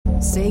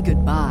Say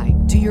goodbye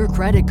to your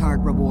credit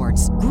card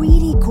rewards.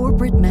 Greedy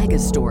corporate mega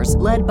stores,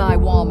 led by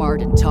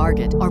Walmart and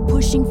Target, are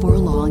pushing for a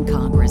law in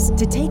Congress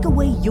to take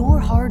away your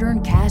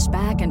hard-earned cash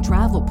back and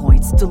travel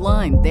points to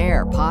line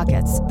their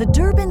pockets. The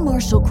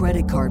Durbin-Marshall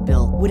credit card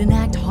bill would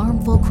enact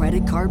harmful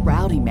credit card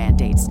routing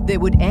mandates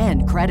that would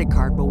end credit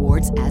card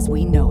rewards as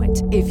we know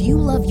it. If you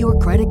love your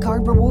credit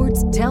card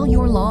rewards, tell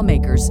your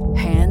lawmakers,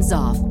 hands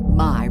off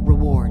my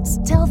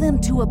rewards. Tell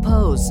them to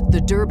oppose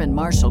the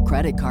Durbin-Marshall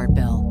credit card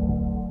bill.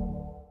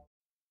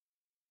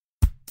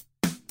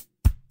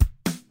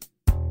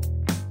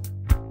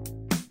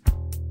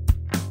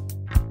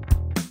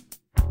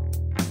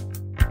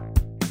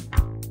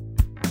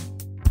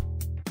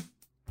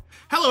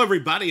 Hello,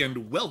 everybody,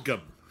 and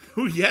welcome.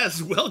 Oh,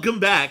 yes, welcome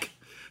back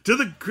to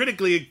the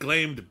Critically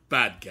Acclaimed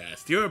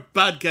Podcast, your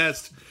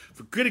podcast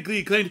for critically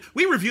acclaimed.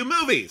 We review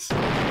movies.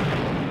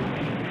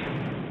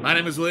 My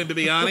name is William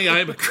Bibiani. I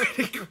am a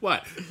critic.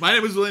 What? My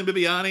name is William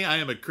Bibiani. I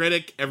am a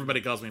critic.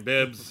 Everybody calls me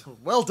Bibbs.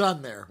 Well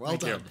done there. Well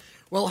Thank done. you.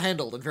 Well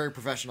handled and very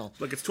professional.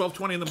 Look, it's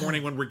 12:20 in the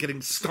morning when we're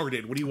getting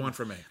started. What do you want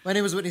from me? My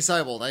name is Whitney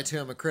Seibold. I too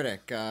am a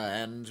critic.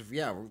 And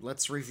yeah,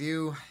 let's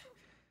review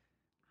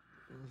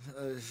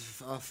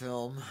a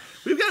film.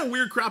 We've got a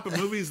weird crop of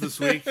movies this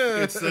week.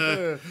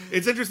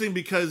 It's interesting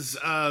because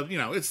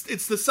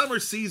it's the summer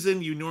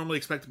season. You normally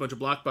expect a bunch of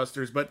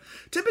blockbusters, but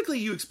typically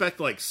you expect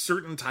like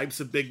certain types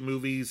of big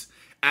movies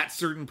at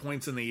certain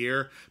points in the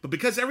year. But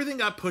because everything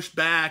got pushed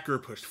back or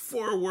pushed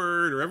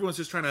forward, or everyone's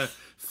just trying to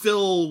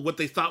fill what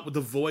they thought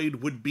the void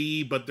would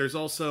be, but there's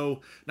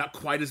also not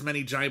quite as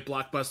many giant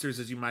blockbusters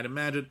as you might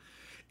imagine.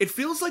 It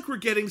feels like we're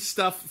getting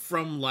stuff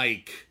from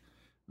like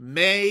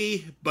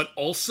May, but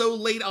also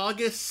late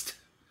August.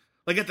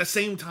 Like at the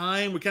same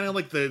time, we're kind of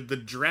like the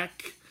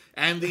Drek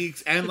and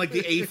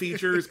the A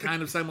features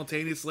kind of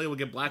simultaneously. We'll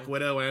get Black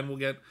Widow and we'll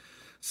get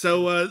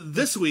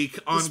this week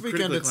on This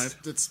weekend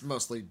Critically it's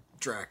mostly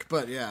Drek,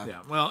 but yeah.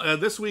 Yeah, well,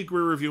 this week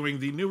we're reviewing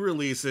the new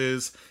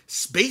releases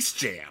Space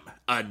Jam: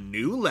 A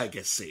New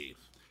Legacy,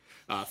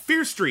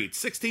 Fear Street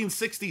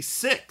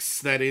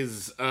 1666, that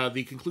is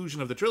the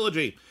conclusion of the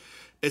trilogy,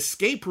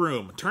 Escape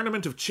Room,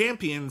 Tournament of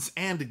Champions,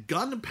 and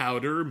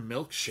Gunpowder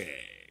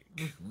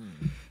Milkshake.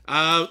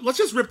 Let's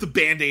just rip the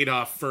Band-Aid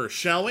off first,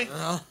 shall we?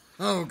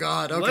 Oh,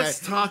 God, okay. Let's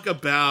talk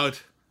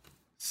about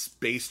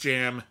Space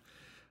Jam,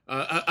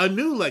 A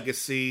New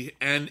Legacy,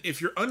 and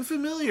if you're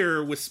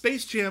unfamiliar with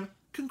Space Jam,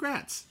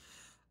 congrats.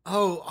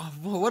 Oh,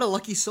 well, what a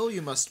lucky soul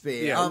you must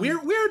be. Yeah,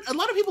 we're a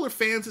lot of people are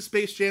fans of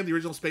Space Jam. The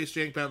original Space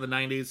Jam came out in the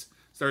 90s.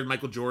 Started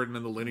Michael Jordan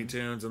and the Looney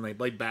Tunes, and they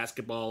played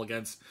basketball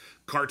against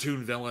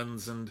cartoon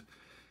villains, and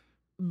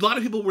a lot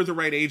of people were the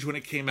right age when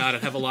it came out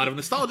and have a lot of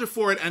nostalgia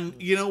for it,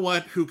 and you know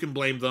what? Who can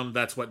blame them?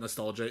 That's what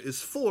nostalgia is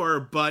for.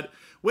 But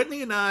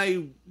Whitney and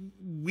I,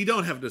 we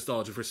don't have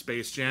nostalgia for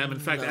Space Jam. In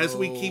fact, as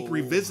we keep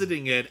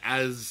revisiting it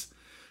as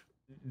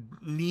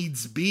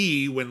needs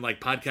be, when like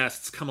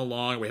podcasts come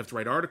along, we have to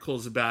write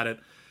articles about it,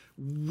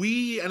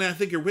 we, and I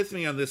think you're with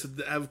me on this,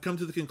 have come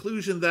to the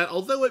conclusion that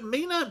although it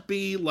may not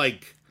be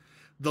like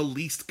the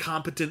least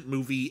competent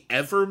movie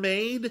ever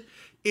made,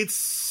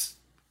 it's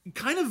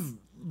kind of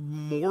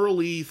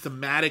morally,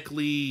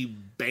 thematically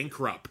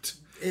bankrupt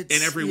in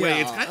every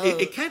way.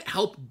 It's it can't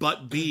help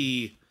but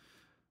be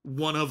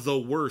one of the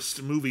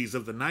worst movies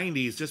of the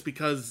 90s just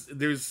because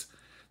there's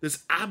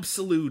this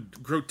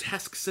absolute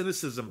grotesque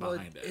cynicism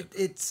behind it.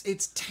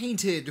 It's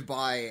tainted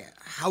by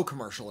how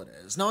commercial it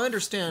is. Now, I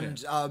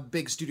understand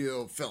big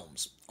studio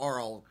films are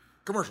all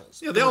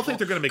commercials. Yeah, they all think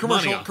they're going to make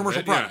money off commercial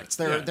of it. products.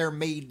 They're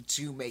made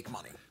to make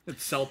money.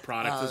 It's sell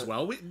products as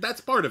well.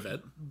 That's part of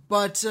it.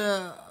 But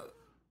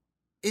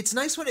it's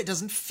nice when it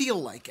doesn't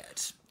feel like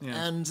it. Yeah.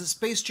 And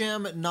Space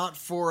Jam, not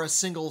for a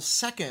single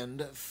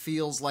second,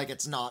 feels like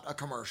it's not a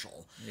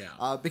commercial.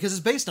 Yeah. Because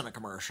it's based on a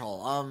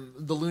commercial.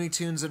 The Looney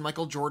Tunes and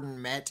Michael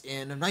Jordan met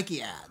in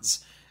Nike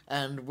ads.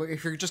 And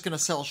if you're just going to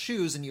sell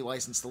shoes and you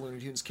license the Looney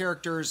Tunes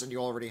characters and you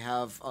already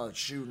have a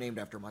shoe named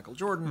after Michael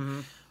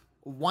Jordan,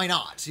 why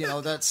not? You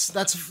know, that's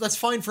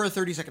fine for a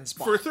 30-second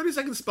spot. For a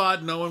 30-second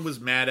spot, no one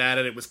was mad at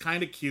it. It was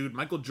kind of cute.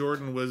 Michael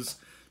Jordan was,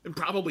 and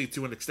probably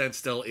to an extent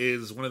still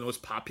is, one of the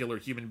most popular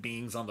human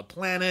beings on the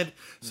planet.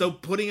 So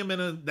putting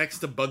him next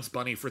to Bugs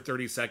Bunny for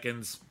 30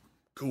 seconds,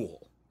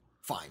 cool.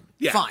 Fine.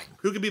 Yeah. Fine.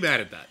 Who could be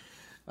mad at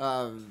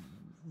that?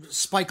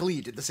 Spike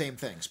Lee did the same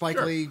thing.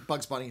 Spike Lee,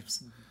 Bugs Bunny,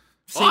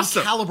 same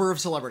Awesome. caliber of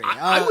celebrity.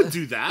 I would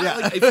do that. Yeah.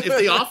 Like, if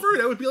they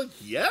offered, I would be like,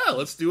 yeah,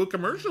 let's do a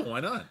commercial.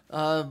 Why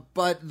not?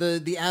 But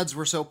the ads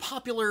were so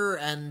popular,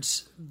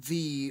 and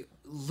the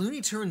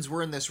Looney Tunes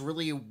were in this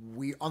really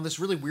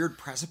weird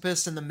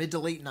precipice in the mid to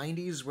late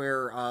 90s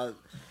where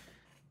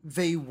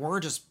they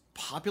weren't as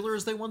popular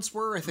as they once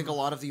were. I think a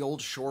lot of the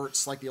old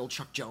shorts, like the old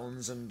Chuck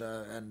Jones and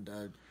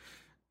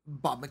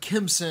Bob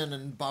McKimson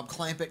and Bob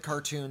Clampett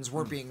cartoons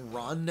weren't being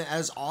run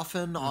as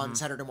often on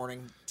Saturday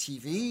morning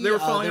TV. They were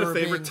falling out of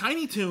favor. being-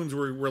 Tiny Toons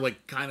were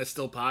like kind of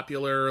still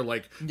popular,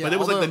 like, Yeah, but it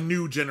was like although- the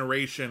new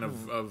generation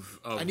of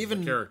and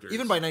even characters.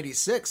 even by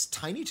 '96,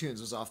 Tiny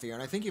Toons was off the air,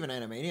 and I think even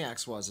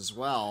Animaniacs was as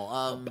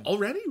well.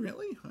 Already,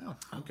 really? Wow.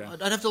 Okay.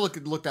 I'd have to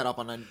look that up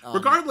on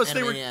Regardless,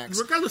 they were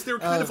Animaniacs.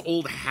 kind of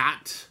old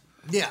hat.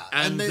 Yeah,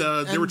 And they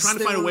were trying to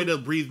they find a way were- to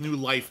breathe new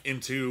life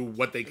into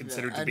what they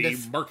considered to and be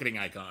if- marketing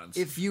icons.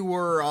 If you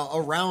were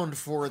around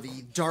for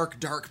the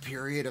dark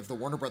period of the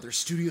Warner Brothers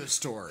studio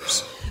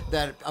stores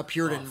that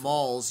appeared in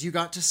malls, you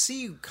got to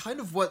see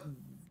kind of what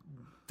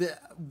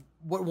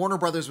Warner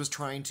Brothers was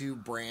trying to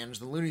brand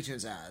the Looney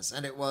Tunes as,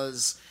 and it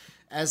was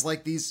as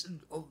like these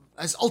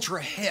as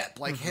ultra hip,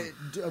 like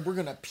we're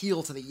gonna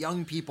appeal to the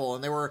young people,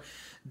 and they were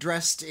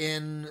dressed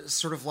in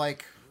sort of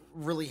like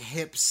really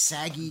hip,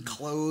 saggy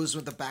clothes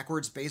with the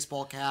backwards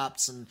baseball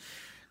caps, and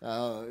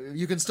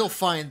you can still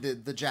find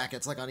the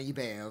jackets like on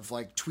eBay of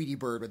like Tweety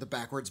Bird with the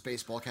backwards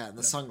baseball cap and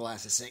the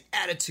sunglasses saying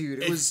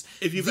 "attitude." It was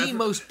if you've the ever-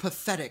 most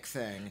pathetic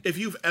thing. If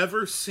you've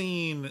ever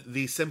seen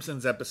the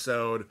Simpsons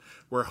episode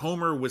where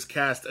Homer was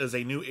cast as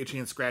a new Itchy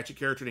and Scratchy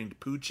character named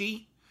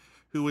Poochie,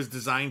 who was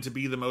designed to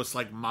be the most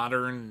like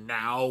modern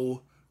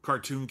now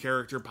cartoon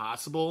character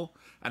possible,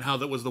 and how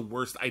that was the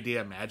worst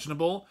idea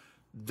imaginable,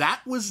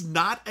 that was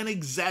not an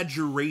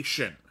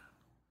exaggeration.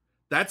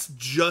 That's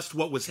just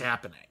what was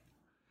happening.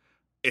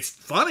 It's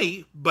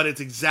funny, but it's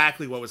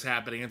exactly what was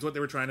happening. It's what they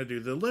were trying to do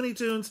to the Looney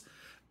Tunes.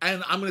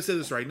 And I'm going to say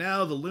this right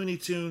now. The Looney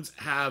Tunes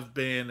have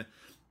been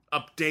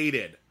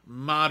updated,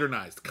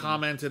 modernized,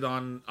 commented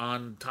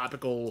on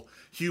topical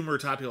humor,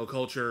 topical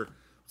culture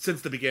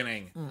since the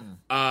beginning.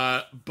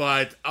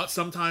 But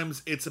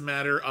sometimes it's a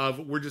matter of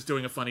we're just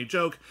doing a funny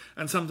joke,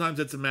 and sometimes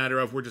it's a matter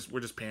of we're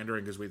just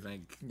pandering because we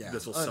think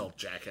this will sell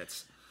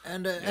jackets.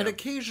 And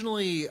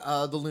occasionally,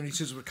 the Looney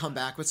Tunes would come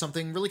back with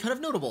something really kind of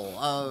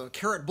notable.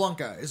 Carrot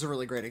Blanca is a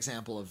really great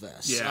example of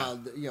this. Yeah.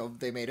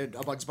 They made a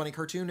Bugs Bunny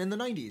cartoon in the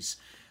 90s,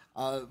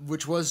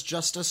 which was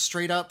just a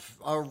straight-up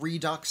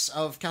redux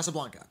of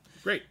Casablanca.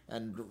 Great.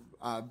 And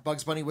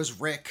Bugs Bunny was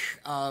Rick.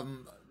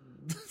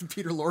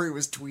 Peter Lorre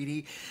was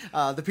Tweety.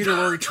 The Peter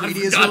Lorre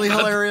Tweety is really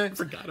hilarious. I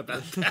forgot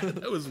about that.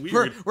 That was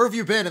weird. Where have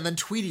you been? And then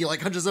Tweety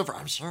like hunches over.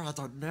 I'm sure I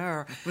don't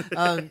know.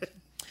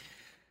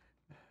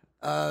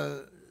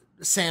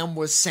 Sam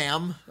was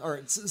Sam,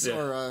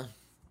 Sylvester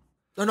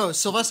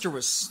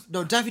was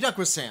Daffy Duck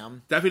was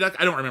Sam. Daffy Duck.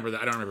 I don't remember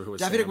that. I don't remember who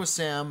was Daffy Sam. Duck was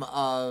Sam.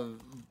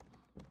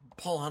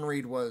 Paul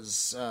Hunreid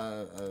was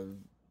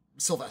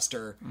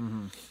Sylvester,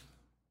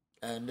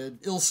 and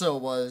Ilsa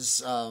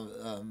was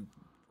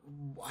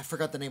I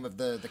forgot the name of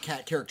the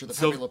cat character that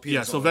Penelope Peters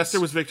was. Sylvester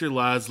was Victor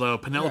Laszlo.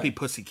 Penelope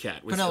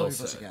Pussycat was Penelope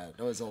Ilsa. Pussycat.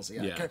 That was Ilsa.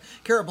 Yeah. Yeah.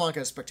 Carrot Blanca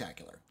is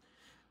spectacular.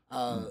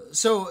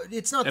 So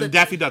it's not And that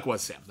Daffy Duck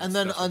was Sam. and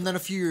then a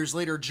few years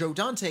later, Joe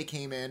Dante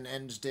came in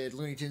and did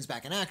Looney Tunes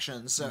Back in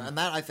Action. So, and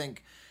that I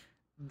think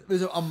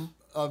is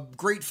a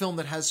great film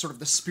that has sort of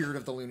the spirit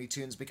of the Looney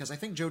Tunes, because I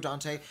think Joe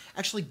Dante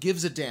actually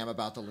gives a damn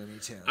about the Looney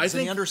Tunes. And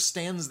he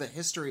understands the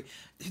history.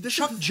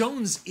 Chuck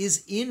Jones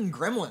is in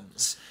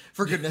Gremlins,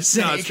 for goodness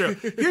sake. No, it's true.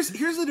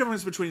 Here's the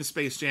difference between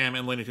Space Jam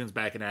and Looney Tunes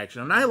Back in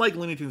Action. And I like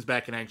Looney Tunes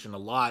Back in Action a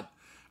lot.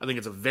 I think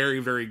it's a very,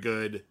 very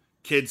good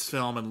kids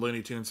film and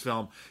Looney Tunes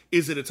film.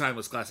 Is it a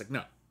timeless classic?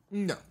 No.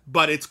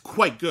 But it's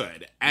quite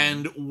good.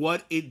 And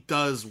what it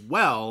does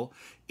well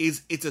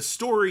is it's a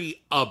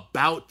story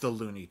about the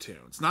Looney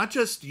Tunes, not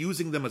just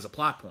using them as a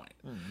plot point.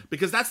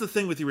 Because that's the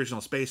thing with the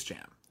original Space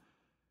Jam.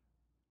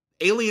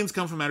 Aliens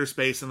come from outer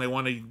space and they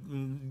want to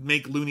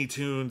make Looney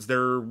Tunes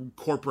their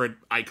corporate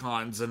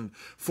icons and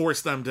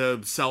force them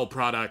to sell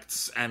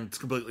products and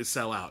completely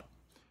sell out.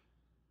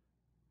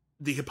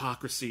 The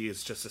hypocrisy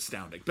is just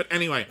astounding. But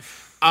anyway,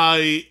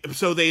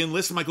 so they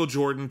enlist Michael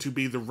Jordan to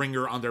be the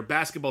ringer on their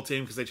basketball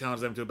team because they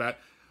challenge them to a bat.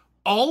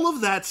 All of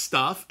that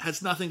stuff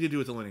has nothing to do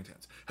with the Looney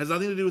Tunes. Has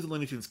nothing to do with the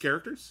Looney Tunes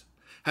characters.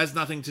 Has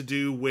nothing to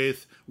do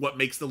with what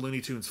makes the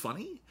Looney Tunes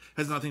funny.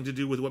 Has nothing to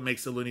do with what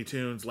makes the Looney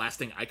Tunes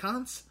lasting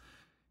icons.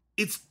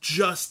 It's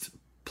just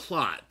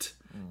plot.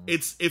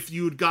 It's if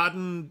you'd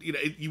gotten,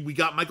 we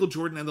got Michael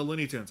Jordan and the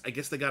Looney Tunes. I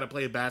guess they got to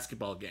play a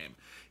basketball game.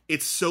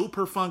 It's so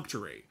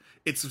perfunctory.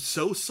 It's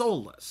so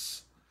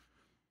soulless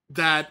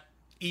that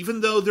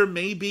even though there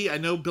may be, I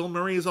know Bill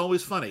Murray is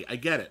always funny. I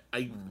get it.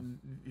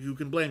 Who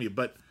can blame you?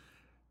 But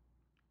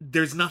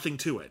there's nothing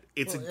to it.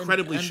 It's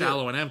incredibly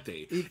shallow and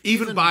empty.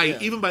 Even by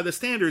the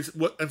standards,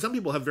 and some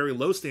people have very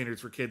low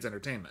standards for kids'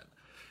 entertainment.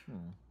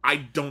 I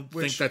don't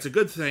think that's a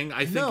good thing.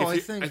 I think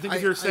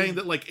if you're saying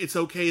that like it's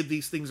okay,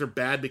 these things are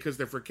bad because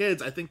they're for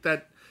kids, I think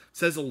that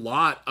says a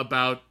lot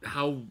about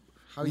how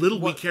little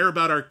we care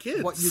about our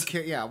kids. What you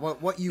care,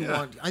 what you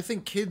want. I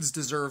think kids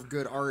deserve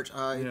good art,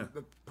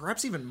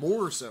 perhaps even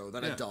more so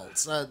than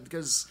adults,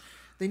 because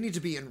they need to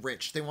be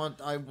enriched.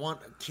 I want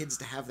kids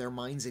to have their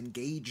minds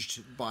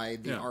engaged by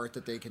the art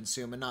that they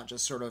consume, and not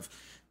just sort of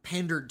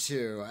pandered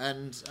to.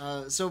 And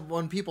so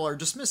when people are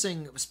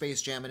dismissing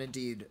Space Jam, and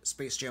indeed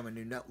Space Jam: A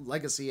New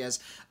Legacy, as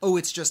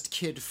it's just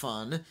kid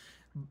fun,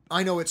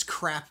 I know it's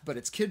crap, but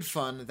it's kid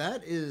fun,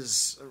 that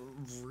is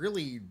a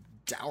really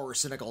dour,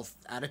 cynical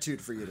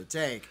attitude for you to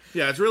take.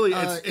 Yeah, it's really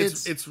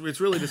it's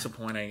really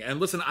disappointing. And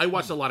listen, I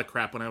watched a lot of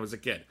crap when I was a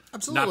kid.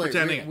 Absolutely, not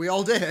pretending we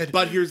all did.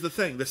 But here's the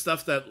thing: the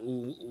stuff that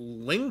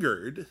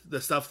lingered,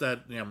 the stuff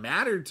that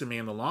mattered to me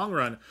in the long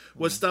run,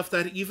 was stuff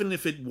that even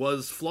if it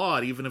was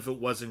flawed, even if it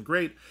wasn't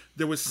great,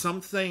 there was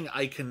something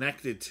I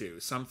connected to,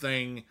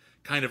 something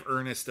kind of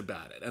earnest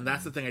about it, and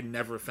that's the thing I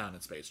never found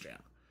in Space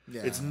Jam.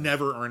 Yeah. It's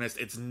never earnest.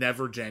 It's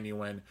never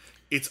genuine.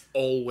 It's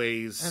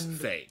always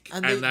fake,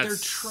 and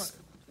that's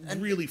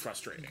really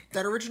frustrating.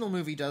 That original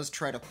movie does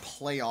try to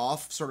play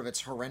off sort of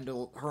its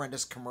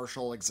horrendous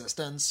commercial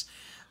existence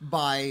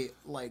by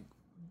like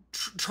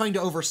trying to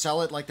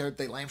oversell it, like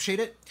they lampshade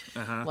it.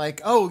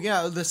 Like, oh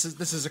yeah, this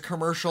is a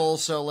commercial,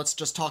 so let's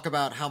just talk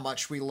about how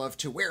much we love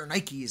to wear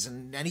Nikes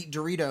and eat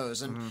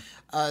Doritos, and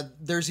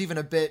there's even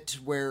a bit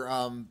where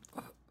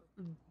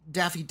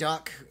Daffy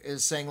Duck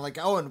is saying like,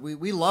 oh, and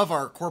we love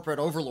our corporate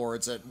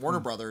overlords at Warner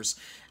Brothers,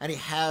 and he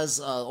has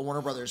a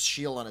Warner Brothers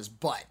shield on his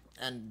butt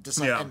and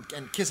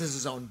and kisses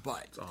his own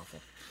butt. It's awful.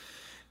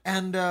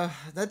 And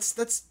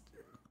that's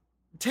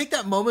take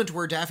that moment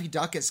where Daffy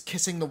Duck is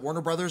kissing the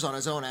Warner Brothers on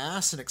his own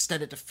ass and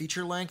extend it to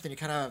feature length, and you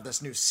kind of have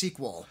this new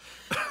sequel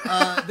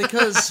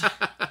because.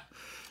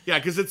 Yeah,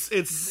 because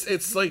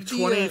it's like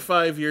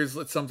 25 years,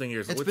 something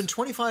years. It's been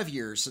 25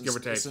 years since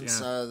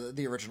take,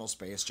 the original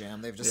Space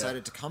Jam. They've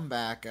decided to come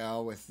back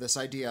with this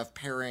idea of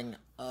pairing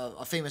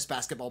a famous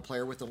basketball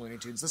player with the Looney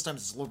Tunes. This time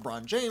it's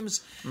LeBron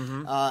James.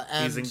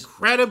 And he's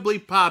incredibly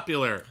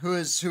popular. Who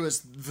is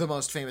the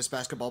most famous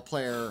basketball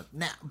player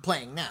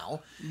playing now.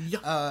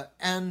 Yeah.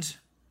 And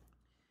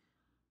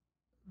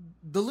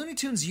the Looney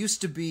Tunes used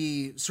to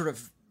be sort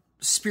of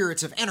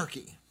spirits of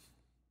anarchy.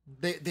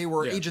 They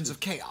were agents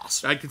of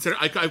chaos. I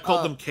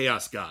called them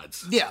chaos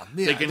gods. Yeah,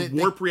 they can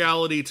warp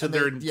reality to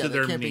their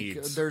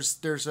needs.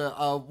 There's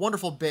a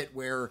wonderful bit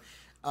where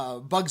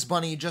Bugs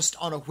Bunny just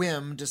on a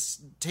whim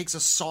just takes a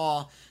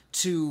saw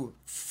to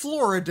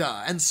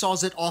Florida and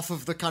saws it off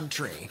of the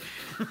country.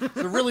 It's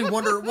a really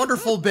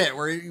wonderful bit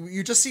where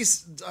you just see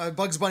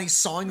Bugs Bunny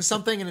sawing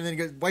something, and then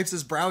he wipes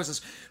his brow and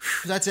says,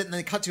 that's it, and then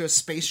they cut to a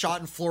space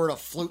shot and Florida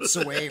floats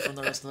away from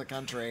the rest of the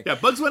country. Yeah,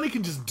 Bugs Bunny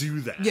can just do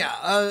that.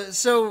 Yeah,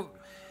 so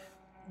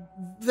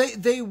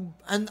they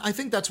and I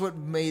think that's what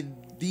made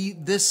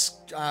this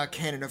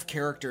canon of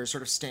characters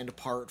sort of stand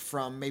apart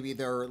from maybe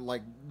their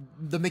like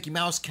the Mickey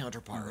Mouse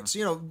counterparts.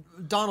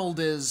 Donald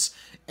is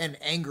an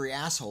angry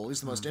asshole. He's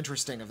the most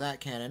interesting of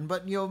that canon.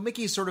 But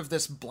Mickey's sort of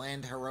this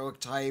bland heroic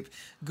type.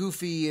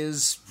 Goofy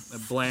is a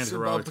bland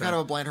heroic kind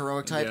of a bland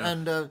heroic type. Yeah.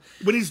 And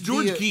when he's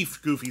George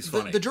Geef, Goofy's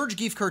funny. The George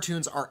Geef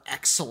cartoons are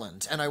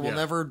excellent, and I will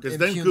never. Because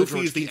then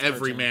Goofy is the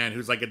everyman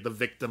who's like the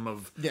victim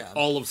of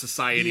all of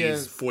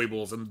society's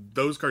foibles, and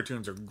those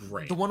cartoons are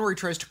great. The one where he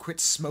tries to quit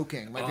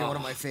smoking might be one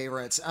of my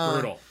favorites.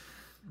 Brutal.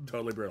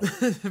 Totally brutal.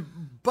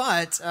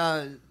 But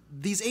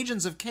these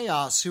agents of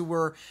chaos who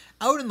were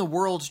out in the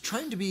world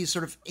trying to be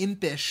sort of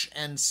impish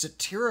and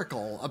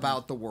satirical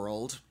about the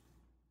world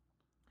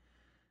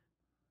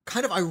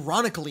kind of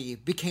ironically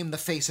became the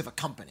face of a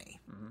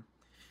company.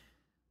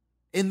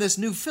 In this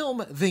new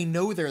film, they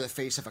know they're the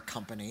face of a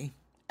company,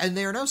 and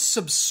they are now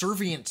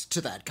subservient to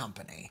that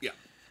company. Yeah.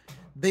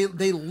 They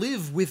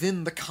live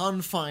within the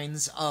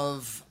confines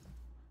of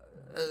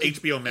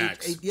HBO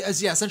Max.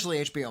 Essentially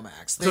HBO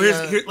Max. So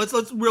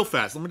let's real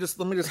fast. Let me just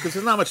because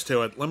there's not much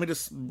to it. Let me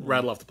just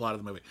rattle off the plot of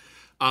the movie.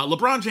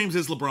 LeBron James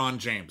is LeBron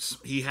James.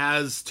 He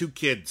has two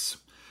kids.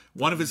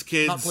 One of his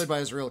kids not played by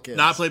his real kids.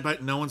 Not played by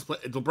no one's play.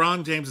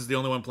 LeBron James is the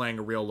only one playing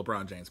a real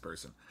LeBron James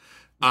person,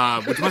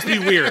 which must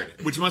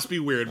be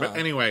weird. But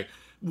anyway,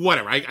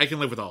 whatever. I can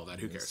live with all of that.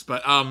 Who cares?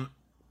 But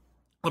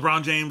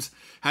LeBron James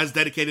has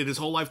dedicated his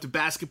whole life to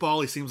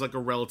basketball. He seems like a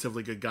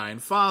relatively good guy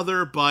and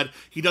father, but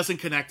he doesn't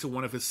connect to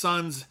one of his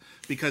sons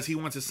because he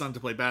wants his son to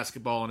play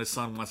basketball and his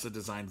son wants to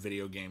design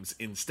video games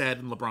instead,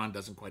 and LeBron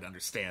doesn't quite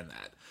understand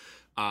that.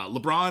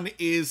 LeBron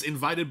is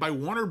invited by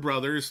Warner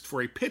Brothers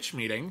for a pitch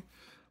meeting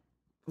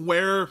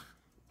where,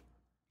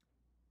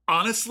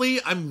 honestly,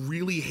 I'm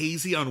really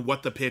hazy on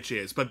what the pitch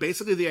is, but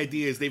basically the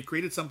idea is they've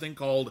created something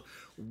called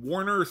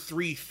Warner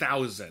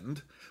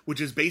 3000, which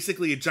is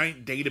basically a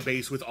giant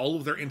database with all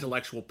of their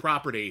intellectual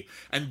property,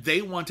 and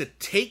they want to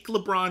take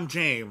LeBron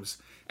James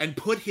and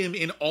put him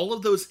in all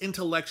of those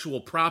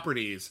intellectual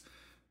properties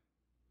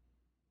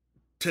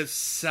to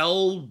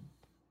sell.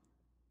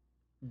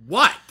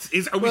 What?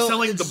 Are we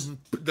selling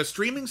the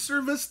streaming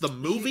service, the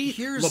movie,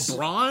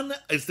 LeBron?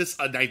 Is this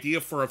an idea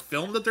for a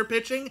film that they're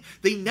pitching?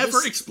 They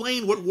never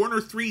explain what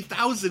Warner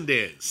 3000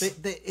 is.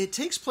 It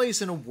takes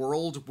place in a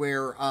world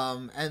where,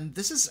 and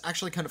this is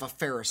actually kind of a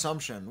fair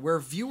assumption, where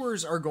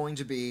viewers are going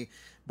to be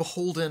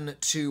beholden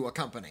to a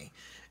company.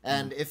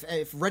 And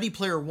if Ready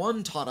Player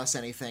One taught us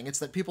anything, it's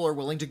that people are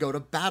willing to go to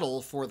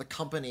battle for the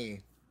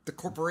company, the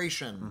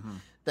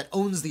corporation, that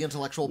owns the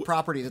intellectual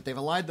property that they've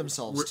allied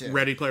themselves to.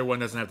 Ready Player One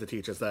doesn't have to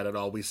teach us that at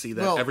all. We see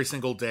that Well, every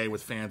single day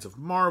with fans of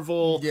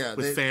Marvel,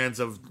 with fans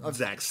of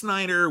Zack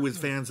Snyder, with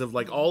fans of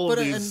like all of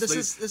these. And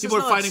this people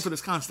is are not, fighting for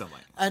this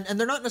constantly. And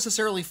they're not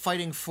necessarily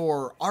fighting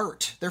for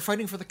art. They're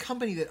fighting for the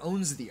company that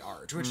owns the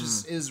art, which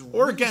is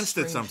Or really against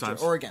it strange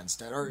sometimes. or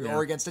against it,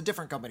 or against a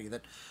different company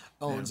that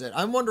owns it.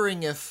 I'm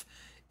wondering if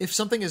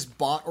something is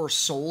bought or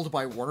sold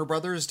by Warner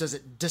Brothers, does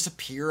it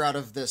disappear out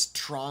of this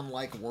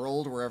Tron-like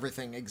world where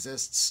everything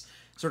exists?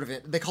 Sort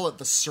of, they call it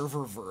the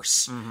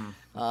serververse.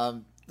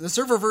 The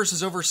serververse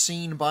is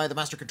overseen by the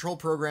Master Control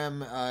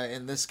Program.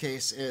 In this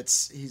case,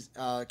 he's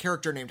a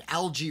character named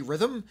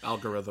Algorithm.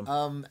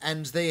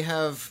 And they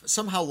have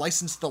somehow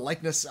licensed the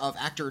likeness of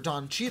actor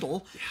Don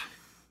Cheadle,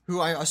 who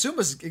I assume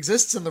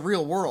exists in the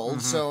real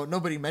world, so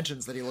nobody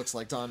mentions that he looks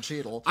like Don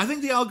Cheadle. I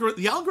think the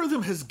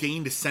algorithm has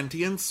gained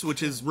sentience,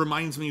 which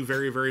reminds me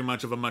very, very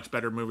much of a much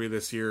better movie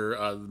this year,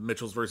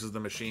 Mitchells versus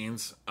the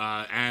Machines,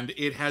 and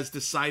it has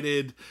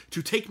decided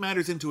to take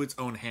matters into its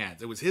own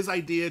hands. It was his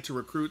idea to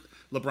recruit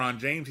LeBron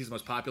James, he's the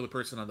most popular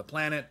person on the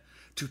planet,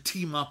 to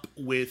team up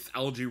with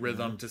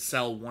Algorithm to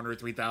sell Warner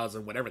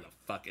 3000, whatever the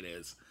fuck it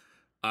is,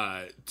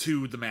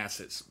 to the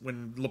masses.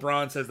 When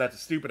LeBron says that's a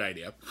stupid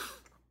idea,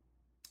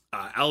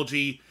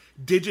 Algie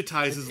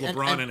digitizes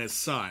LeBron and his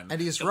son.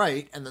 And he's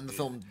right, and then the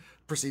film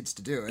proceeds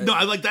to do it.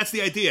 No, that's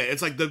the idea.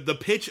 It's like the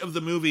pitch of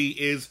the movie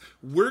is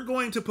we're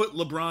going to put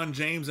LeBron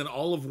James and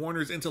all of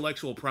Warner's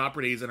intellectual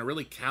properties in a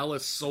really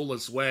callous,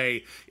 soulless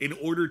way in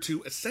order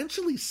to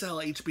essentially sell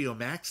HBO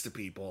Max to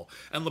people.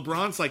 And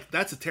LeBron's like,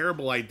 that's a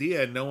terrible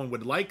idea, and no one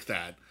would like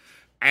that.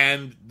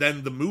 And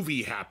then the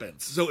movie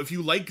happens. So if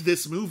you like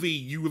this movie,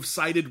 you have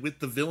sided with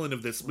the villain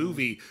of this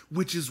movie,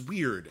 which is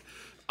weird.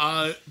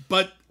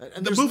 But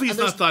the movie's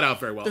not thought out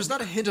very well. There's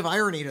not a hint of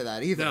irony to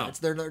that either. No.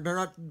 They're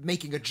not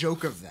making a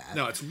joke of that.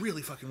 No, it's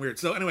really fucking weird.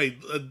 So anyway,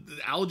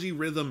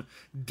 Algorithm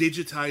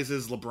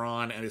digitizes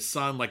LeBron and his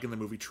son, like in the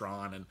movie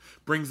Tron, and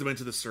brings them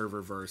into the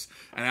serververse.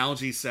 And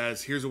Algie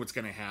says, here's what's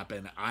going to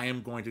happen. I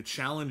am going to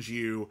challenge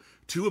you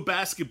to a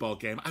basketball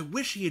game. I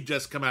wish he had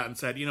just come out and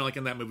said, like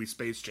in that movie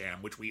Space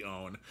Jam, which we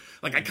own.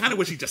 Like, I kind of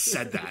wish he just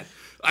said that.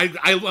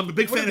 I'm a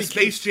big fan of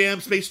Space Jam.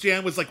 Space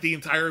Jam was like the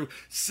entire,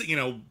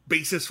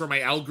 basis for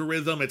my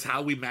algorithm. It's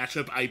how we match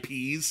up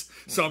IPs.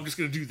 So I'm just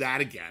going to do that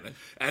again.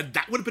 And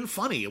that would have been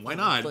funny. Why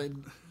not?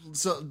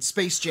 So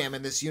Space Jam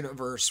in this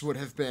universe would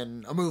have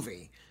been a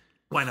movie.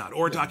 Why not?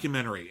 Or a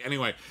documentary.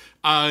 Anyway,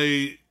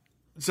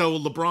 so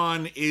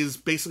LeBron is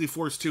basically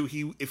forced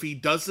to, if he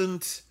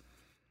doesn't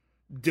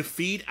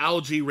defeat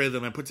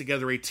Algorithm and put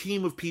together a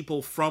team of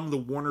people from the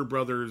Warner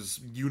Brothers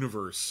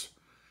universe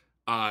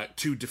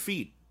to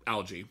defeat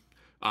Algie,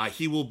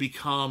 he will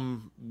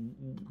become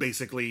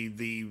basically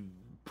the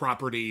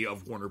property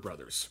of Warner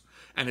Brothers,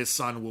 and his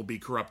son will be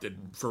corrupted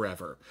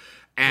forever.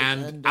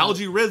 And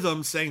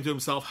Algorithm saying to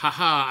himself,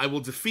 haha, I will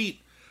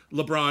defeat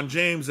LeBron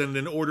James, and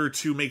in order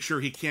to make sure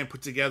he can't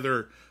put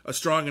together a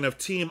strong enough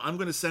team, I'm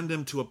going to send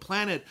him to a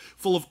planet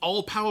full of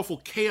all-powerful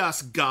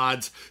chaos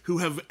gods who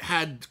have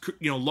had,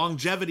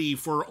 longevity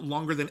for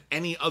longer than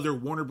any other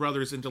Warner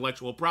Brothers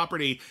intellectual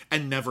property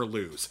and never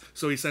lose.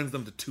 So he sends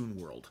them to Toon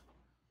World.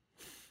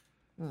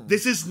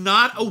 This is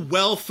not a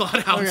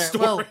well-thought-out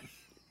story. Well,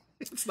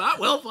 it's not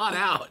well thought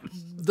out.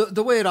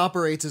 The way it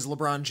operates is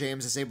LeBron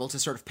James is able to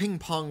sort of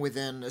ping-pong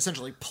within,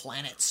 essentially,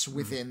 planets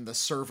within the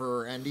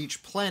server, and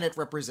each planet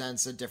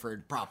represents a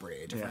different property,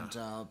 a different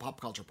pop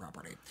culture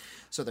property.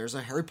 So there's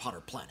a Harry Potter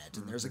planet,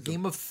 and there's a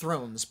Game of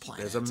Thrones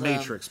planet. There's a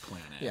Matrix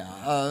planet.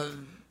 Yeah.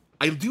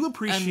 I do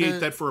appreciate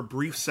that for a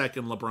brief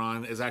second,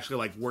 LeBron is actually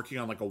like working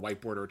on like a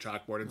whiteboard or a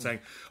chalkboard and saying,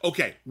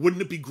 okay,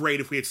 wouldn't it be great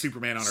if we had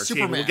Superman on our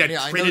team? We'll get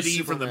Trinity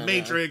from the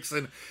Matrix.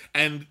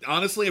 And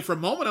honestly, for a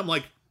moment, I'm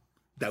like,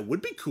 that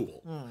would be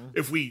cool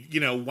if we,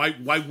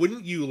 why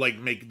wouldn't you like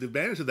make the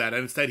advantage of that?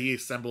 And instead he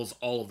assembles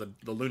all of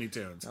the Looney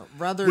Tunes,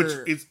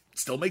 which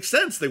still makes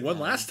sense. They won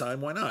last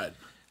time. Why not?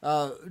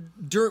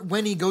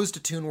 When he goes to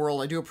Toon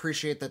World, I do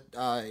appreciate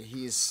that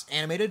he's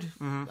animated.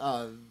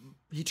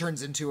 He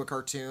turns into a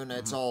cartoon.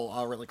 It's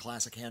all really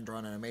classic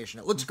hand-drawn animation.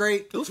 It looks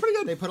great. It looks pretty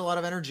good. They put a lot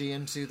of energy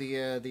into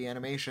the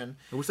animation.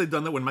 I wish they'd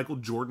done that when Michael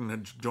Jordan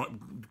had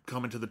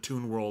come into the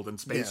Toon World and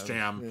Space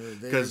Jam,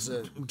 because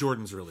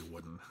Jordan's really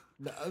wooden.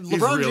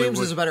 LeBron James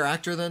is a better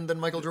actor than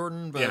Michael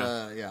Jordan, but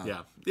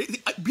yeah.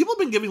 People have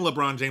been giving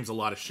LeBron James a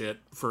lot of shit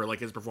for like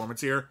his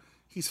performance here.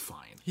 He's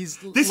fine.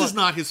 This is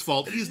not his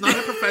fault. He's not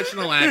a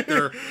professional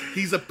actor.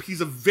 He's a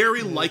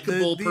very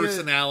likable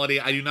personality.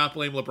 I do not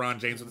blame LeBron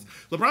James.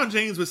 LeBron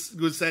James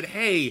was said,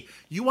 "Hey,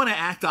 you want to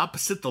act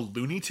opposite the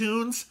Looney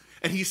Tunes?"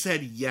 And he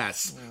said,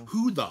 yes.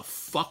 Who the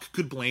fuck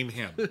could blame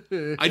him?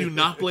 I do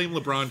not blame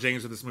LeBron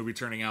James for this movie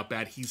turning out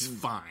bad. He's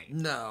fine.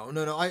 No.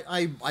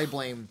 I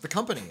blame the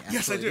company, actually.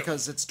 Yes, I do.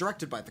 Because it's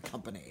directed by the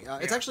company.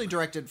 It's actually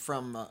directed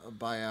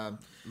by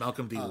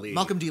Malcolm D. Lee.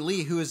 Malcolm D.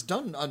 Lee, who has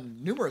done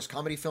numerous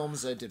comedy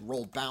films. Did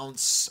Roll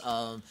Bounce,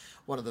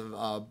 one of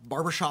the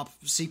Barbershop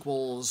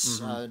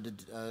sequels,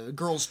 did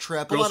Girls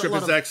Trip. Girls Trip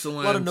is excellent.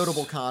 A lot of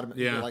notable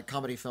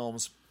comedy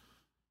films.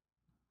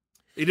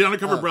 He did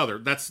Undercover Brother.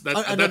 That's a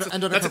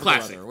Undercover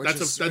classic. Brother,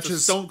 That's a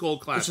stone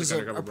cold classic. Which is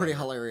Undercover a pretty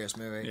Brother. hilarious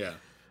movie.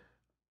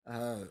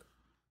 Yeah.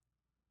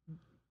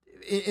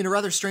 In a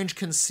rather strange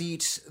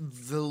conceit,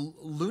 the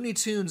Looney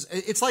Tunes,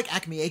 it's like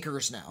Acme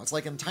Acres now. It's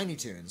like in Tiny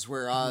Toons,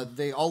 where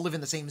they all live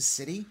in the same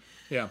city.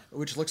 Yeah.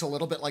 Which looks a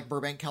little bit like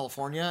Burbank,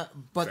 California,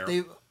 but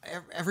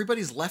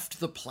everybody's left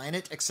the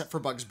planet except for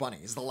Bugs Bunny.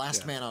 He's the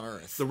last man on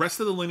Earth. The rest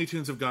of the Looney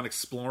Tunes have gone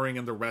exploring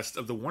in the rest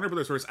of the Warner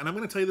Brothers universe, and I'm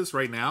going to tell you this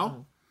right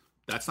now.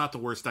 That's not the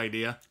worst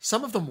idea.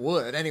 Some of them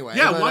would, anyway.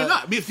 Yeah, why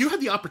not? I mean, if you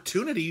had the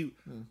opportunity,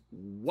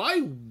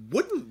 why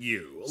wouldn't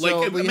you? Like,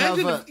 So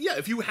imagine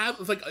if you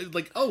have,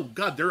 like, oh,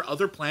 God, there are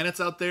other planets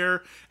out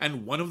there,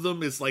 and one of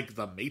them is, like,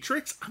 the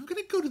Matrix. I'm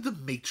gonna go to the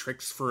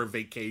Matrix for a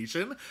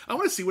vacation. I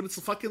want to see what it's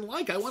fucking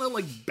like. I want to,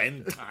 like,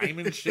 bend time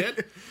and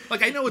shit.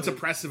 Like, I know it's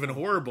oppressive and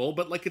horrible,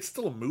 but, like, it's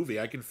still a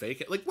movie. I can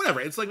fake it. Like, whatever.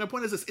 It's like, my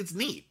point is this. It's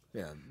neat.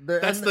 Yeah.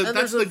 That's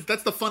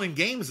the fun and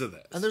games of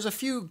this. And there's a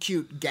few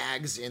cute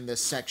gags in this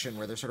section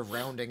where they're sort of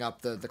rounding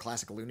up the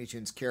classic Looney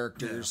Tunes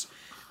characters.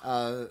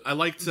 Yeah. I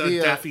liked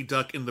Daffy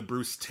Duck in the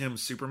Bruce Timm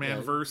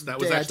Superman verse. That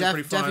was actually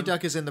pretty fun. Daffy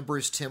Duck is in the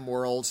Bruce Timm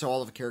world, so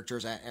all of the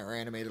characters are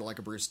animated like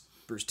a Bruce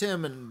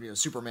Timm, and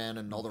Superman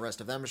and all the rest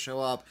of them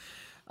show up.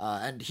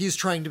 And he's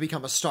trying to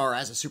become a star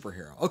as a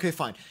superhero. Okay,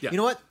 fine. Yeah. You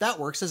know what? That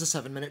works as a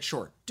 7-minute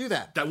short. Do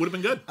that. That would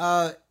have been good.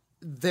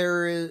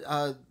 There is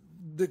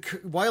the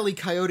Wile E.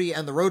 Coyote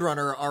and the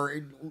Roadrunner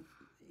are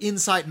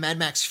inside Mad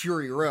Max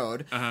Fury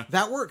Road.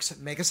 That works.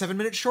 Make a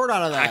 7-minute short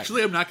out of that.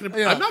 Actually, I'm not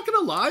gonna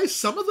lie.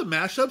 Some of the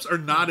mashups are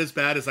not as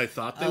bad as I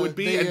thought they would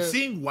be. And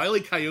seeing Wile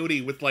E.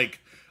 Coyote with like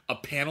a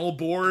panel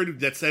board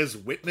that says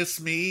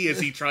 "Witness me" as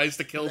he tries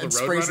to kill the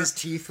Roadrunner, sprays his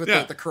teeth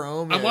with the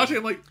chrome. I'm watching.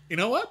 I'm like, you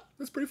know what?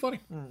 That's pretty funny.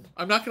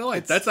 I'm not gonna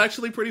lie. That's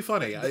actually pretty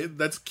funny.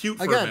 That's cute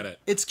for a minute.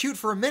 It's cute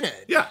for a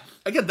minute. Yeah.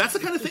 Again, that's the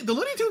kind of thing. The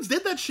Looney Tunes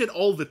did that shit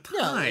all the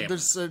time. Yeah,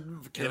 there's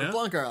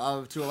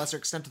Blanca, to a lesser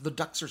extent, the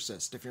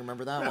Duxorcist, if you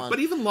remember that one. But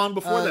even long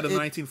before that, in the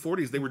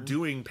 1940s, they were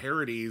doing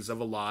parodies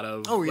of a lot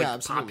of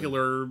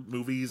popular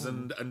movies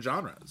and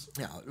genres.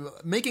 Yeah,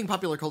 making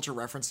popular culture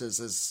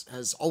references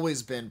has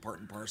always been part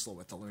and parcel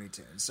with the Looney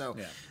Tunes. So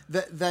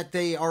that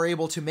they are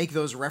able to make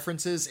those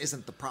references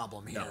isn't the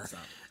problem here. No, it's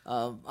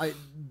not.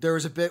 There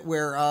was a bit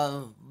where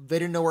they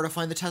didn't know where to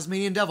find the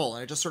Tasmanian Devil,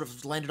 and it just sort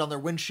of landed on their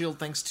windshield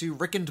thanks to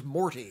Rick and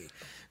Morty,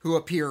 who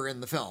appear in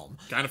the film.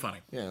 Kind of funny.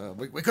 Yeah,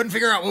 we couldn't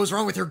figure out what was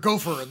wrong with your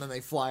gopher, and then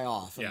they fly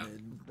off. Yeah.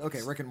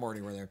 Okay, Rick and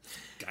Morty were there.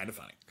 Kind of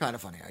funny. Kind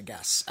of funny, I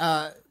guess.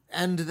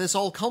 And this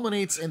all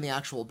culminates in the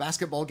actual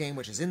basketball game,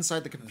 which is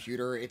inside the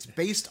computer. It's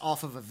based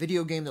off of a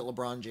video game that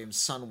LeBron James'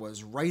 son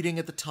was writing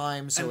at the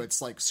time, so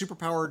it's like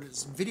super-powered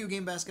video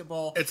game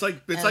basketball. It's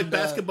like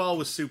basketball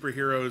with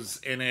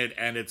superheroes in it,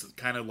 and it's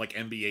kind of like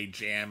NBA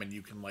Jam, and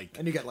you can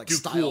and you get like do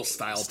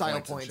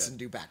style points and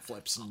do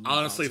backflips. And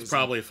honestly, it's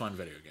probably a fun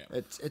video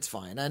game. It's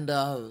fine, and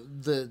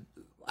the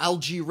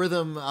Algae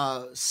Rhythm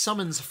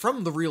summons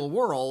from the real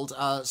world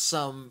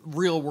some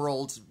real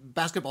world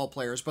basketball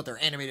players, but they're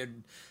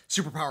animated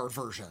superpowered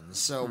versions.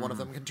 So one of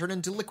them can turn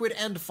into liquid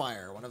and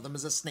fire. One of them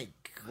is a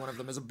snake. One of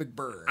them is a big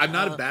bird. I'm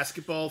not a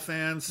basketball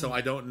fan, so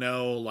I don't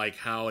know like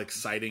how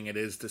exciting it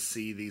is to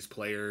see these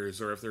players,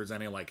 or if there's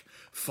any like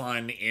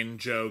fun in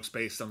jokes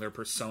based on their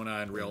persona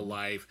in real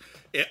life.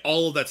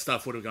 All of that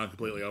stuff would have gone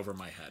completely over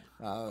my head.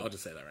 I'll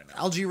just say that right now.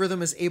 Algae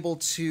Rhythm is able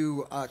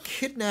to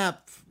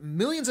kidnap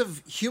millions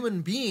of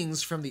human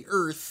beings from the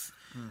Earth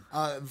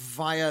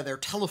via their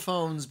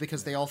telephones,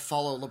 because they all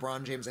follow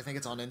LeBron James. I think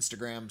it's on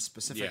Instagram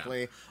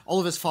specifically. Yeah. All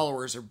of his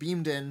followers are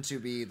beamed in to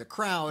be the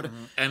crowd.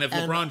 And if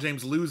LeBron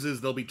James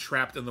loses, they'll be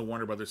trapped in the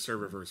Warner Brothers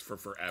servers for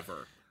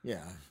forever.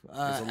 Yeah.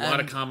 There's a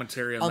lot of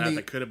commentary on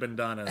that could have been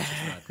done, and it's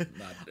just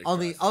not on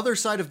the other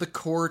side of the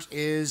court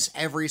is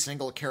every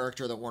single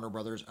character that Warner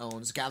Brothers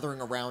owns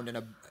gathering around in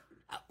a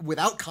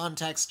without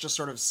context, just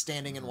sort of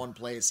standing in one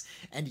place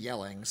and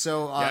yelling.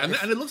 So and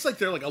it looks like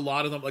they're like a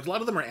lot of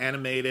them are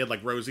animated,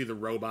 like Rosie the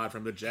Robot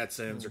from the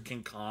Jetsons or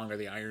King Kong or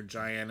the Iron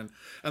Giant,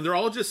 and they're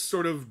all just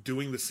sort of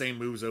doing the same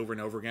moves over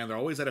and over again. They're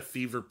always at a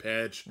fever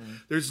pitch.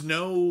 There's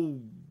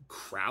no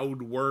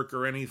crowd work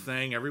or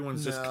anything.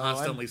 Everyone's just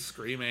constantly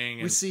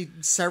screaming. We see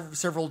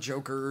several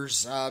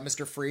Jokers.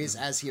 Mr. Freeze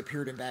as he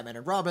appeared in Batman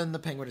and Robin, the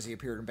Penguin as he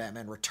appeared in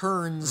Batman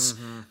Returns,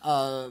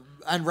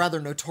 and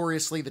rather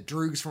notoriously the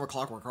Droogs from A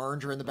Clockwork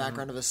Orange are in the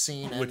background of the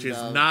scene, which is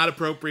not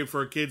appropriate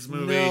for a kids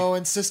movie. No,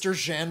 and Sister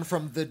Jeanne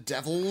from The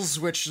Devils,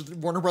 which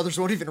Warner Brothers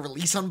won't even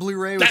release on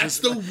Blu-ray. Which That's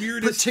the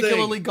weirdest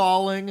particularly thing.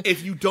 Galling.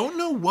 If you don't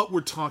know what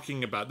we're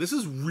talking about, this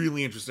is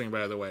really interesting,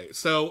 by the way.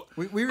 So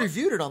we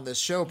reviewed it on this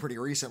show pretty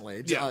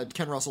recently.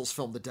 Ken Russell's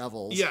film The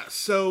Devils. Yeah,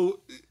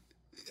 so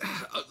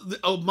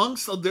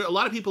amongst a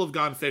lot of people have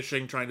gone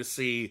fishing trying to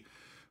see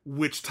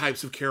which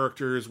types of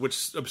characters,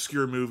 which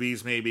obscure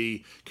movies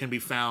maybe can be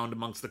found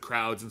amongst the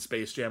crowds in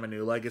Space Jam: A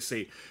New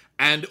Legacy.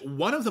 And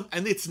one of them,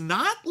 and it's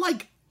not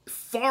like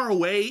far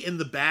away in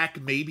the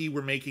back, maybe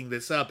we're making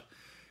this up.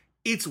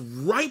 It's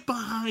right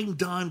behind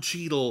Don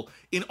Cheadle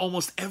in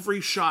almost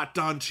every shot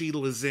Don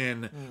Cheadle is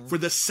in for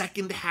the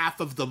second half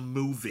of the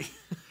movie.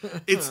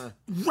 It's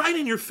right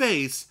in your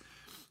face.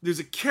 there's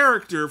a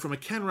character from a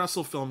Ken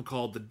Russell film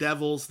called The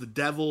Devils. The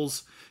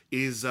Devils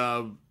is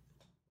a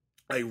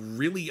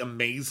really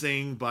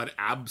amazing but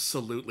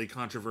absolutely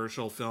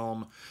controversial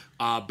film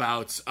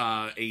about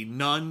a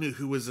nun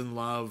who was in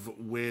love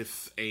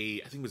with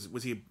I think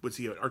was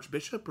he an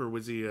archbishop or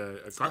was he a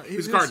cardinal? He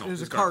was a cardinal. He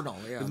was a cardinal,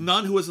 yeah. A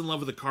nun who was in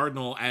love with a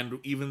cardinal, and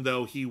even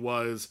though he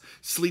was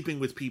sleeping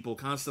with people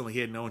constantly, he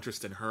had no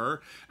interest in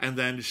her. And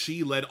then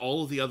she led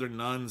all of the other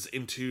nuns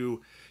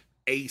into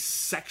a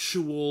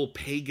sexual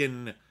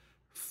pagan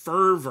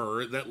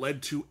fervor that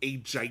led to a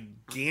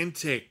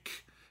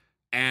gigantic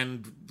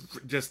and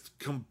just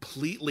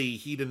completely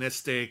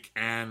hedonistic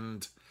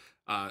and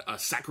a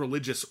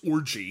sacrilegious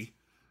orgy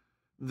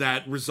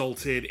that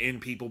resulted in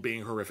people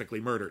being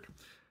horrifically murdered.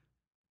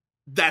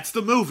 That's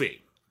the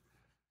movie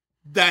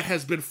that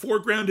has been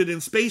foregrounded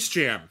in Space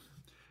Jam.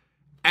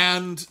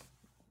 And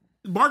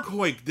Mark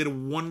Hoyk did a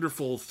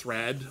wonderful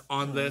thread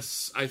on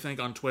this, I think,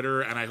 on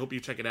Twitter, and I hope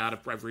you check it out.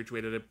 I've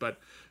retweeted it, but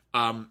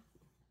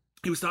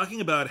he was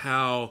talking about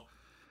how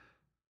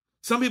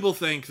some people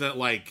think that,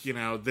 like, you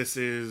know, this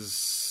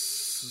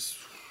is...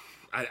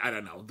 I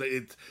don't know.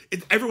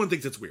 Everyone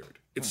thinks it's weird.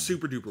 It's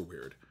super duper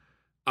weird.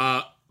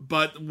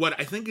 But what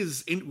I think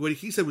what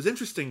he said was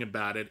interesting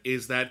about it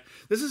is that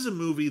this is a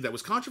movie that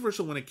was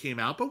controversial when it came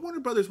out, but Warner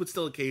Brothers would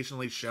still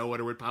occasionally show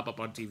it or would pop up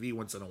on TV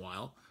once in a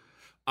while.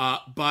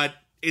 But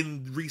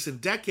in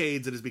recent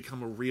decades, it has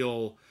become a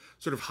real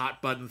sort of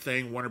hot button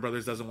thing. Warner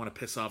Brothers doesn't want to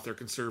piss off their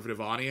conservative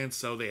audience,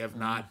 so they have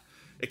not...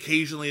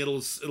 Occasionally,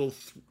 it'll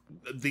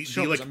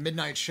like a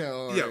midnight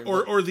show,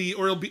 or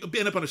it'll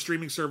end up on a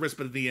streaming service,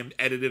 but the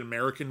edited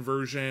American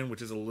version,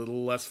 which is a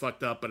little less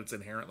fucked up, but it's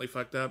inherently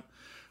fucked up.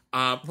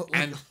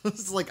 And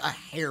it's like a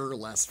hair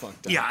less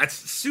fucked up. Yeah, it's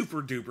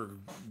super duper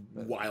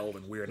wild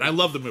and weird. And I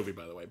love the movie,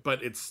 by the way,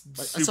 but it's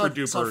super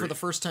duper. I saw it for the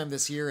first time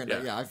this year, and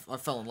I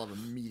fell in love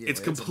immediately. It's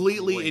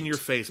completely in your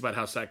face about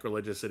how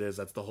sacrilegious it is.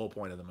 That's the whole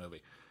point of the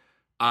movie.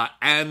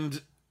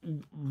 And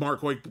Mark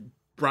Hoyt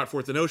brought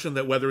forth the notion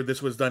that whether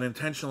this was done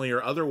intentionally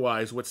or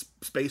otherwise, what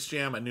Space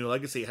Jam: A New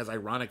Legacy has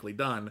ironically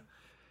done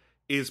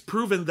is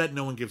proven that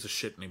no one gives a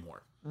shit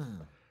anymore.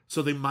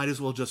 So they might as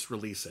well just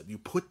release it. You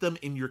put them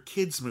in your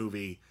kids'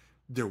 movie.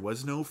 There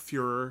was no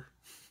furor.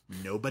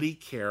 Nobody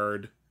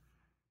cared.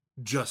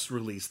 Just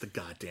release the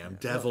goddamn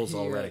Devils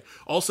already.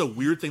 Also,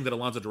 weird thing that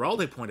Alonso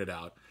Duralde pointed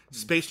out,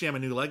 Space Jam: A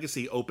New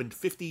Legacy opened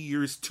 50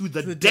 years to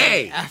the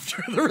day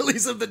after the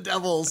release of the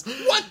Devils.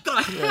 What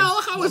the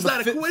hell? How is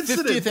that a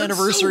coincidence? 50th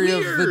anniversary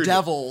of the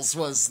Devils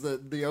was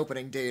the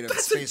opening date of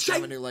Space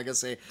Jam: A New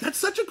Legacy. That's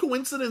such a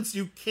coincidence.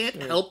 You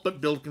can't help but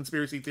build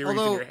conspiracy theories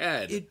in your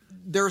head.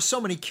 There are so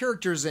many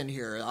characters in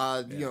here.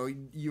 You know,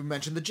 you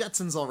mentioned the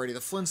Jetsons already. The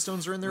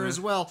Flintstones are in there as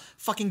well.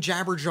 Fucking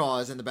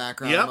Jabberjaw is in the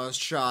background in most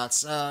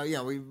shots.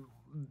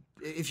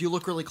 If you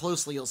look really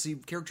closely, you'll see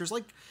characters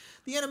like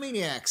the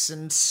Animaniacs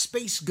and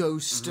Space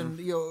Ghost, and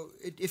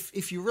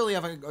if you really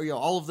have all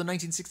of the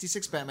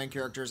 1966 Batman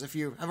characters, if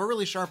you have a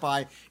really sharp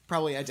eye, you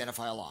probably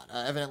identify a lot.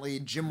 Evidently,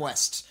 Jim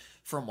West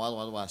from Wild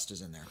Wild West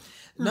is in there.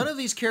 None of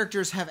these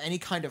characters have any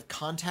kind of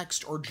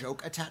context or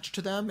joke attached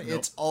to them. Nope.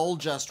 It's all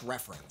just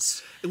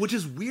reference. Which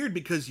is weird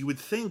because you would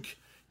think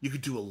you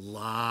could do a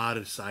lot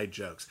of side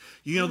jokes.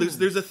 You know,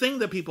 there's a thing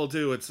that people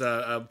do. It's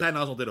Patton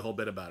Oswalt did a whole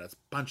bit about it. It's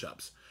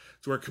punch-ups.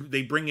 It's where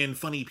they bring in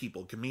funny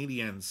people,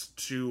 comedians,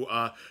 to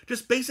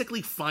just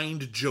basically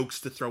find jokes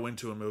to throw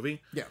into a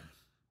movie.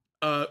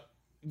 Yeah.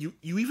 You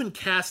even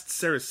cast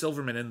Sarah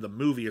Silverman in the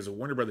movie as a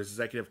Warner Brothers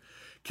executive.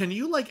 Can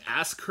you, like,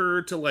 ask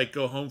her to, like,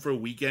 go home for a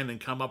weekend and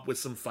come up with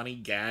some funny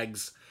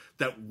gags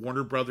that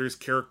Warner Brothers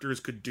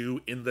characters could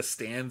do in the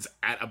stands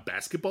at a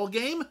basketball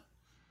game?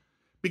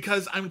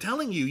 Because I'm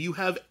telling you, you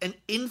have an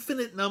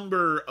infinite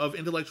number of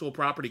intellectual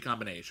property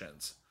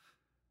combinations.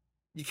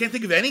 You can't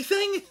think of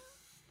anything?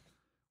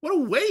 What a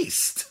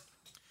waste.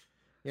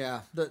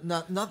 Yeah,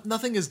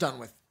 nothing is done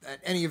with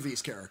any of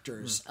these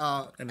characters.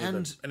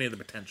 Any of the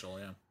potential,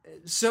 yeah.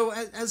 So,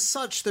 as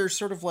such, they're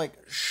sort of like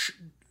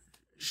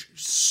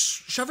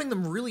shoving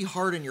them really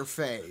hard in your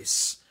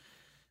face,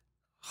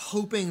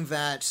 hoping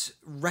that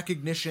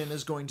recognition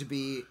is going to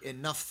be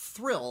enough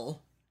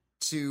thrill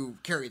to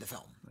carry the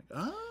film.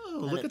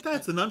 Look at that.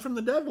 It's the Nun from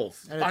the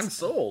Devils. I'm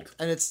sold.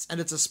 And it's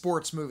a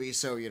sports movie,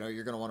 so, you know,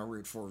 you're going to want to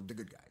root for the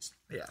good guys.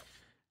 Yeah.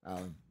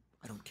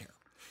 I don't care.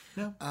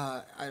 No.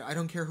 I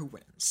don't care who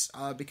wins,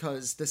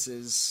 because this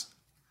is...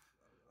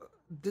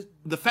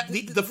 The fact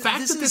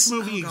that this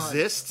movie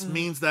exists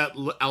means that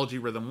Algae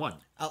Rhythm won.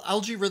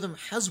 Algae Rhythm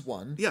has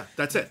won. Yeah,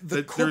 that's it.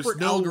 The corporate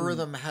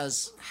algorithm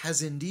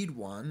has indeed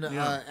won,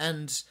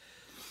 and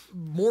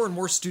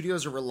more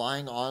studios are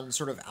relying on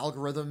sort of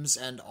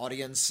algorithms and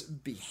audience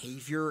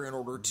behavior in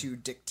order to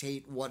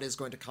dictate what is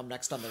going to come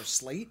next on their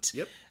slate.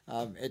 Yep.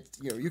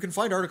 You can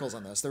find articles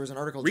on this. There was an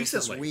article just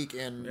recently this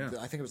week in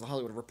I think it was the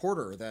Hollywood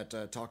Reporter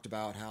that talked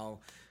about how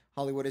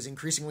Hollywood is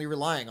increasingly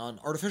relying on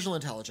artificial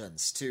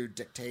intelligence to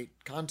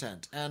dictate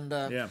content, and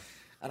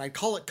I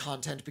call it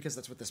content because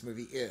that's what this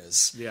movie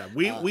is. Yeah,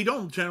 we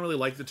don't generally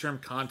like the term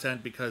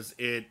content because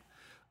it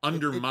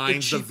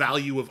undermines the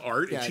value of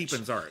art. Yeah, it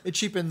cheapens art. It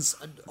cheapens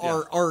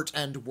art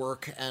and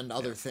work and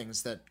other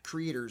things that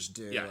creators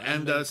do. Yeah,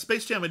 and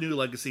Space Jam: A New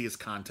Legacy is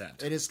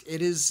content. It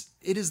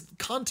is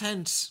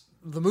content.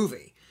 The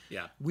movie.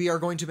 Yeah, we are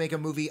going to make a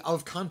movie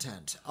of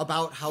content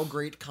about how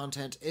great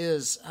content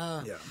is.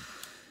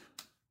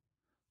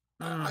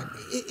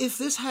 If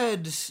this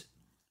had.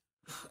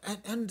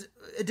 And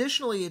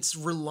additionally, it's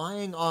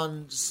relying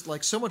on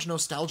like so much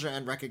nostalgia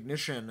and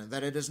recognition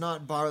that it is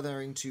not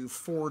bothering to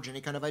forge any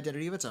kind of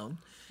identity of its own.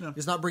 No.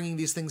 It's not bringing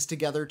these things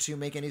together to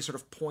make any sort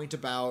of point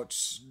about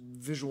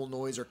visual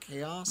noise or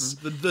chaos.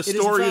 The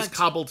story is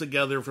cobbled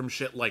together from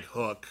shit like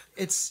Hook.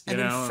 In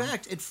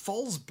fact, it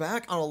falls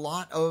back on a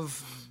lot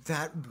of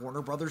that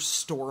Warner Brothers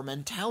store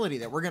mentality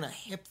that we're going to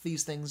hip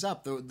these things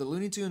up. The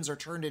Looney Tunes are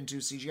turned into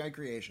CGI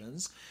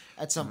creations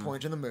at some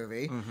point in the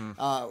movie,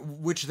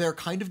 which they're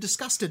kind of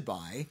disgusted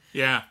by.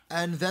 Yeah.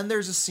 And then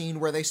there's a scene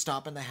where they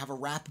stop and they have a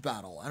rap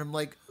battle. And I'm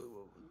like,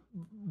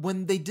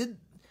 when they did...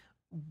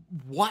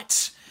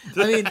 What?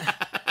 I mean,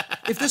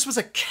 if this was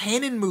a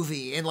canon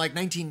movie in like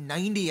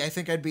 1990, I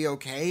think I'd be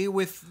okay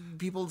with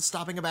people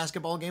stopping a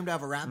basketball game to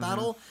have a rap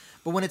battle.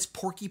 But when it's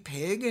Porky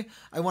Pig,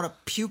 I want to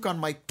puke on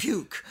my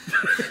puke.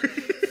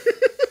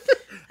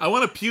 I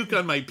want to puke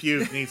on my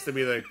puke needs to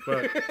be the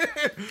quote.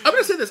 I'm going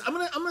to say this. I'm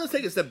going to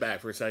take a step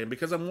back for a second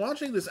because I'm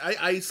watching this.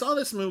 I saw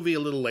this movie a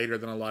little later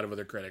than a lot of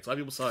other critics. A lot of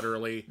people saw it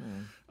early.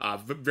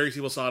 Very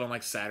few people saw it on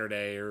like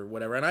Saturday or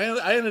whatever. And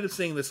I ended up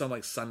seeing this on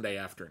like Sunday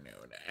afternoon.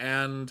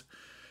 And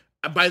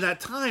by that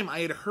time, I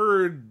had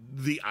heard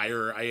the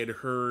ire. I had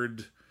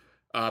heard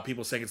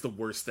people saying it's the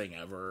worst thing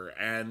ever.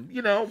 And,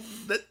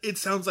 that it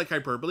sounds like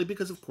hyperbole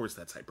because, of course,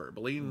 that's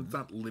hyperbole. And it's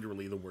not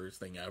literally the worst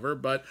thing ever.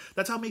 But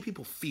that's how many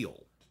people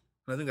feel.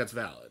 I think that's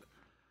valid.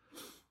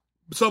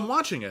 So I'm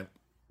watching it,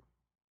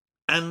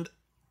 and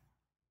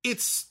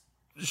it's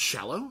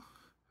shallow.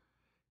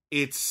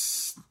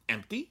 It's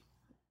empty.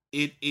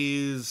 It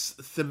is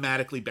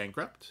thematically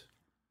bankrupt.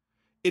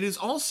 It is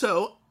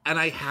also, and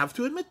I have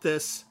to admit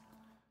this,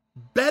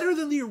 better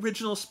than the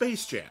original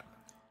Space Jam.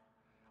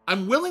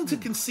 I'm willing to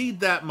concede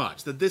that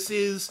much, that this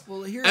is,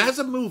 as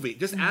a movie,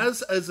 just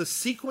as a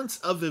sequence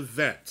of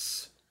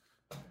events,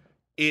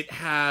 it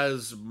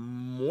has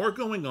more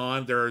going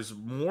on. There's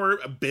more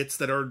bits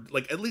that are,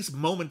 like, at least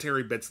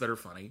momentary bits that are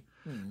funny.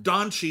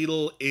 Don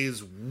Cheadle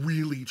is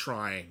really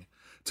trying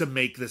to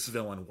make this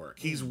villain work.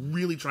 He's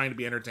really trying to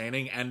be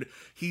entertaining, and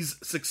he's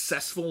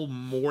successful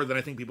more than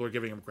I think people are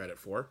giving him credit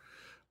for.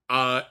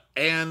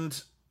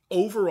 And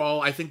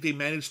overall, I think they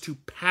managed to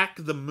pack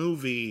the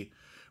movie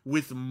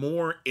with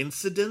more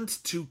incident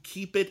to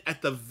keep it,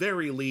 at the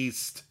very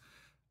least,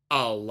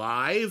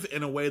 alive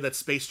in a way that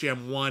Space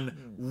Jam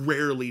 1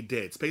 rarely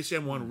did. Space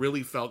Jam 1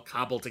 really felt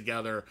cobbled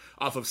together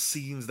off of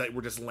scenes that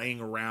were just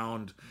laying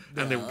around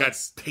and they got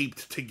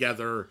taped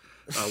together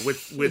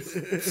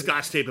with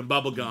scotch tape and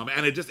bubble gum,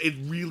 and it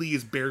really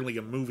is barely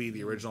a movie,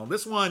 the original.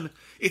 This one,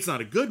 it's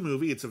not a good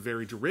movie. It's a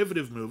very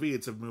derivative movie.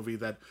 It's a movie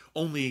that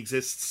only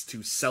exists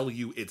to sell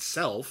you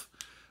itself.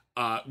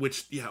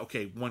 Which,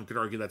 one could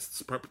argue that's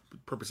the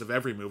purpose of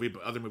every movie,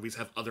 but other movies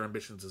have other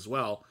ambitions as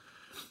well.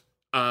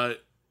 I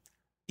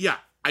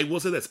will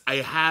say this. I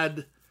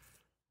had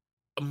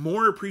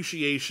more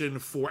appreciation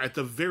for, at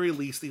the very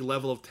least, the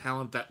level of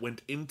talent that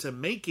went into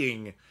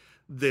making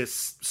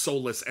this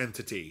soulless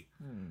entity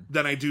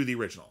than I do the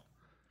original.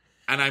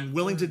 And I'm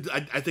willing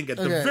to, I think at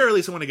the very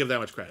least I want to give that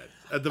much credit.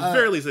 At the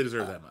very least they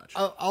deserve that much.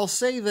 I'll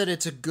say that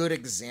it's a good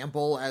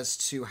example as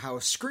to how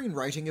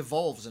screenwriting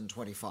evolves in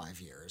 25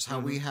 years. How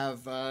we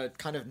have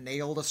kind of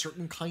nailed a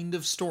certain kind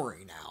of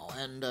story now.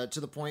 And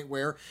to the point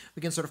where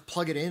we can sort of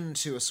plug it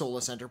into a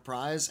soulless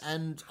enterprise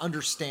and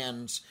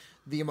understand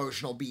the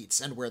emotional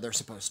beats and where they're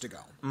supposed to go.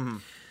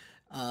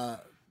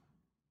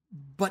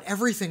 But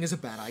everything is a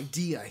bad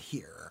idea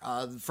here.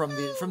 From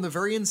the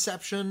very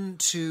inception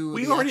to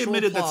we already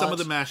admitted plot, that some of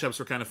the mashups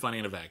were kind of funny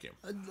in a vacuum.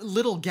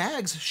 Little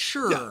gags,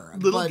 sure. Yeah,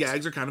 little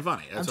gags are kind of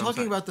funny. I'm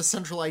talking about the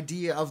central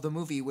idea of the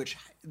movie, which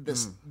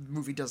this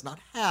movie does not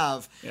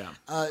have.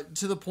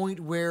 To the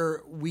point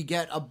where we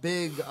get a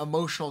big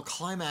emotional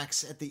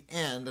climax at the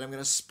end, and I'm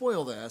going to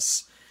spoil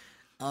this.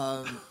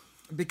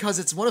 Because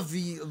it's one of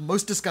the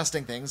most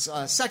disgusting things.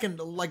 Second,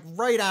 like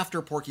right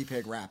after Porky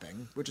Pig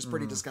rapping, which is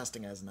pretty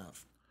disgusting as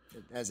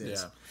is.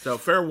 Yeah. So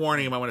fair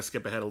warning, you might want to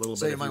skip ahead a little bit.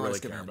 So you might want to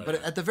skip ahead.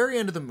 But at the very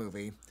end of the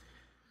movie,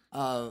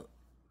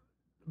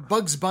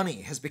 Bugs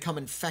Bunny has become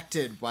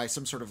infected by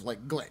some sort of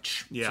like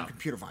glitch, some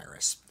computer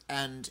virus,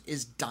 and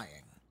is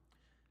dying.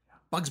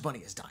 Bugs Bunny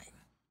is dying.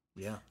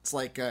 Yeah. It's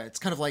like it's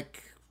kind of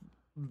like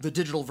the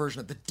digital version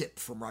of the Dip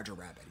from Roger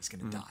Rabbit. He's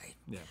going to die.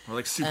 Yeah, or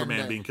like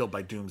Superman being killed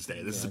by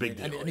Doomsday. This is a big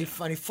deal. And he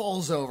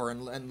falls over,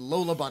 and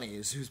Lola Bunny,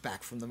 who's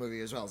back from the movie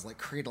as well, is like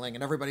cradling,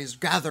 and everybody's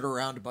gathered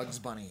around Bugs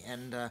Bunny.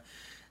 And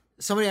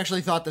somebody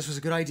actually thought this was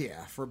a good idea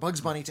for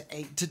Bugs Bunny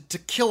to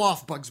kill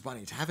off Bugs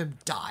Bunny, to have him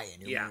die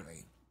in your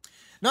movie.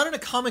 Not in a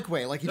comic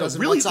way, like he does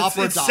in really, What's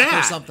Opera it's Doc or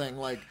sad. something.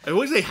 Like, I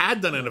wish they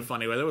had done it in a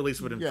funny way. That at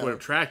least would have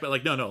tracked. But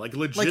like, no, like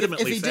like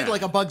legitimately. if he sad. did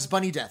like a Bugs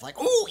Bunny death, like,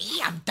 oh,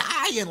 yeah, I'm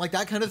dying, like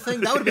that kind of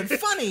thing, that would have been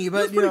funny.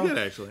 But That's pretty good,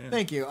 actually. Yeah.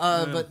 Thank you.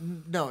 But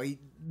no,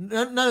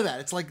 none of that.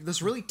 It's like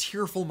this really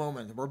tearful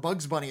moment where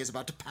Bugs Bunny is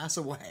about to pass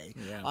away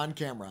on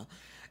camera,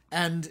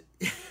 and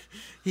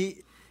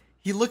he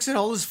looks at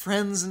all his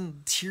friends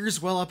and tears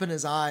well up in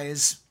his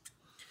eyes.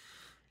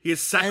 He has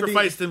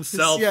sacrificed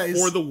himself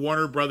for the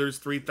Warner Brothers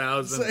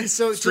 3000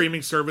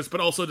 streaming service,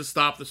 but also to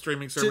stop the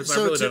streaming service.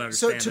 I really don't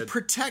understand to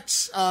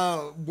protect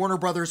Warner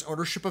Brothers'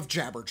 ownership of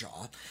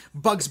Jabberjaw,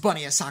 Bugs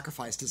Bunny has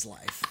sacrificed his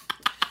life.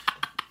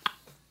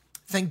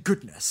 Thank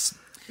goodness.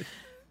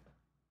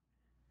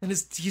 And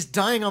he's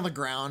dying on the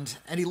ground,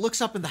 and he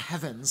looks up in the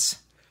heavens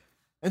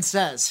and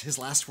says his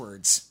last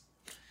words,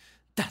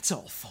 "That's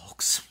all,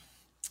 folks."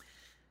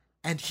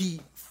 And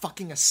he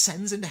fucking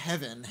ascends into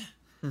heaven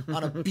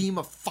on a beam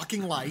of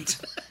fucking light.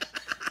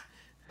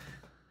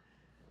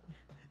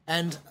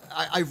 And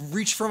I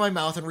reached for my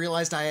mouth and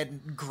realized I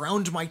had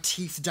ground my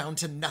teeth down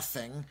to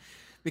nothing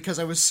because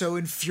I was so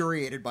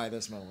infuriated by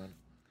this moment.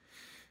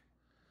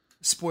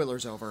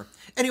 Spoilers over.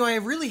 Anyway, I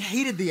really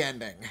hated the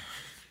ending.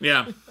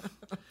 Yeah.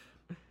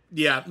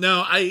 Yeah.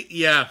 No,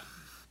 yeah,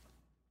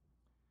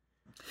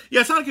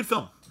 it's not a good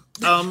film.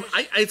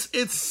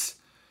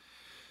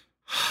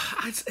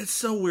 It's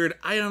so weird.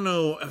 I don't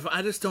know if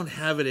I just don't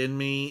have it in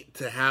me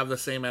to have the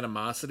same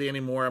animosity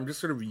anymore. I'm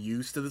just sort of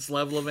used to this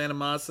level of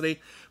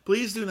animosity.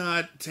 Please do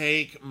not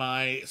take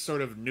my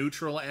sort of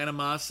neutral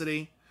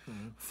animosity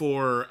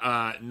for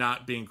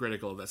not being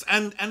critical of this.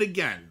 And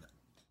again,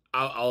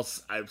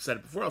 I've said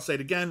it before. I'll say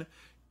it again.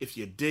 If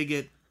you dig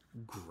it,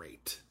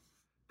 great.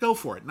 Go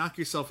for it. Knock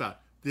yourself out.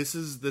 This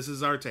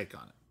is our take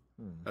on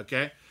it.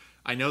 Okay?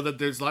 I know that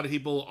there's a lot of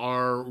people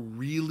are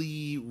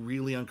really,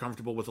 really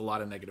uncomfortable with a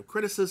lot of negative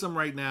criticism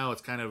right now.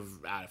 It's kind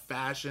of out of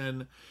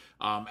fashion.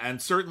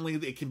 And certainly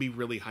it can be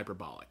really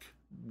hyperbolic.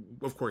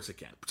 Of course it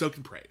can. So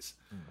can praise.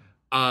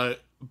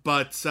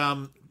 But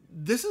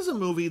this is a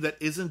movie that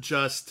isn't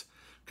just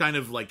kind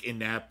of like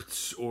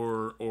inept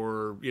or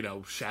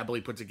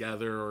shabbily put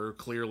together or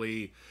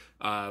clearly,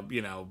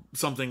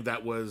 something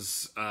that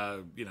was,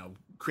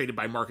 created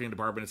by marketing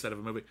department instead of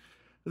a movie.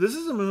 This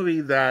is a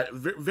movie that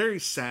very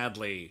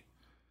sadly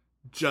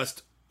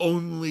just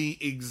only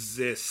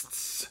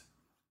exists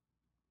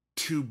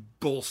to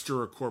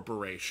bolster a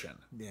corporation.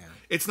 Yeah.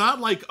 It's not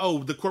like,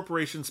 the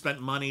corporation spent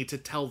money to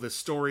tell this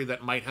story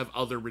that might have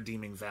other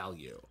redeeming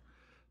value.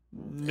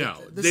 No.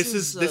 This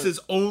is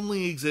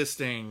only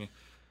existing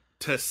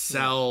to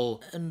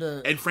sell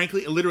and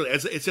frankly, literally,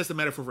 it's just a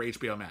metaphor for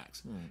HBO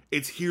Max.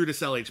 It's here to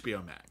sell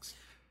HBO Max.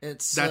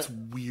 That's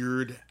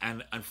weird,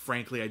 and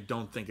frankly, I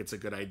don't think it's a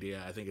good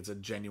idea. I think it's a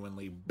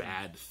genuinely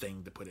bad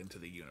thing to put into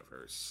the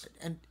universe.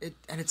 And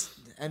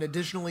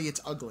additionally,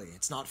 it's ugly.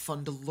 It's not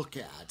fun to look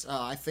at.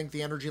 I think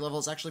the energy level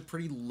is actually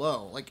pretty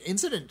low. Like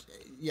Incident,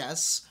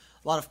 yes,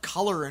 a lot of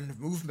color and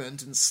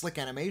movement and slick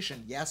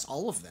animation, yes,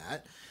 all of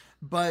that.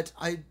 But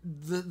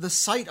the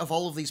sight of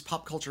all of these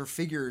pop culture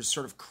figures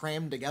sort of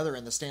crammed together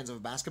in the stands of a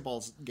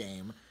basketball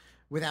game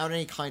without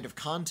any kind of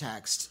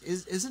context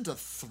isn't a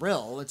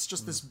thrill. It's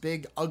just this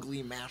big,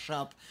 ugly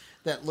mashup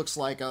that looks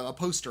like a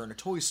poster in a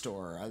toy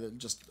store.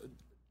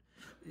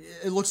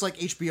 It looks like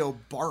HBO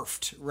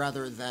barfed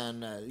rather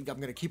than... I'm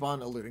going to keep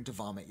on alluding to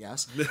vomit,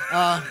 yes.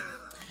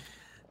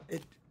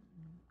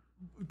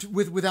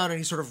 Without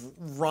any sort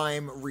of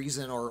rhyme,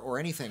 reason, or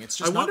anything. It's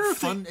just not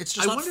fun. It's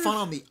just not fun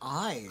on the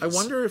eyes. I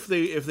wonder if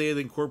they had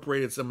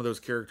incorporated some of those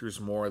characters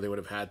more, they would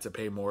have had to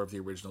pay more of the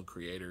original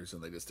creators,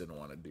 and they just didn't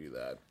want to do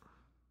that.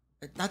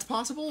 That's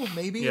possible,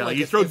 maybe. Yeah, like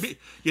you throw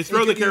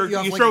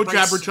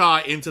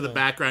Jabberjaw into the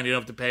background. You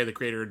don't have to pay the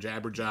creator of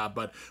Jabberjaw,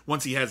 but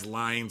once he has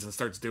lines and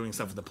starts doing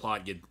stuff in the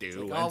plot, you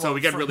do. Like, so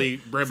we get really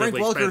Frank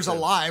Welker's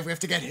alive. We have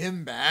to get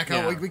him back.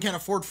 Yeah. We can't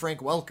afford Frank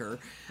Welker.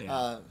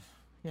 Yeah,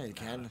 you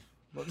can.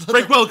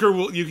 Frank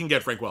Welker, you can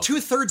get Frank Welker.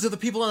 2/3 of the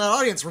people in that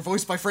audience were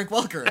voiced by Frank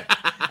Welker,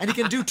 and he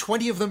can do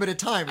 20 of them at a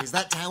time. He's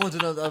that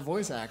talented a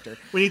voice actor.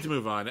 We need to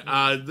move on.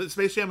 The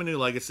Space Jam: A New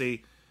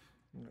Legacy.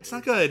 It's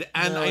not good,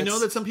 and I know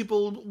that some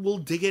people will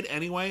dig it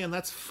anyway, and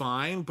that's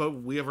fine, but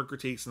we have our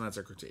critiques, and that's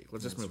our critique.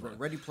 Let's just move on.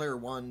 Ready Player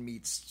One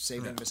meets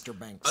Saving Mr.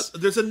 Banks.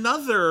 There's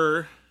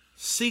another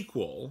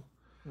sequel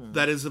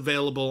that is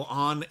available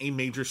on a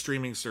major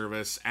streaming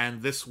service,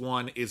 and this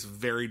one is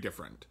very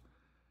different.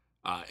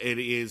 It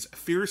is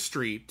Fear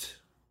Street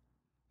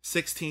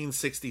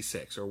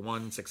 1666, or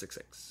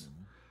 1666.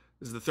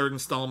 This is the third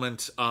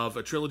installment of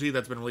a trilogy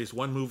that's been released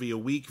one movie a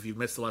week. If you've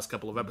missed the last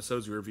couple of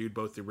episodes, we reviewed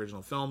both the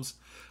original films.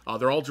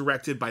 They're all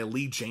directed by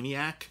Lee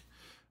Janiak,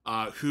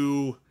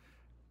 who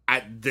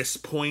at this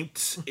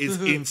point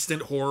is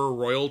instant horror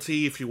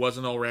royalty, if he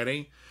wasn't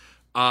already.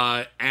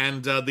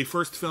 And the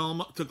first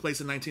film took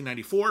place in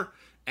 1994,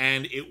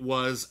 and it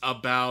was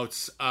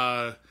about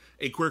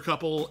a queer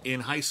couple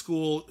in high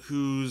school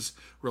whose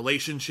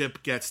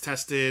relationship gets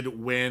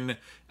tested when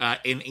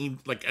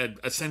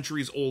a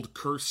centuries-old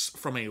curse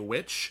from a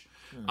witch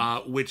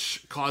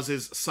which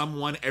causes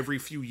someone every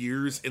few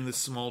years in this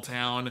small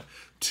town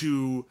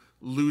to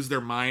lose their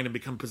mind and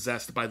become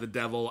possessed by the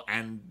devil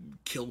and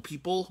kill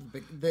people,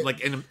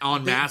 en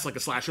masse, like a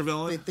slasher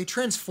villain. They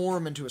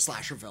transform into a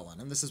slasher villain,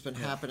 and this has been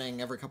happening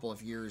every couple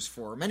of years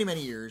for many,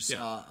 many years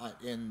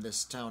in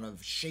this town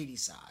of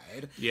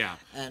Shadyside. Yeah.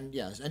 And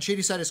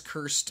Shadyside is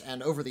cursed,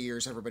 and over the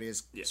years, everybody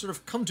has sort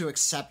of come to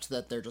accept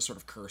that they're just sort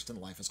of cursed and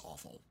life is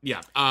awful. Yeah.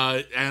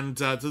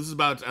 This is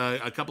about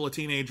a couple of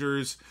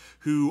teenagers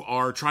who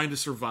are trying to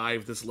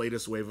survive this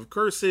latest wave of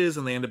curses,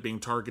 and they end up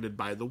being targeted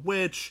by the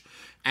witch.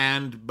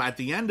 And at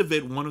the end of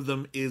it, one of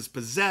them is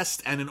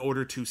possessed, and in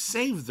order to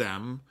save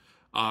them,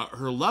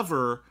 her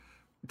lover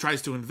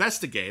tries to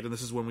investigate, and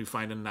this is when we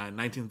find in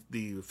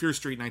the Fear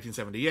Street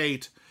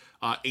 1978,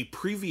 a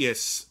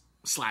previous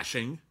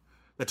slashing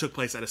that took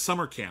place at a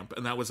summer camp,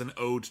 and that was an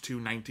ode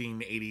to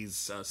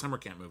 1980s summer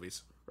camp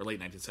movies, or late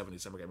 1970s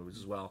summer camp movies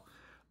as well.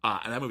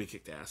 And that movie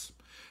kicked ass.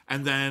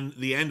 And then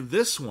the end of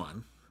this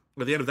one,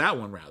 or the end of that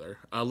one rather,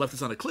 left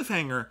us on a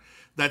cliffhanger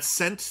that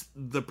sent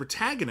the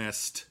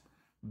protagonist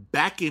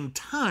back in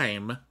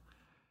time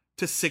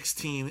to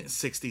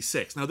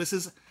 1666. Now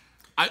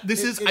I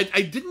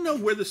didn't know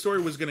where the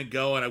story was going to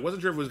go, and I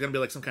wasn't sure if it was going to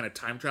be like some kind of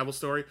time travel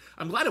story.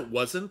 I'm glad it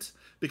wasn't,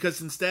 because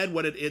instead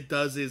what it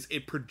does is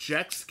it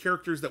projects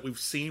characters that we've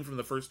seen from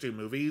the first two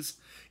movies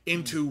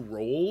into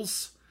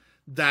roles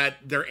that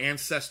their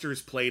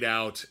ancestors played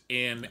out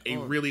in a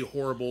really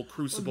horrible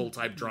Crucible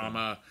type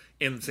drama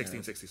in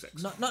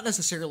 1666. Not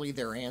necessarily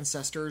their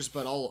ancestors,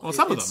 but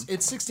some of them.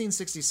 It's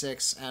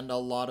 1666, and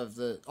all of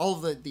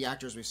the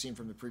actors we've seen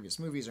from the previous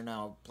movies are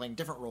now playing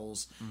different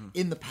roles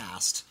in the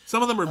past.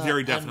 Some of them are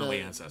very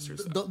definitely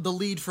ancestors. The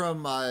lead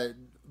from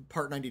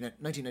part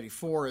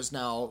 1994 is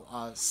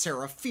now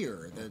Sarah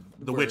Fear,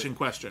 the witch in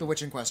question. The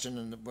witch in question,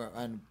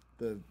 and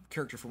the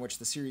character from which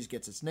the series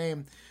gets its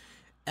name.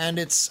 And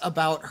it's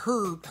about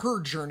her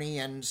journey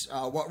and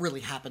what really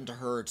happened to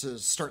her to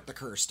start the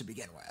curse to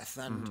begin with,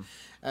 and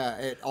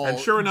it all. And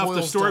sure enough,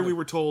 the story we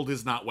were told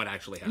is not what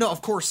actually happened. No,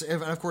 of course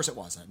it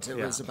wasn't. It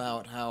was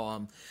about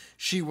how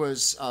she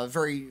was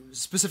very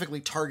specifically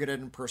targeted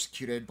and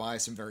persecuted by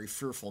some very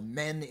fearful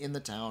men in the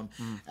town,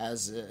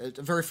 as a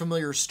very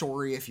familiar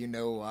story if you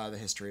know the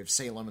history of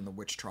Salem and the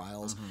witch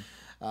trials.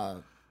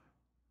 And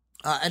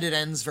it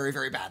ends very,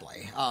 very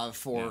badly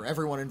for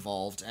everyone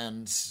involved,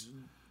 and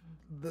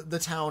the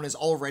town is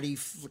already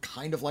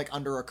kind of like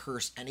under a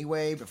curse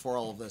anyway before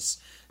all of this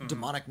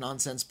demonic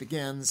nonsense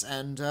begins,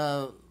 and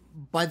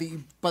by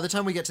the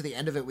time we get to the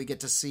end of it, we get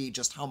to see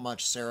just how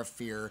much Sarah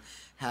Fear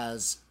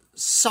has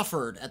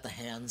suffered at the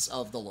hands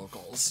of the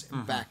locals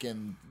back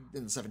in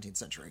the 17th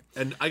century.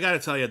 And I gotta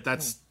tell you,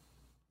 that's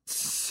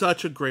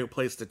such a great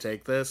place to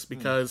take this,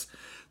 because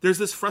there's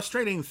this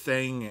frustrating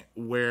thing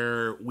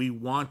where we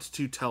want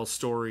to tell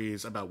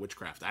stories about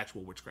witchcraft,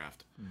 actual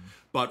witchcraft.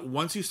 But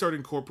once you start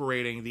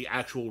incorporating the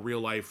actual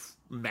real life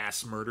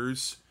mass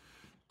murders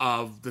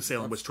of the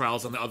Salem witch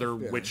trials and the other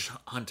witch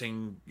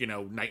hunting,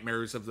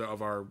 nightmares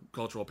of our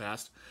cultural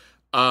past,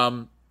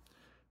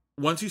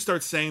 once you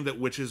start saying that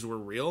witches were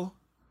real,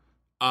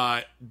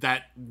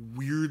 that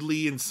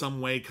weirdly in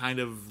some way kind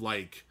of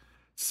like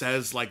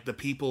says like the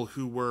people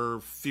who were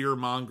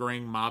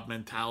fear-mongering mob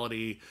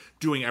mentality,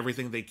 doing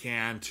everything they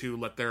can to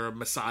let their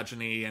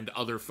misogyny and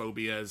other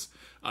phobias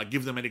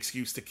give them an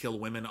excuse to kill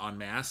women en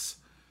masse,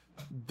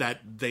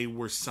 that they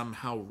were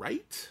somehow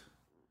right.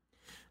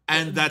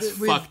 And that's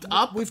fucked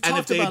up. And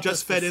if they had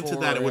just fed into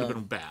that, it would have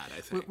been bad,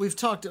 I think. We've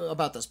talked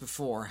about this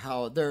before,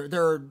 how there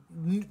are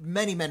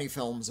many, many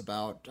films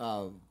about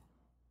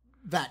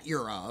that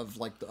era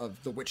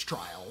of the witch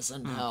trials,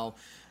 and how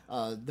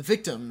the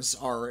victims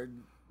are...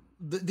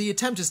 The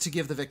attempt is to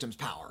give the victims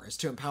power, is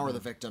to empower the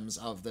victims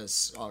of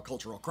this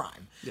cultural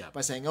crime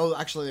by saying, oh,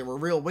 actually, they were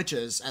real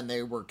witches and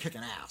they were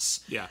kicking ass.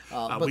 Yeah.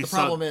 But the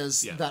problem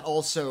is that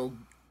also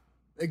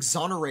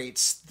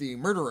exonerates the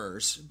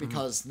murderers,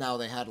 because now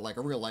they had like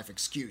a real life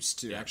excuse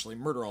to actually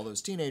murder all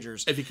those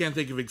teenagers. If you can't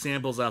think of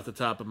examples off the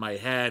top of my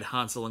head,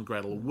 Hansel and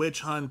Gretel witch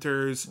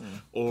hunters,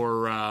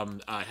 or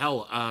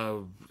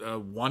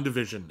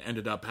WandaVision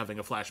ended up having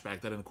a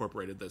flashback that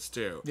incorporated this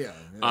too.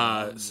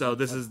 So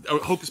this is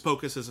Hocus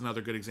Pocus is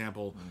another good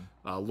example.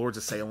 Lords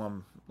of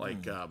Salem,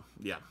 it's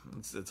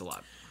a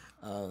lot.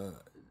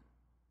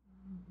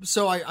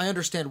 So I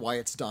understand why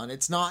it's done.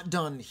 It's not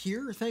done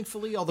here,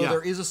 thankfully, although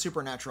there is a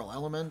supernatural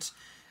element.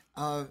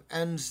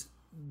 And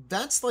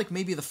that's like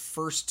maybe the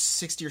first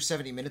 60 or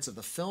 70 minutes of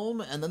the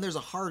film, and then there's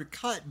a hard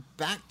cut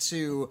back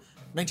to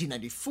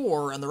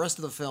 1994, and the rest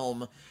of the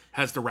film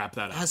has to wrap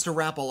that up. Has to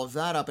wrap all of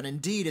that up, and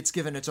indeed, it's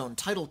given its own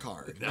title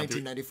card,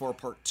 1994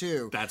 Part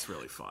 2. That's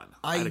really fun.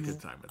 I had a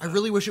good time with that. I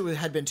really wish it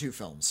had been 2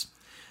 films.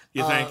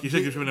 You think? You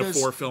think it should have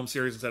been a 4-film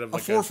series instead of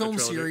like a 4-film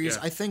series?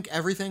 Yeah. I think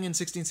everything in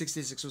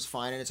 1666 was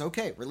fine, and it's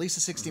okay. Release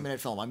a 60-minute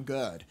film. I'm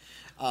good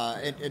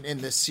in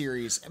this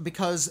series,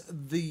 because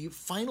the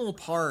final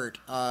part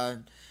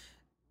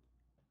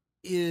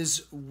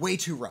is way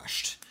too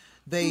rushed.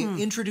 They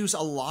introduce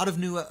a lot of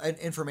new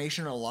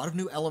information, a lot of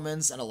new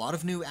elements, and a lot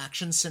of new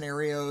action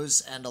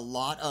scenarios, and a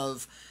lot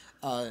of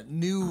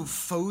new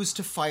foes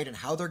to fight and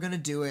how they're going to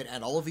do it,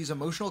 and all of these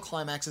emotional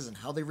climaxes and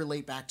how they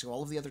relate back to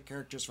all of the other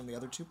characters from the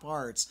other two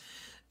parts,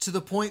 to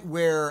the point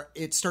where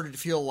it started to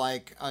feel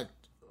like a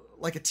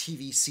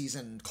TV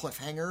season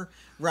cliffhanger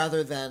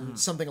rather than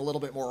something a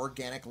little bit more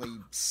organically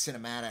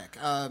cinematic.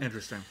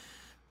 Interesting.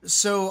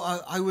 So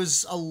I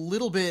was a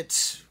little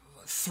bit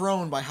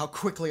thrown by how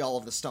quickly all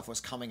of this stuff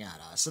was coming at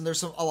us, and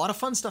there's a lot of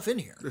fun stuff in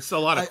here. There's a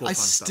lot of cool I fun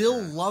stuff still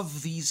here.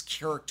 love these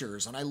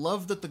characters, and I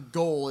love that the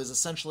goal is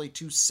essentially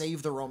to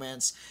save the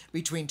romance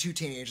between two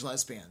teenage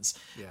lesbians,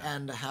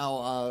 and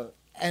how.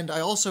 And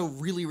I also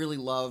really, really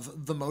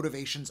love the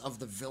motivations of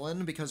the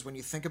villain, because when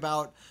you think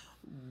about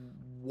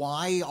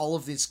why all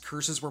of these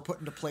curses were put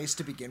into place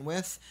to begin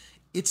with,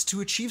 it's to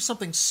achieve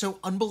something so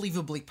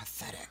unbelievably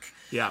pathetic.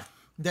 Yeah.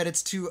 That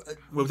it's to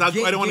I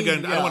don't want to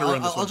get. I don't want to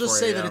ruin this one. I'll just for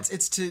say you, that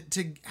it's to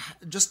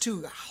just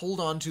to hold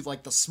on to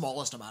like the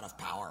smallest amount of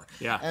power.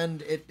 Yeah.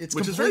 And it's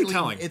Which is very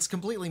telling. It's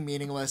completely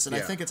meaningless, and I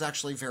Yeah. think it's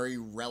actually very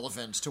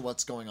relevant to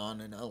what's going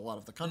on in a lot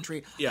of the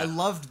country. Yeah. I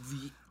loved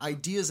the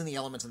ideas and the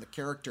elements and the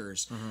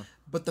characters,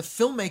 but the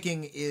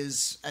filmmaking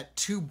is at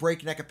too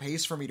breakneck a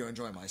pace for me to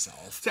enjoy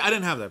myself. See, I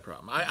didn't have that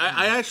problem.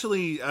 I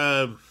actually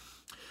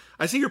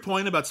I see your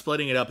point about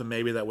splitting it up, and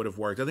maybe that would have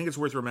worked. I think it's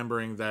worth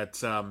remembering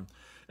that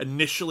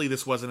initially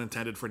this wasn't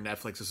intended for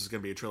Netflix. This was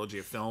going to be a trilogy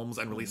of films,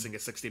 and releasing a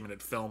 60-minute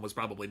film was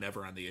probably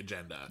never on the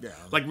agenda. Yeah.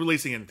 Like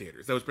releasing in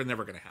theaters, that was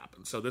never going to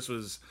happen. So this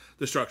was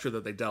the structure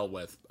that they dealt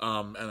with,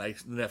 and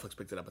Netflix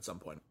picked it up at some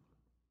point.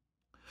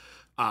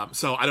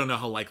 So I don't know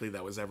how likely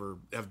that was ever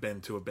have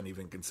been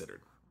even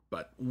considered.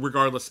 But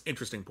regardless,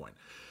 interesting point.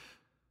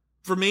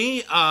 For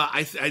me,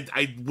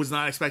 I was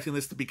not expecting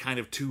this to be kind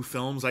of two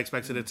films. I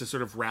expected it to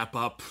sort of wrap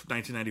up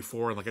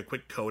 1994 in like a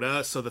quick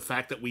coda. So the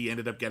fact that we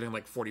ended up getting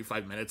like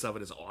 45 minutes of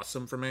it is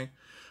awesome for me.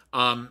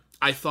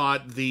 I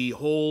thought the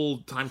whole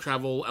time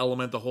travel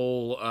element, the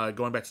whole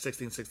going back to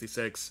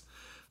 1666,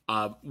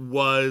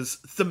 was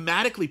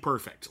thematically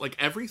perfect. Like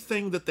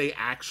everything that they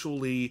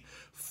actually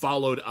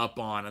followed up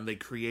on, and they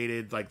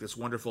created like this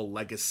wonderful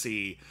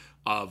legacy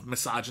of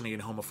misogyny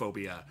and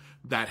homophobia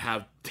that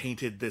have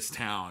tainted this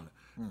town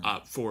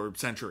for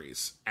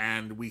centuries,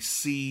 and we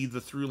see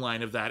the through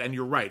line of that. And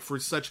you're right, for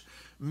such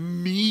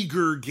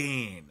meager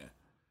gain,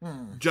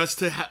 just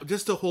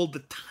to hold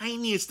the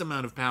tiniest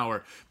amount of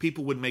power,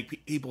 people would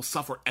make people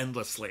suffer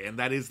endlessly, and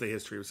that is the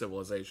history of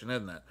civilization,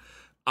 isn't it?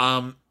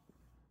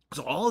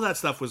 So all of that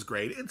stuff was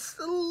great. It's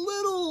a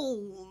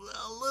little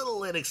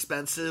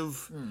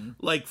inexpensive,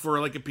 like for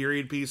like a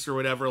period piece or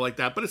whatever like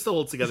that, but it still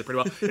holds together pretty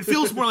well. It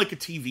feels more like a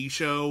TV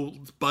show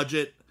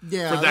budget for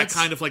that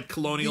kind of like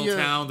colonial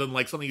town than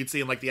like something you'd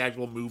see in like the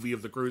actual movie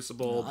of The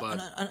Crucible.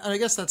 But and I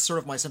guess that's sort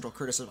of my central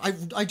criticism.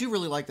 I do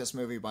really like this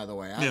movie, by the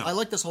way. I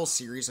like this whole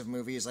series of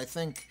movies. I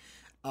think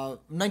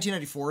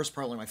 1994 is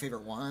probably my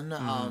favorite one,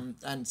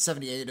 and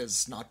 78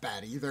 is not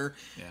bad either.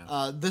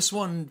 Yeah. This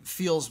one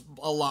feels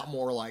a lot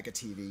more like a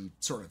TV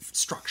sort of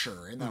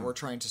structure in that we're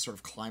trying to sort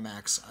of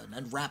climax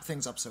and wrap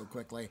things up so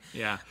quickly.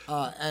 Yeah.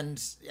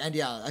 And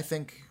yeah, I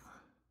think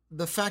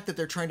the fact that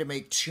they're trying to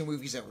make two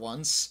movies at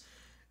once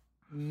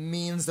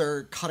means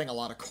they're cutting a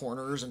lot of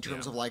corners in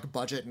terms of like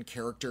budget and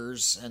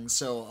characters, and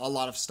so a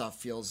lot of stuff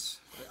feels,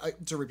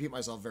 to repeat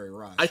myself, very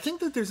rushed. I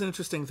think that there's an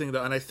interesting thing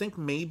though, and I think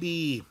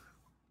maybe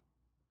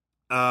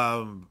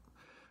when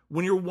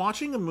you're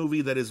watching a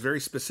movie that is very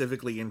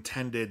specifically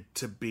intended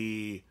to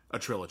be a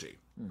trilogy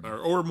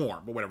or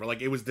more, but whatever,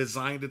 like it was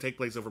designed to take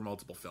place over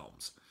multiple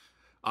films.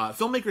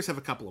 Filmmakers have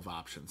a couple of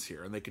options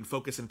here, and they can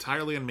focus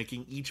entirely on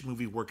making each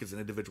movie work as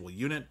an individual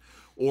unit,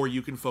 or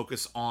you can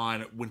focus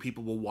on when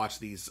people will watch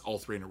these all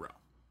three in a row.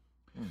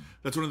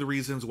 That's one of the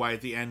reasons why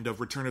at the end of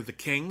Return of the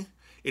King,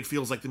 it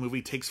feels like the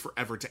movie takes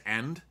forever to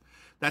end.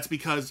 That's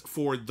because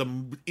for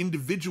the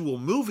individual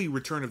movie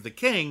Return of the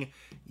King,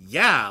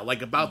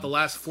 like about the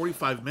last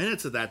 45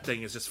 minutes of that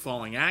thing is just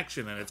falling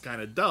action, and it's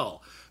kind of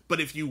dull. But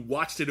if you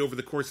watched it over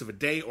the course of a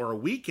day or a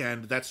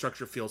weekend, that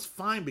structure feels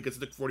fine because it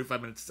took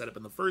 45 minutes to set up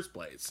in the first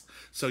place.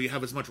 So you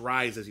have as much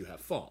rise as you have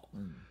fall.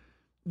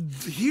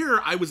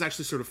 Here, I was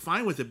actually sort of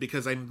fine with it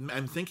because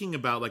I'm thinking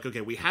about, like,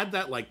 okay, we had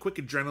that, like, quick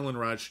adrenaline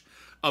rush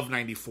of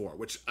 94,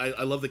 which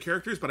I love the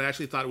characters, but I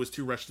actually thought it was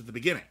too rushed at the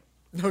beginning.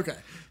 Okay.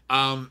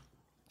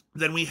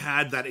 Then we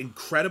had that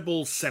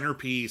incredible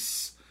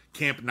centerpiece,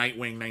 Camp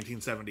Nightwing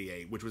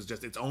 1978, which was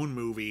just its own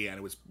movie, and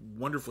it was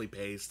wonderfully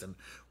paced and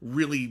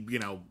really,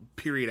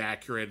 period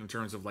accurate in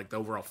terms of like the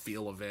overall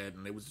feel of it,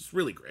 and it was just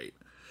really great.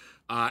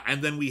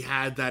 And then we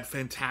had that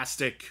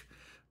fantastic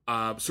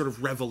sort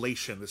of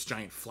revelation, this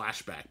giant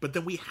flashback. But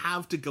then we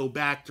have to go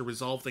back to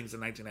resolve things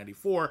in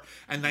 1994,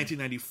 and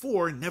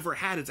 1994 never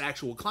had its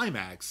actual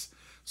climax.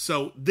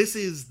 So this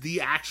is the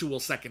actual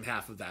second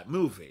half of that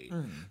movie.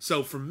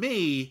 So for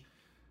me,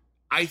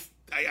 I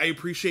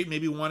appreciate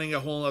maybe wanting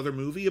a whole other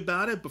movie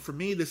about it, but for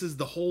me, this is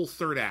the whole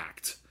third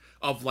act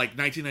of like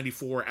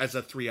 1994 as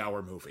a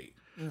 3-hour movie.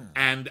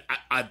 And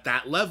at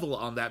that level,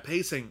 on that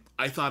pacing,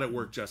 I thought it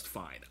worked just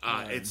fine.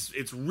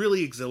 It's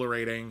really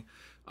exhilarating.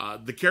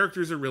 The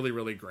characters are really,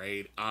 really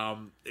great.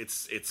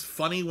 It's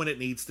funny when it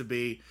needs to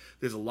be.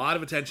 There's a lot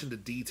of attention to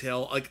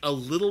detail. Like a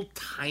little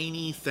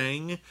tiny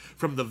thing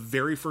from the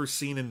very first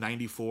scene in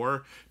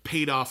 '94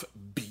 paid off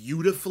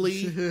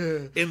beautifully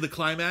in the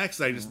climax.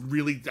 I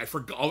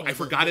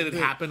forgot it had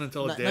happened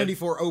until it did.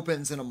 '94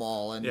 opens in a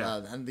mall,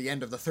 and the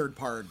end of the third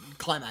part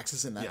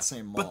climaxes in that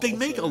same mall. But they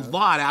make a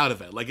lot out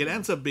of it. Like it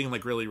ends up being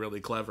like really,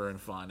 really clever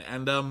and fun.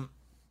 And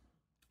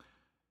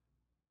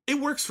it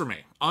works for me.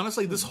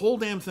 Honestly, this whole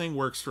damn thing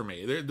works for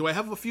me. Do I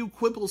have a few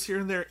quibbles here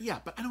and there? Yeah,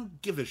 but I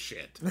don't give a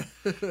shit.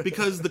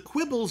 Because the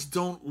quibbles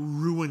don't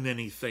ruin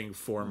anything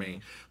for me.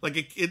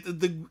 Like,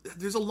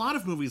 there's a lot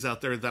of movies out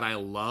there that I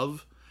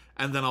love,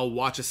 and then I'll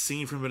watch a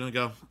scene from it and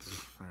go,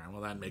 all right,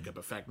 well, that makeup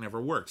effect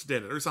never worked,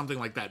 did it? Or something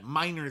like that.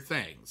 Minor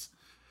things.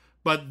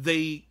 But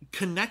they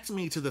connect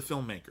me to the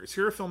filmmakers.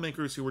 Here are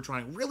filmmakers who were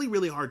trying really,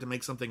 really hard to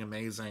make something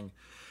amazing,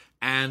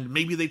 and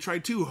maybe they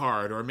tried too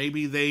hard, or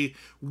maybe they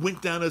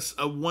went down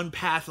a one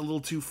path a little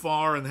too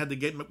far and had to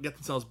get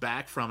themselves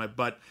back from it.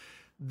 But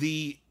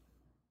the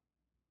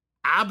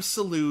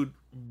absolute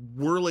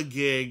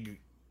whirligig,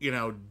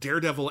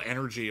 daredevil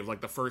energy of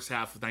like the first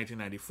half of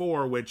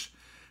 1994, which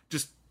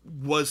just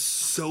was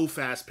so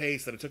fast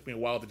paced that it took me a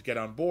while to get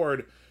on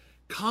board,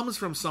 comes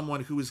from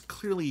someone who is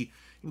clearly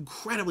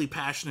incredibly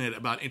passionate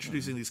about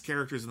introducing these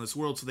characters in this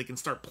world so they can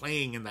start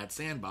playing in that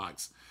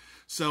sandbox.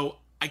 So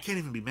I can't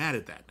even be mad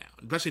at that now,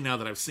 especially now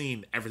that I've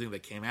seen everything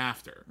that came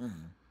after.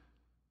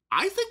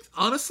 I think,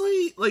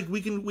 honestly, like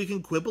we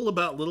can quibble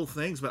about little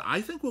things, but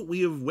I think what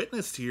we have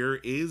witnessed here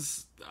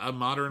is a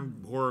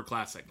modern horror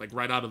classic, like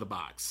right out of the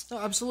box. Oh,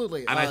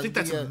 absolutely, and I think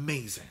that's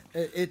amazing.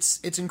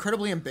 It's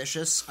incredibly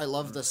ambitious. I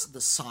love the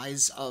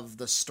size of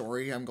the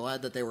story. I'm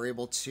glad that they were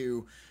able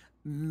to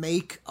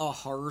make a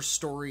horror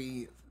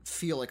story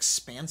feel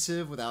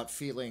expansive without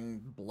feeling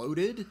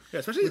bloated. Yeah,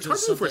 especially it's hard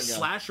to do for a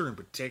slasher in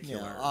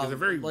particular. It's a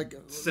very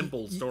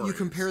simple story. You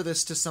compare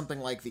this to something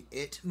like the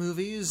It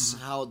movies,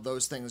 how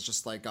those things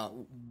just like got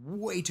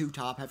way too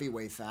top heavy,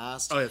 way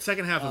fast. Oh yeah, the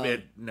second half of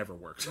It never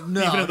worked.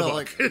 No, Even in the no, book.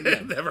 like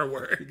It never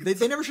worked.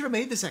 They never should have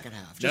made the second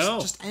half.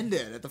 Just end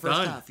it at the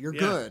first half. You're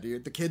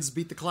good. The kids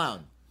beat the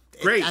clown.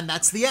 Great. And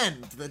that's the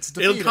end. That's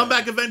defeated. It'll come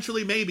back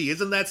eventually, maybe.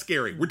 Isn't that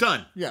scary? We're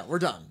done. Yeah, we're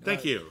done.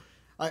 Thank you.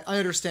 I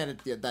understand it.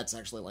 Yeah, that's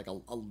actually like a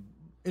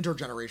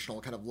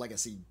intergenerational kind of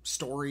legacy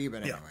story,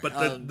 but anyway. Yeah,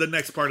 but the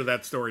next part of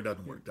that story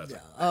doesn't work, does it?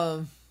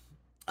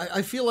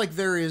 I feel like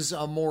there is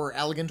a more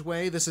elegant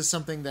way. This is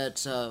something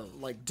that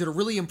did a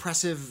really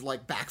impressive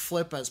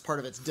backflip as part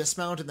of its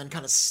dismount, and then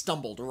kind of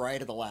stumbled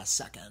right at the last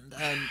second.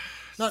 And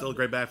still a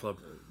great backflip.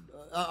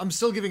 I'm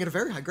still giving it a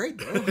very high grade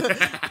though,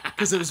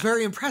 because it was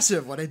very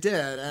impressive what it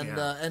did,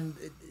 and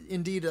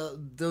indeed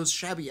those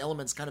shabby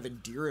elements kind of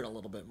endear it a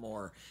little bit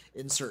more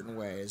in certain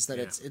ways. That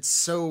it's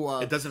so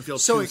it doesn't feel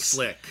too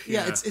slick.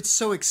 Yeah, it's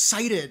so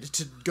excited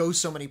to go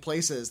so many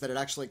places that it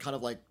actually kind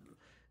of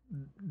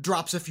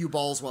drops a few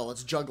balls while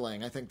it's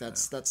juggling. I think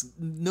that's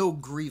no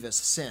grievous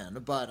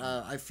sin, but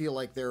I feel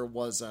like there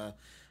was a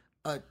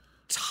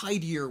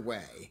tidier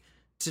way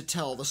to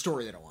tell the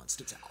story that it wants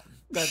to tell.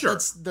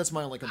 That's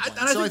my only complaint.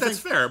 And I think that's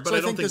fair, but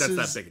I don't think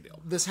that's that big a deal.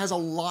 This has a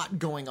lot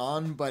going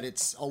on, but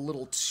it's a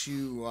little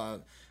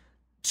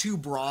too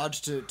broad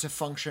to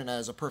function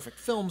as a perfect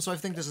film, so I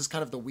think this is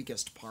kind of the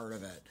weakest part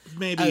of it.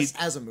 Maybe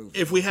as a movie.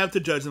 If we have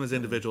to judge them as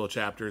individual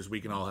chapters, we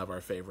can all have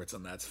our favorites,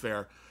 and that's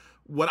fair.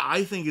 What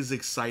I think is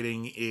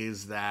exciting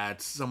is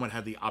that someone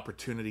had the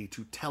opportunity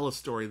to tell a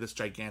story this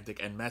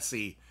gigantic and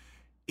messy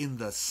in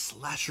the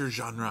slasher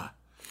genre.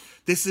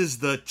 This is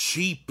the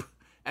cheap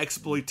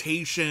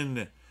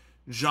exploitation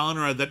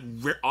genre that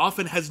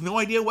often has no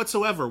idea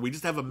whatsoever. We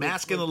just have a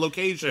mask and a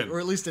location, or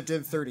at least it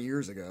did 30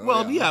 years ago.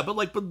 Well, yeah,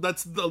 but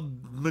that's the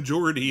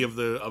majority of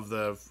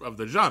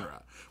the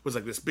genre. Was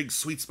like this big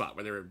sweet spot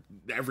where they were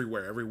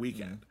everywhere every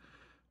weekend.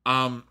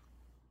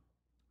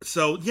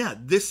 So yeah,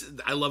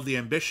 I love the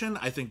ambition.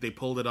 I think they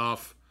pulled it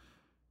off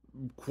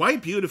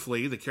quite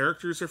beautifully. The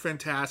characters are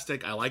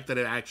fantastic. I like that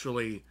it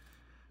actually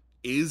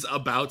is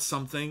about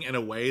something in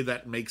a way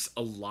that makes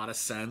a lot of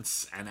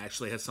sense and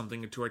actually has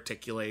something to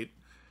articulate.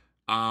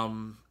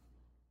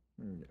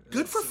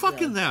 Good for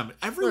fucking them.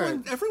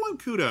 Everyone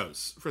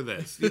kudos for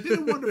this. You did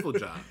a wonderful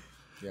job.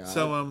 Yeah.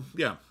 So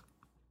yeah.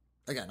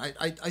 Again,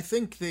 I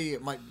think the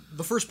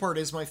first part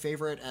is my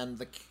favorite,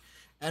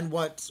 and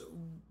what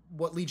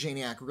Lee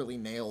Janiak really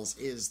nails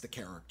is the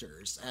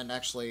characters, and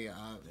actually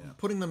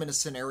putting them in a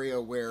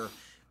scenario where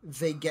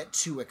they get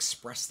to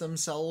express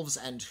themselves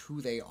and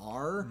who they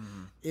are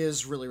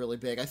is really, really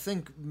big. I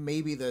think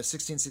maybe the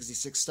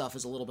 1666 stuff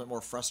is a little bit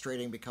more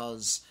frustrating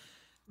because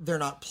they're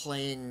not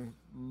playing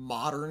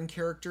modern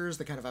characters.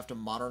 They kind of have to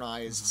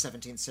modernize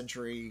 17th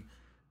century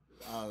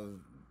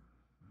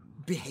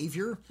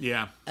behavior.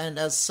 Yeah. And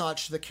as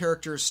such, the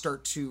characters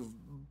start to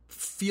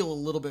feel a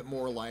little bit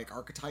more like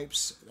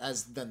archetypes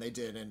than they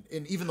did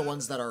in even the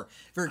ones that are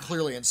very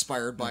clearly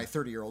inspired by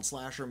 30-year-old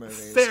slasher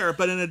movies. Fair,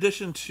 but in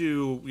addition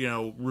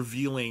to,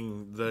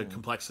 revealing the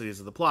complexities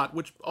of the plot,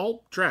 which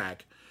all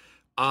track,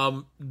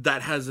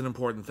 that has an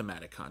important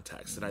thematic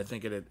context, and I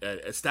think it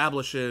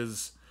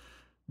establishes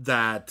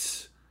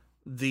that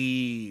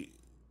the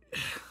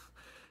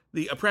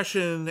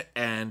oppression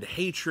and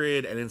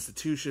hatred and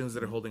institutions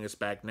that are holding us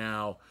back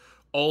now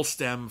all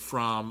stem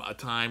from a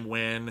time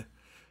when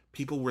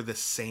people were the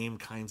same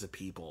kinds of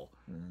people,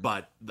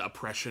 but the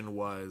oppression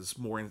was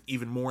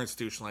even more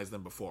institutionalized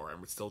than before, and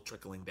was still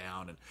trickling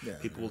down,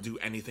 and people will do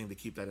anything to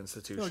keep that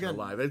institution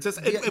alive. It's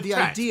just the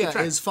idea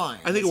is fine.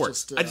 I think it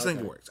works. I just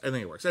think it works.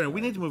 Anyway,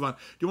 we need to move on. Do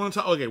you want to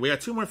talk? Okay, we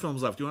got 2 more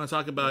films left. Do you want to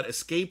talk about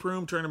Escape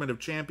Room, Tournament of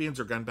Champions,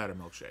 or Gunpowder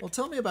Milkshake? Well,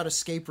 tell me about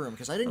Escape Room,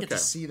 because I didn't get to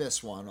see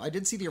this one. I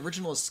did see the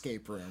original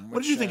Escape Room.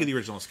 What did you think of the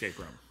original Escape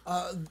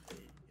Room?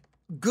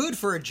 Good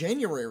for a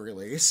January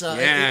release. It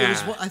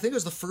was, I think it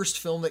was the first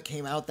film that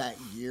came out that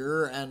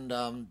year, and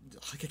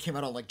it came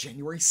out on like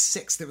January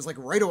 6th. It was like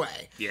right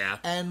away. Yeah.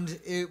 And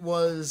it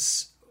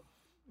was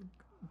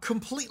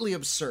completely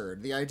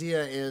absurd. The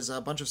idea is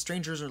a bunch of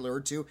strangers are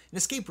lured to an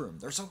escape room.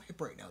 They're so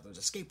hip right now, those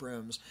escape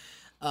rooms.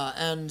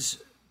 And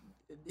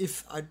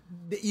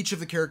each of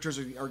the characters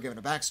are given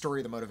a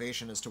backstory, the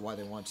motivation as to why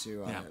they want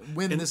to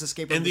win this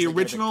escape room. In the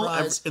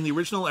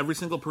original, every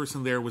single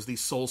person there was the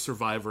sole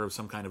survivor of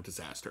some kind of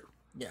disaster.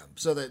 Yeah,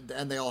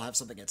 and they all have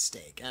something at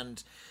stake.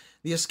 And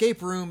the escape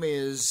room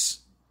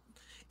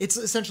it's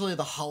essentially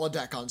the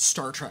holodeck on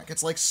Star Trek.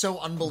 It's like so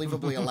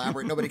unbelievably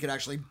elaborate. Nobody could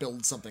actually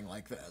build something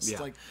like this. Yeah.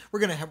 It's like,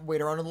 we're going to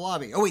wait around in the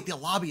lobby. Oh wait, the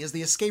lobby is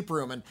the escape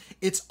room, and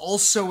it's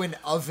also an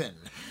oven.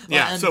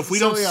 Yeah, so if we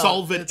don't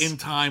solve it in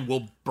time,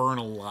 we'll burn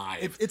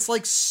alive. It's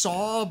like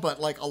Saw, but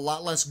like a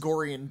lot less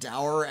gory and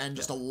dour, and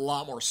just a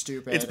lot more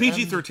stupid. It's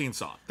PG-13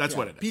 Saw. That's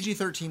what it is.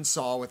 PG-13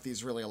 Saw with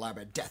these really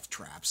elaborate death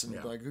traps,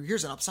 and like,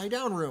 here's an upside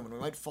down room, and we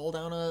might fall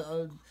down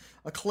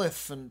a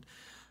cliff, and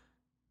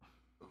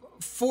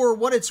for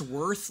what it's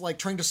worth, like,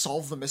 trying to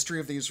solve the mystery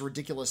of these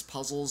ridiculous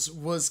puzzles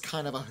was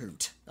kind of a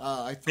hoot.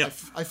 I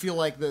feel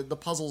like the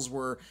puzzles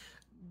were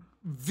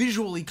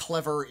visually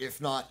clever,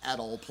 if not at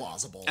all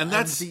plausible. And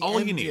that's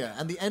all you need. Yeah,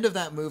 and the end of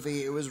that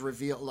movie, it was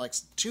revealed, like,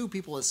 2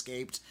 people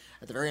escaped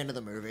at the very end of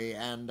the movie,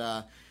 and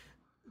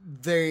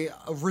they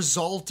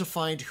resolved to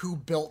find who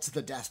built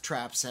the death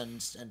traps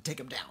and take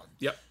them down.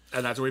 Yep,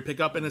 and that's where we pick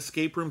up an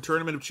Escape Room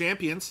Tournament of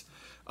Champions.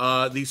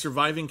 The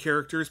surviving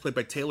characters, played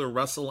by Taylor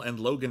Russell and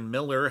Logan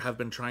Miller, have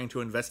been trying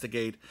to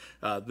investigate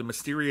the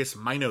mysterious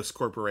Minos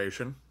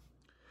Corporation.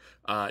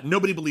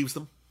 Nobody believes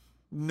them.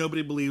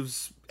 Nobody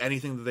believes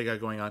anything that they got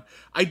going on.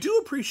 I do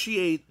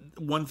appreciate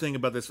one thing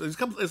about this. There's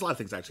a lot of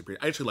things I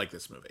actually like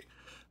this movie.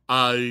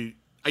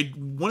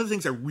 One of the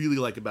things I really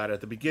like about it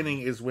at the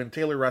beginning is when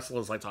Taylor Russell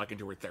is like talking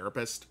to her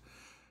therapist.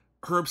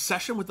 Her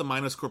obsession with the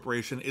Minos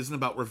Corporation isn't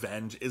about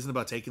revenge, isn't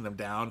about taking them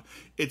down.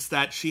 It's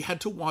that she had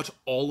to watch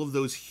all of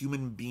those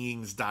human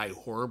beings die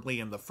horribly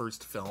in the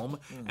first film,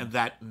 and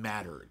that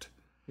mattered.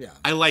 Yeah.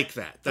 I like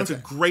that. That's a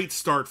great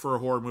start for a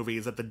horror movie,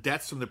 is that the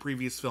deaths from the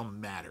previous film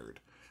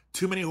mattered.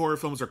 Too many horror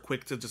films are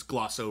quick to just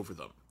gloss over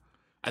them.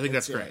 I think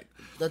that's great.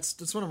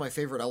 That's one of my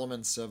favorite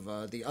elements of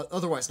the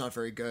otherwise not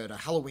very good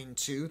Halloween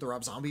 2, the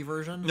Rob Zombie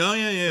version. No,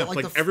 yeah.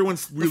 Like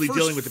everyone's really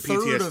dealing with the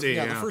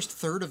PTSD. The first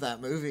third of that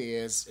movie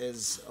is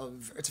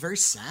it's very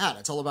sad.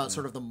 It's all about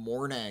sort of the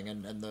mourning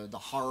and the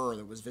horror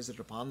that was visited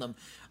upon them.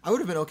 I would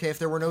have been okay if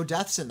there were no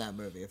deaths in that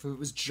movie, if it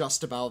was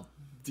just about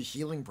the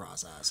healing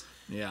process.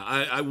 Yeah,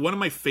 I one of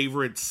my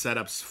favorite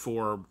setups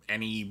for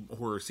any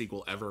horror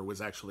sequel ever was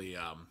actually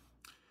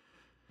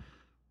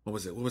what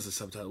was it? What was the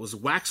subtitle? Was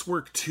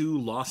Waxwork 2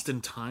 Lost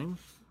in Time?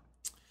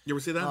 You ever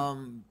see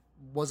that?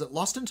 Was it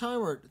Lost in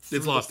Time or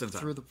it's Lost in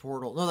Time through the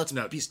portal? No, that's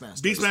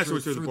Beastmaster. Beastmaster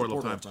was through the portal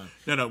of time.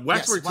 No,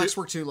 Waxwork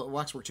 2.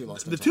 Waxwork 2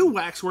 Lost in Time. The 2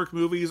 Waxwork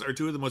movies are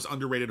 2 of the most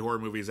underrated horror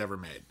movies ever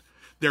made.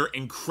 They're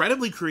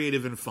incredibly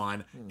creative and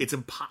fun.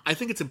 I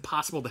think it's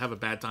impossible to have a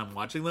bad time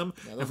watching them.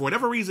 Yeah, and for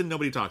whatever reason,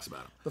 nobody talks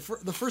about them.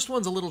 The first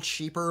one's a little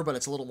cheaper, but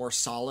it's a little more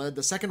solid.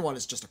 The second one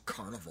is just a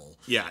carnival.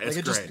 Yeah, it's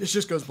great. It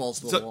just goes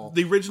balls to the wall.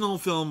 The original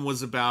film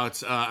was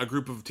about a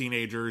group of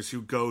teenagers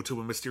who go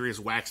to a mysterious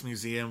wax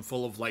museum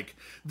full of like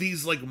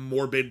these like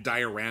morbid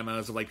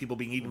dioramas of like people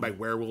being eaten by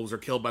werewolves or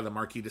killed by the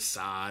Marquis de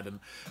Sade. And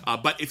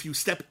but if you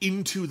step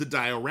into the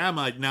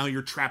diorama, now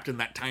you're trapped in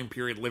that time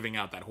period, living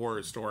out that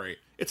horror story.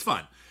 It's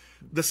fun.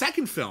 The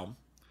second film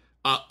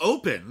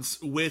opens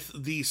with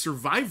the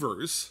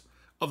survivors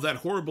of that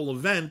horrible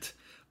event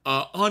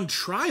on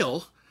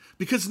trial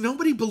because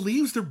nobody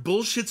believes their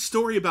bullshit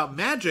story about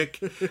magic.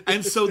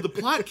 And so the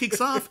plot kicks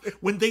off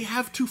when they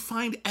have to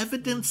find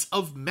evidence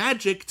of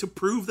magic to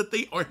prove that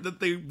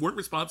they weren't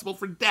responsible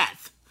for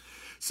death.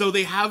 So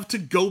they have to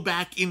go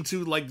back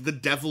into like the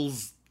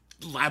devil's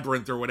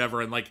labyrinth or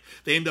whatever, and like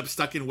they end up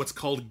stuck in what's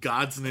called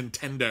God's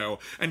Nintendo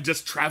and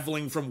just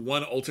traveling from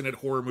one alternate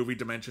horror movie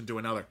dimension to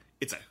another.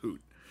 It's a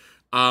hoot.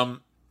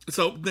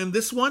 So then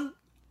this one,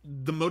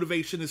 the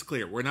motivation is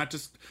clear. We're not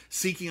just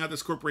seeking out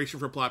this corporation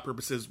for plot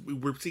purposes.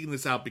 We're seeking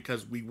this out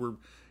because we were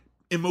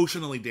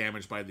emotionally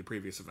damaged by the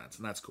previous events,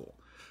 and that's cool.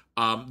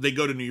 They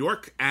go to New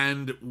York,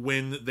 and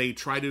when they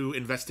try to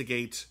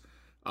investigate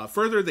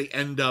Further, they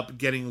end up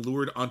getting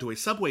lured onto a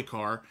subway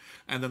car,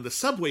 and then the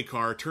subway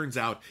car, turns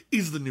out,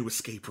 is the new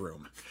escape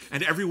room.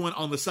 And everyone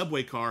on the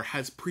subway car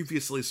has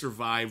previously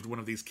survived one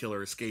of these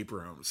killer escape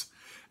rooms.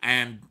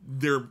 And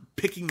they're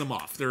picking them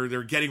off.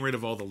 They're getting rid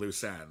of all the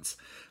loose ends.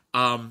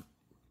 And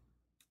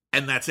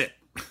that's it,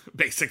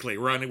 basically.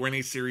 We're in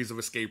a series of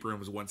escape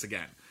rooms once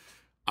again.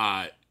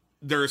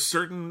 There are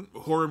certain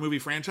horror movie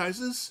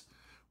franchises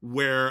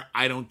where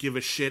I don't give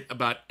a shit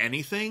about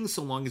anything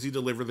so long as you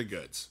deliver the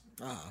goods.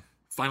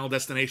 Final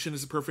Destination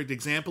is a perfect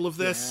example of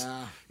this.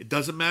 Yeah. It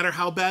doesn't matter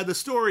how bad the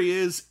story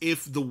is,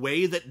 if the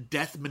way that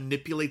death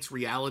manipulates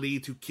reality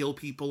to kill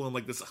people in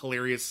like this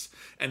hilarious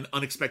and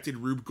unexpected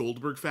Rube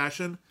Goldberg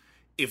fashion,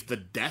 if the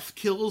death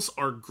kills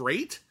are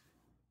great,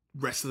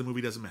 rest of the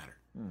movie doesn't matter.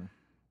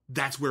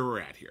 That's where we're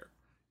at here.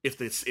 If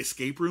the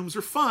escape rooms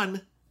are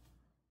fun,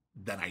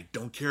 then I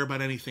don't care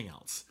about anything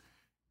else.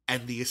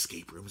 And the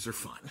escape rooms are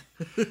fun.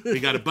 We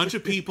got a bunch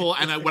of people,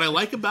 and what I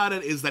like about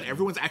it is that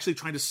everyone's actually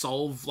trying to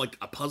solve like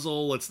a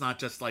puzzle. It's not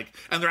just like,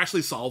 and they're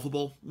actually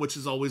solvable, which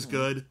is always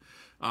good.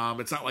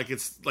 It's not like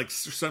it's like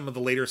some of the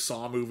later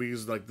Saw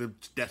movies, like the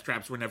death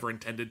traps were never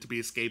intended to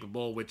be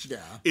escapable, which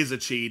is a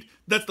cheat.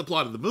 That's the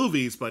plot of the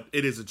movies, but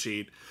it is a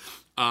cheat.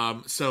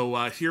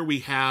 So here we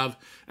have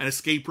an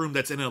escape room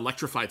that's in an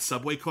electrified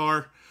subway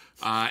car.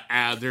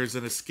 There's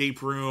an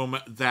escape room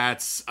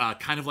that's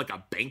kind of like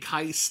a bank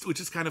heist, which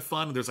is kind of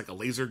fun. There's like a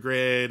laser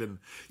grid, and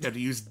you have to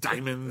use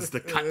diamonds to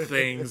cut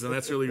things, and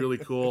that's really, really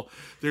cool.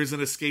 There's an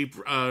escape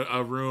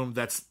room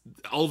that's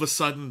all of a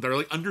sudden they're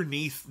like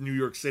underneath New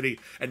York City,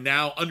 and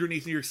now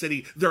underneath New York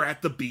City they're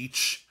at the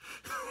beach.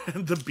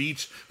 And the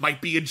beach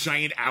might be a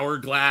giant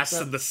hourglass,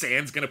 and the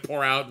sand's gonna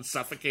pour out and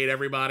suffocate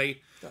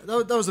everybody.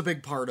 That was a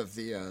big part of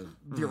the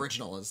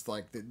original, is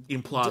like the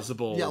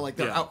implausible. Yeah, like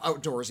they're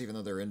outdoors even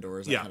though they're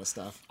indoors, that kind of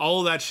stuff. All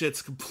of that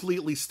shit's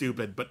completely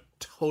stupid, but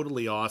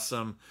totally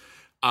awesome.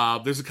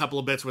 There's a couple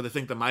of bits where they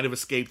think they might have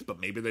escaped, but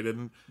maybe they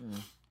didn't.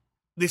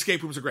 The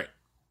escape rooms are great.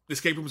 The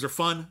escape rooms are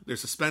fun. They're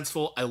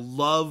suspenseful. I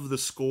love the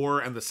score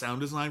and the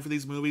sound design for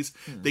these movies.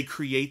 They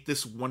create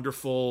this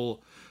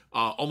wonderful,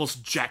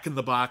 almost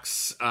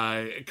Jack-in-the-Box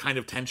kind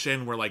of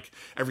tension where like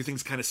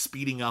everything's kind of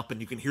speeding up and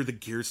you can hear the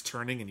gears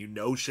turning and you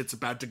know shit's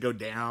about to go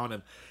down,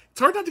 and it's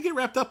hard not to get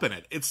wrapped up in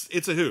it.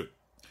 It's a hoot.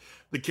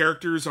 The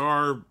characters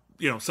are,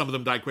 some of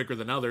them die quicker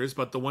than others,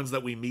 but the ones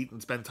that we meet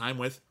and spend time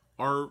with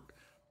are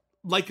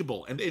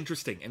likable and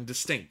interesting and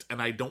distinct,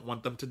 and I don't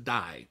want them to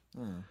die.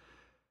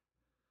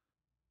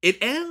 It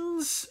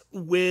ends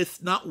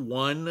with not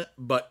one,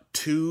 but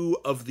two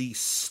of the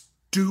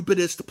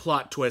stupidest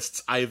plot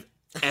twists I've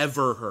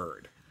ever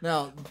heard.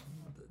 Now,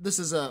 this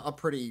is a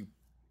pretty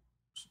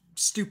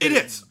stupid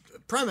It is.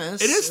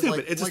 premise. It is stupid.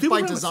 Like, it's a like stupid by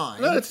premise.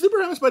 design. No, it's a stupid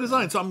premise by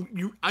design. So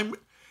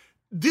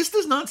this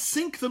does not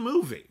sink the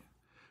movie,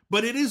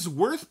 but it is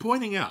worth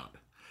pointing out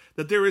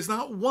that there is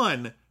not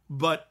one,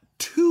 but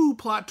two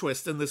plot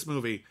twists in this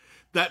movie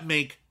that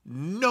make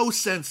no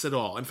sense at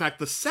all. In fact,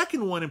 the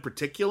second one in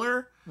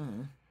particular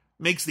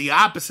makes the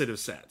opposite of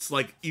sense.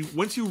 Like,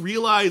 once you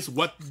realize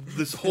what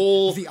this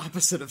whole... the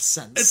opposite of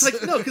sense. It's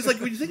like, no, because like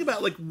when you think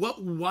about like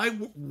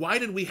why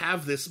did we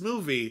have this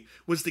movie,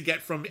 was to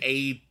get from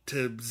A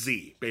to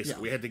Z,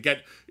 basically. We had to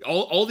get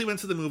all the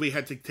events of the movie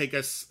had to take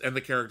us and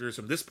the characters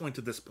from this point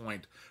to this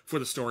point for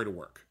the story to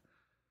work.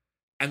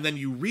 And then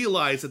you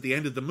realize at the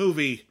end of the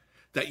movie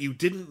that you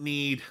didn't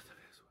need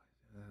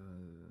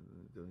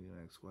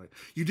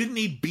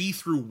B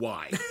through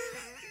Y.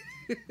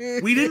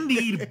 We didn't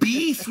need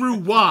B through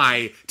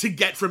Y to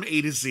get from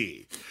A to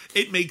Z.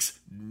 It makes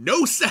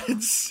no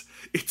sense.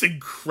 It's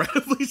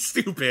incredibly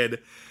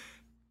stupid.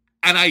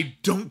 And I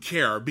don't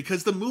care,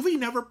 because the movie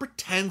never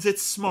pretends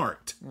it's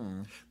smart.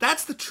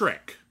 That's the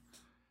trick.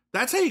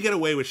 That's how you get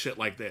away with shit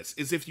like this,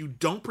 is if you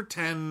don't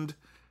pretend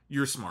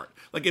you're smart.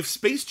 Like if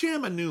Space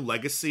Jam: A New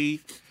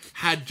Legacy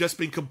had just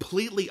been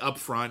completely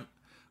upfront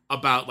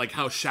about like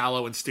how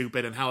shallow and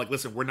stupid and how like,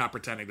 listen, we're not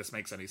pretending this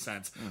makes any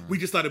sense. We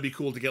just thought it'd be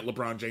cool to get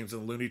LeBron James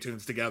and the Looney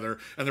Tunes together,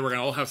 and then we're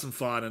gonna all have some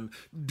fun and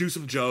do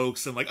some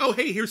jokes and like, oh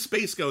hey, here's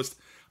Space Ghost.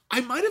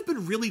 I might have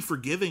been really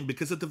forgiving,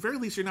 because at the very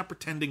least you're not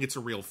pretending it's a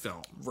real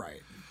film.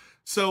 Right.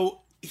 So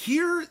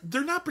here,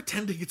 they're not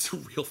pretending it's a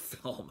real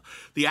film.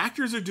 The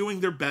actors are doing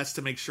their best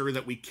to make sure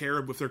that we care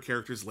if their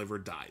characters live or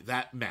die.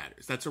 That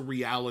matters. That's a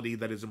reality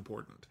that is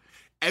important.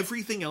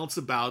 Everything else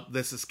about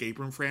this escape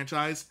room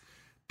franchise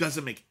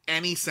doesn't make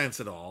any sense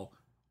at all,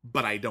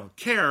 but I don't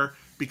care,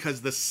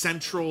 because the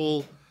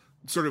central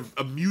sort of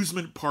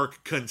amusement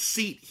park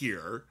conceit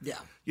here,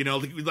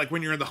 like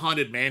when you're in the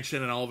haunted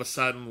mansion and all of a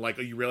sudden like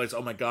you realize,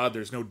 oh my god,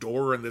 there's no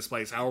door in this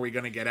place, how are we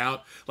going to get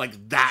out,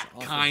 like that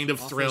kind of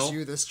thrill. Offers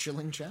you this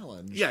chilling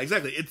challenge. Yeah,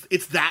 exactly.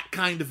 It's that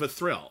kind of a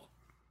thrill.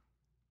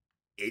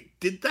 It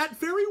did that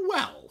very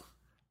well.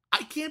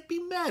 I can't be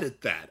mad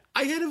at that.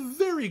 I had a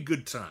very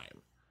good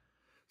time.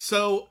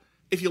 So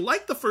if you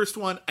like the first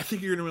one, I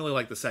think you're going to really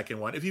like the second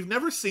one. If you've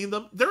never seen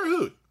them, they're a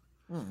hoot.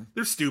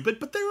 They're stupid,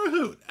 but they're a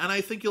hoot. And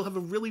I think you'll have a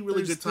really,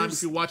 really good time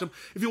if you watch them.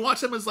 If you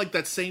watch them as like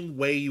that same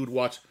way you would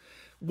watch...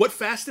 What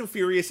Fast and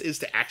Furious is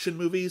to action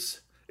movies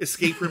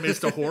escape room is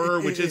to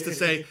horror, which is to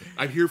say,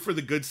 I'm here for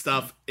the good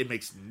stuff. It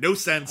makes no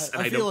sense,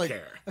 and I don't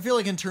care. I feel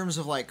like in terms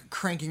of like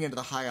cranking into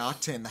the high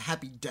octane, the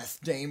Happy Death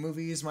Day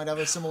movies might have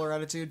a similar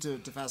attitude to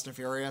Fast and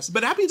Furious.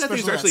 But Happy Death Day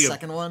is actually the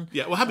second one.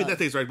 Yeah, well, Happy Death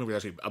Day is right movie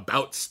actually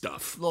about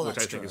stuff, Well, which I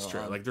that's think is true.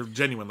 true. Like they're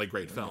genuinely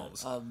great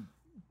films.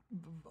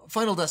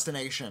 Final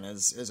Destination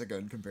is a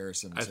good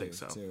comparison. I think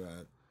so. To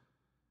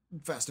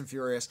Fast and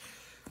Furious.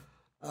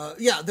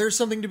 Yeah, there's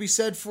something to be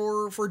said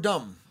for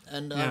dumb,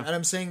 and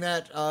I'm saying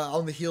that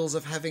on the heels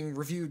of having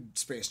reviewed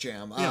Space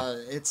Jam.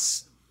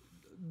 It's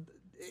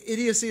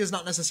idiocy is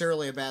not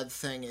necessarily a bad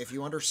thing if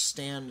you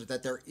understand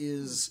that there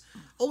is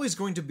always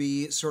going to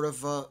be sort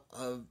of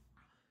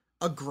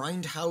a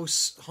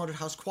grindhouse haunted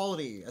house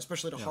quality,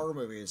 especially to horror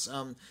movies.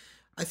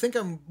 I think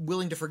I'm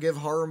willing to forgive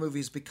horror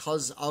movies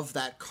because of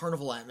that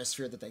carnival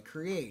atmosphere that they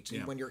create.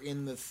 When you're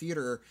in the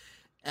theater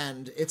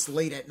and it's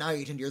late at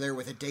night and you're there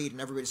with a date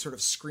and everybody's sort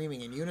of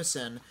screaming in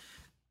unison,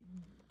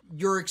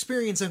 you're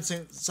experiencing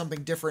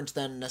something different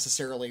than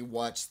necessarily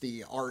what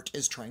the art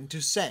is trying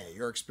to say.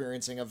 You're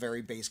experiencing a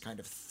very base kind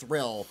of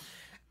thrill.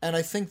 And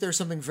I think there's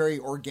something very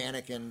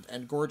organic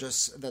and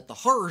gorgeous that the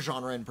horror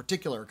genre in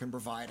particular can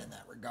provide in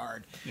that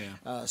regard.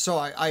 So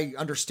I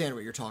understand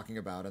what you're talking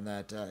about, and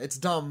that it's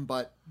dumb,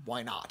 but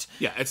why not?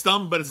 Yeah, it's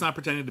dumb, but it's not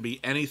pretending to be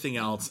anything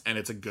else, and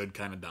it's a good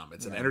kind of dumb.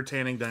 It's an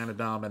entertaining kind of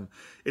dumb, and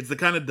it's the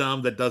kind of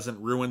dumb that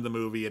doesn't ruin the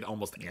movie, it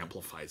almost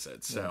amplifies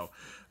it. So,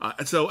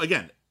 so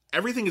again,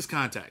 everything is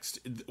context.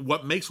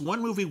 What makes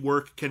one movie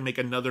work can make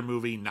another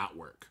movie not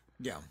work.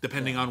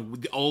 Depending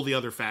on all the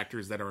other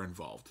factors that are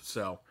involved.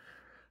 So...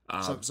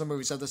 some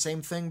movies have the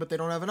same thing, but they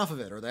don't have enough of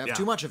it, or they have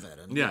too much of it.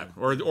 And,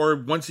 or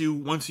once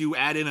you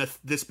add in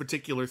this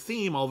particular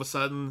theme, all of a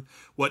sudden,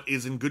 what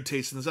is in good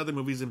taste in this other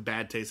movie is in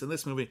bad taste in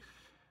this movie.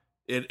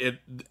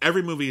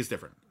 Every movie is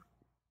different.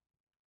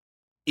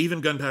 Even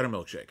Gunpowder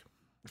Milkshake.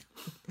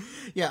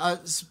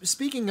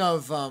 Speaking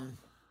of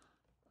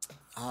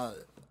a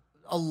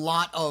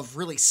lot of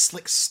really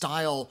slick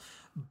style,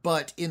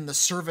 but in the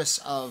service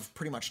of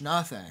pretty much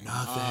nothing.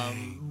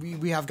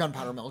 We have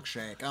Gunpowder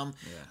Milkshake.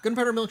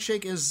 Gunpowder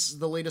Milkshake is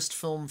the latest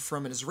film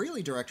from an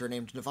Israeli director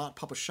named Navat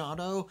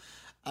Papashado,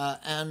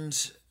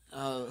 and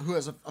who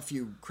has a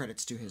few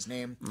credits to his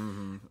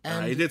name.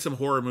 And he did some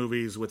horror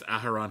movies with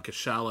Aharon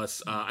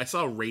Kashalas. I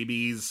saw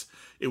Rabies.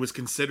 It was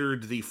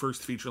considered the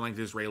first feature-length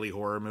Israeli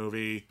horror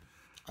movie.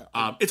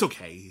 It's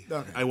okay.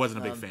 I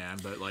wasn't a big fan,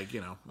 but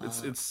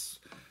it's.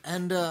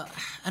 And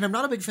I'm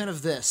not a big fan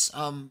of this.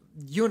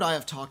 You and I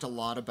have talked a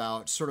lot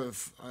about sort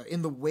of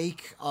in the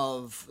wake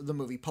of the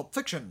movie Pulp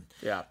Fiction.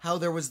 How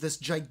there was this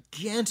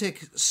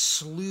gigantic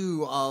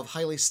slew of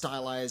highly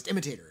stylized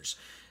imitators.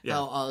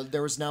 How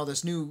there was now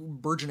this new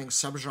burgeoning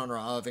subgenre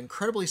of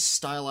incredibly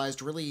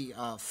stylized, really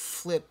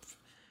flip,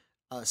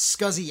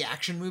 scuzzy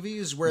action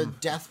movies where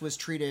death was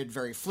treated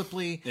very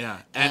flipply.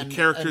 And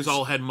characters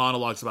all had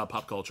monologues about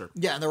pop culture.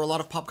 Yeah, and there were a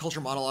lot of pop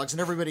culture monologues,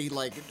 and everybody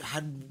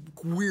had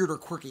weird or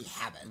quirky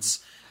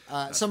habits.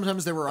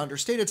 Sometimes they were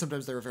understated,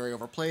 sometimes they were very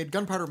overplayed.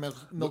 Gunpowder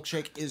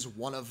Milkshake is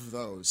one of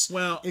those.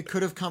 Well, it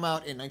could have come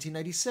out in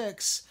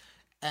 1996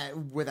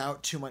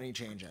 without too many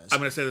changes. I'm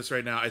going to say this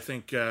right now. I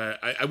think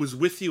I was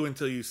with you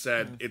until you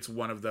said it's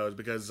one of those,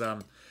 because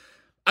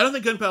I don't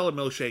think Gunpowder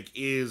Milkshake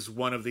is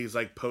one of these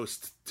like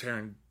post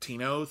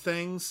Tarantino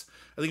things.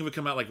 I think if it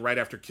come out like right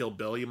after Kill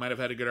Bill, you might have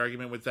had a good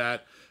argument with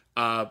that.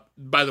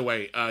 By the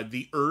way,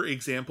 the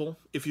example,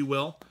 if you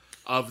will,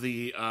 of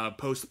the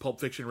post Pulp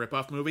Fiction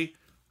ripoff movie,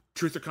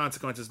 Truth or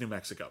Consequences, New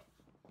Mexico.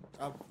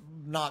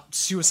 Not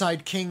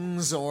Suicide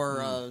Kings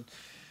or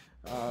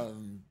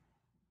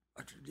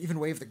even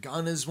Wave the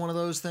Gun is one of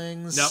those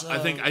things. No, I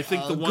think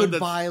the one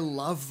Goodbye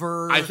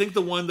Lover. I think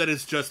the one that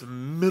is just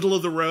middle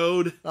of the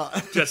road,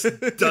 just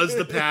does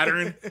the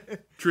pattern.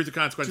 Truth or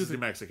Consequences, New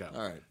Mexico.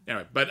 All right.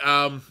 Anyway, but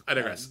I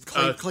digress.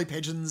 Clay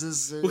Pigeons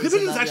is. Well, Clay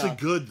Pigeons is actually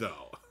good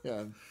though.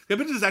 Yeah. Clay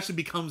Pigeons actually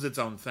becomes its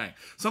own thing.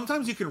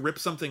 Sometimes you can rip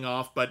something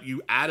off, but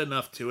you add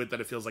enough to it that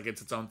it feels like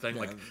it's its own thing.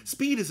 Like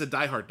Speed is a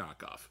Die Hard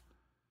knockoff.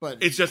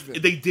 But it's just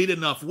they did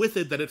enough with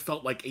it that it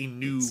felt like a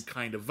new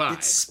kind of vibe.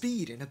 It's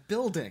speed in a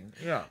building.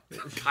 Yeah,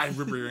 I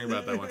remember hearing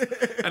about that one.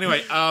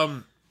 Anyway,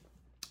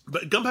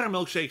 but Gunpowder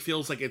Milkshake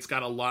feels like it's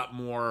got a lot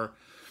more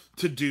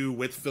to do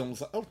with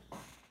films.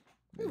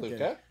 Hey,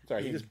 Luca.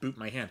 Sorry, he just booped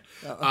my hand.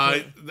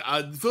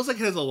 It feels like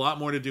it has a lot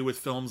more to do with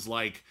films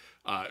like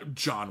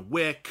John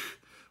Wick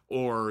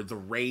or The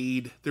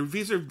Raid.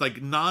 These are like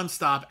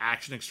nonstop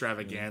action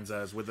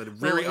extravaganzas with a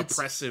very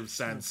oppressive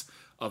sense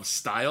of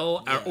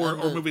style, or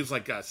movies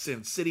like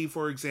Sin City,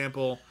 for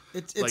example.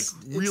 It's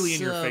really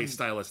in your face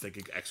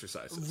stylistic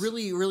exercises.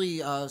 Really,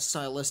 really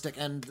stylistic,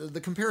 and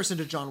the comparison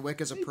to John Wick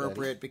is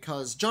appropriate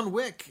because John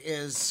Wick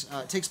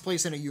takes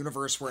place in a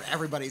universe where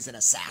everybody's an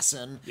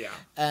assassin. Yeah,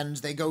 and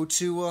they go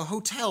to a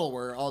hotel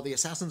where all the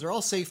assassins are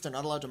all safe; they're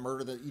not allowed to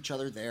murder each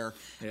other there.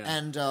 Yeah.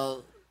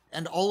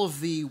 And all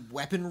of the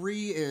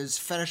weaponry is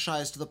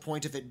fetishized to the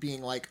point of it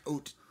being like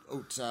haute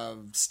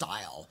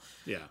style.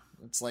 Yeah.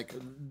 It's like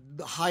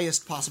the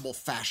highest possible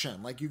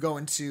fashion. Like you go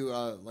into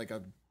like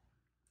a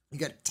You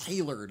get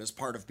tailored as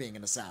part of being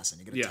an assassin.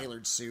 You get a Yeah.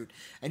 tailored suit,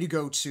 and you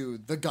go to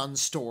the gun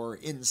store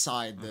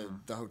inside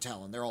the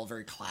hotel, and they're all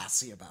very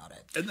classy about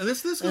it. And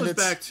this goes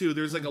back to,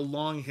 there's like a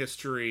long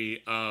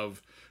history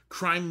of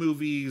crime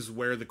movies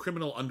where the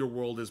criminal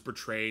underworld is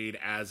portrayed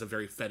as a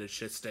very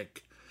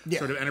fetishistic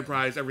sort of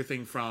enterprise.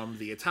 Everything from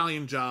The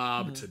Italian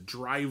Job to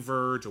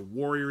Driver to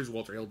Warriors.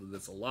 Walter Hill did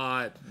this a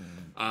lot.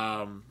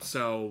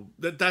 So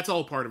that's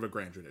all part of a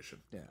grand tradition.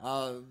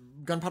 Yeah.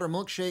 Gunpowder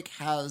Milkshake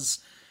has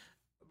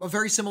a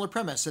very similar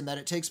premise in that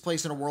it takes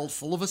place in a world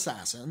full of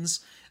assassins.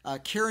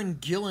 Karen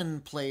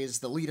Gillan plays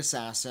the lead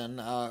assassin,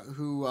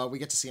 who we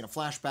get to see in a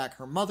flashback.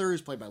 Her mother,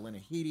 who's played by Lena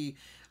Headey,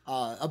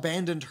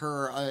 abandoned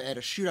her at a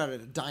shootout at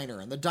a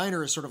diner. And the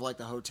diner is sort of like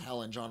the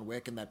hotel in John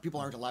Wick in that people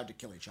aren't allowed to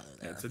kill each other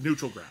there. It's a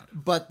neutral ground.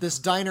 But this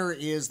diner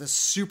is the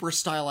super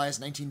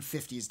stylized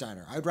 1950s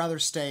diner. I'd rather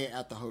stay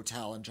at the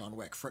hotel in John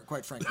Wick,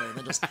 quite frankly,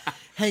 than just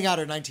hang out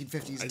at a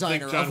 1950s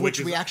diner, John of which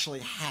Wick we is- actually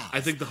have.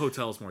 I think the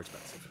hotel is more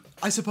expensive.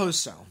 I suppose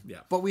so.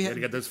 Yeah. But we had had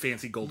to get those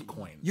fancy gold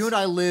coins. You and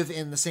I live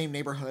in the same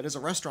neighborhood as a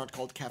restaurant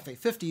called Cafe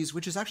 50s,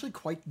 which is actually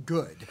quite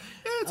good.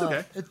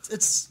 Yeah,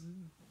 it's okay.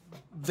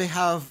 They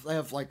have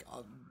like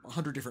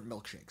 100 different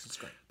milkshakes. It's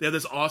great. They have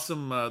this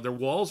awesome, their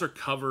walls are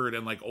covered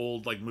in like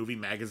old like movie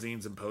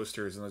magazines and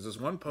posters, and there's this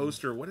one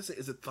poster, what is it?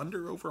 Is it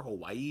Thunder Over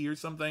Hawaii or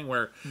something,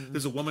 where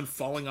there's a woman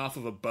falling off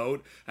of a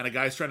boat and a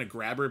guy's trying to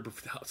grab her,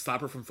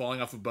 stop her from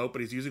falling off a boat,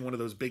 but he's using one of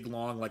those big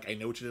long, like I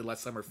Know What You Did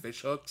Last Summer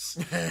fish hooks,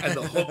 and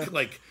the hook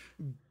like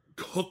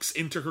hooks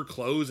into her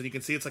clothes, and you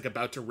can see it's like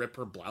about to rip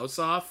her blouse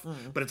off,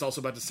 but it's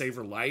also about to save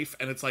her life,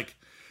 and it's like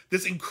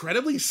this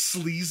incredibly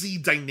sleazy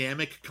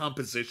dynamic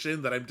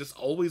composition that I've just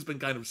always been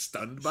kind of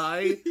stunned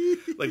by.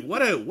 Like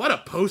what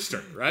a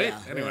poster, right?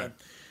 Yeah, anyway.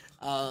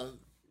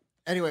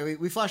 Anyway,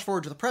 we flash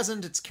forward to the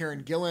present. It's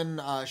Karen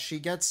Gillan. She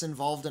gets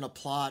involved in a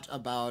plot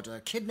about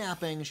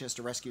kidnapping. She has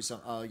to rescue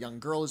a young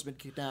girl who's been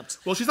kidnapped.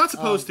 Well, she's not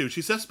supposed to.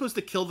 She's just supposed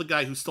to kill the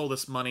guy who stole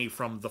this money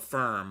from the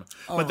firm.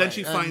 But then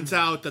she finds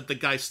out that the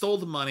guy stole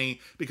the money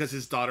because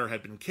his daughter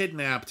had been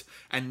kidnapped.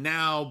 And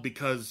now,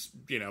 because,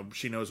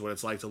 she knows what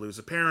it's like to lose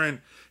a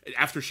parent,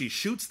 after she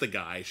shoots the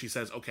guy, she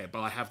says, okay, but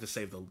I have to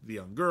save the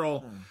young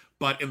girl.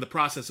 But in the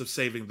process of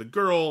saving the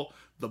girl,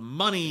 the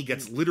money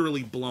gets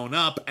literally blown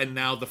up, and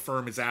now the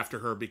firm is after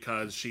her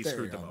because she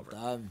screwed them over.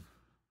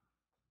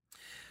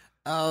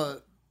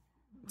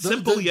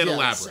 Simple yet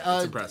elaborate.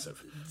 It's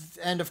impressive.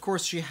 And of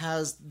course, they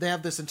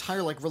have this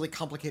entire like really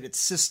complicated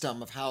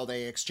system of how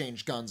they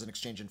exchange guns and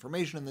exchange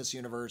information in this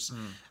universe.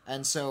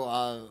 And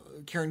so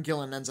Karen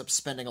Gillan ends up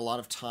spending a lot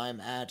of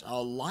time at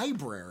a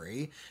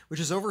library, which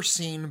is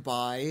overseen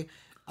by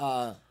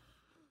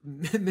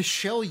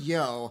Michelle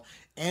Yeoh,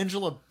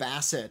 Angela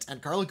Bassett,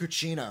 and Carla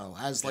Gugino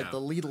as like the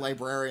lead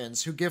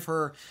librarians, who give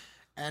her,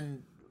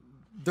 and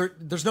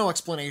there's no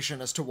explanation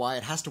as to why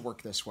it has to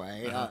work this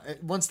way.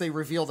 Once they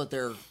reveal that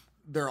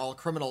they're all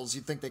criminals,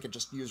 you'd think they could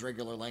just use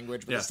regular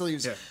language, but they still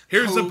use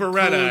here's a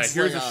Beretta, codes,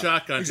 here's like, a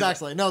shotgun.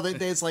 Exactly. No,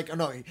 it's like, oh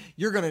no,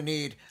 you're gonna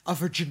need a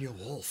Virginia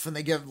Woolf, and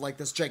they give like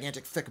this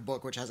gigantic thick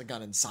book which has a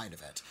gun inside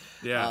of it.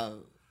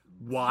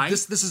 Why?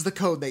 This is the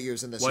code they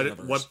use in this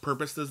universe. What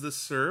purpose does this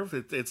serve?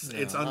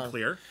 It's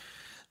unclear.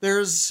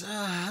 There's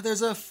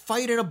a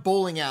fight in a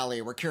bowling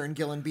alley where Karen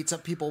Gillan beats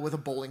up people with a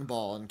bowling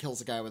ball and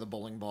kills a guy with a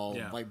bowling ball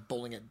by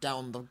bowling it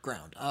down the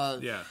ground.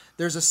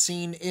 There's a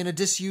scene in a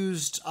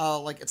disused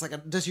it's like a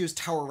disused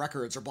Tower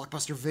Records or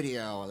Blockbuster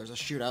Video. There's a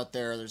shootout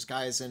there. There's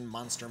guys in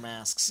monster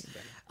masks,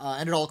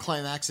 and it all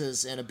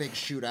climaxes in a big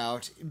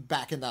shootout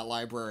back in that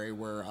library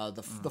where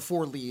the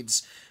four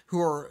leads,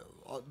 who are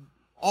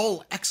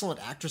all excellent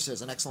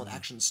actresses and excellent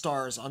action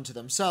stars unto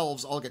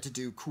themselves, all get to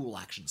do cool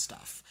action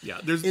stuff. Yeah,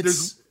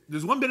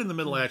 there's one bit in the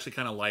middle I actually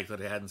kind of like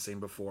that I hadn't seen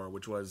before,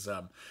 which was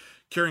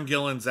Karen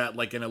Gillan's at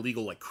like an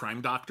illegal like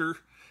crime doctor,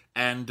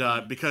 and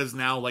because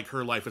now like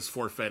her life is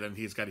forfeit and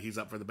he's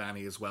up for the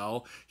bounty as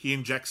well, he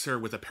injects her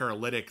with a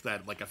paralytic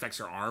that like affects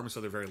her arms,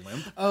 so they're very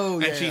limp.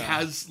 And she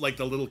has like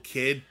the little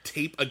kid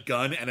tape a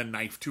gun and a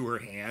knife to her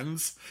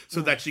hands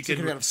so that she can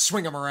kind of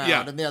swing them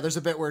around. And there's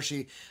a bit where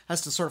she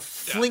has to sort of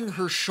fling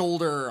her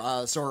shoulder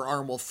so her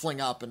arm will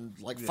fling up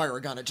and like fire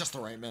a gun at just the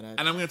right minute.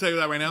 And I'm going to tell you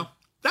that right now,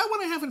 that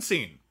one I haven't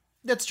seen.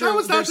 That's true. That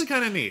was actually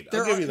kind of neat.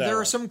 There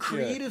are some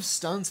creative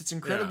stunts. It's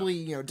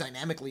incredibly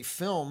dynamically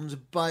filmed,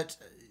 but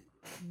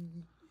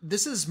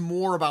this is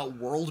more about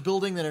world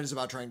building than it is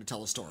about trying to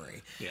tell a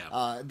story.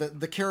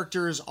 The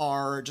characters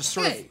are just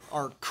sort of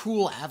are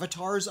cool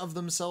avatars of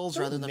themselves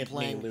rather than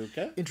playing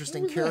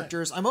interesting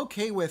characters. I'm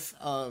okay with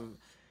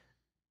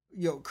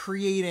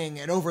creating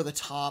an over the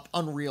top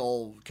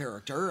Unreal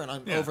character and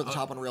an over the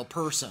top Unreal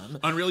person.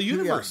 Unreal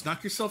Universe.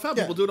 Knock yourself out.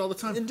 People do it all the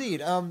time.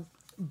 Indeed.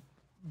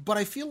 But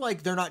I feel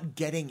like they're not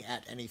getting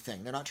at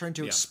anything. They're not trying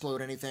to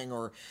explode anything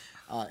or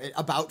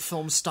about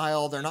film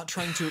style. They're not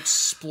trying to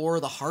explore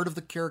the heart of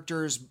the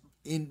characters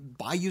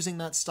by using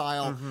that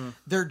style.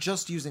 They're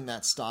just using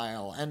that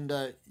style.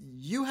 And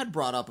you had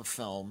brought up a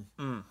film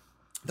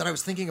that I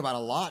was thinking about a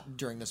lot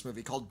during this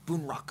movie called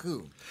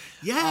Bunraku.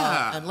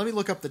 Yeah. And let me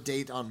look up the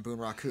date on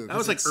Bunraku. That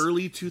was like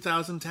early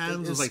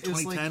 2010s. It was like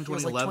 2010, 2011. It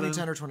was like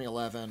 2010 or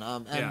 2011.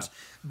 And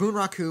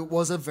Bunraku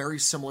was a very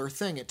similar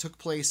thing. It took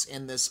place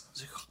in this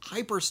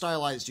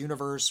hyper-stylized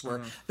universe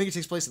where I think it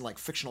takes place in like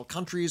fictional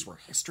countries where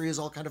history is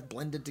all kind of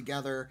blended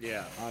together.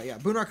 Yeah.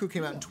 Bunraku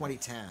came out in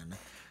 2010.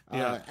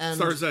 And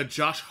stars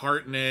Josh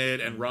Hartnett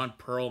and Ron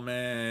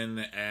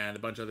Perlman and a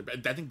bunch of other.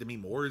 I think Demi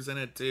Moore is in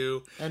it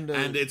too. And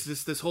it's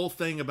just this whole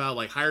thing about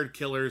like hired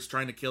killers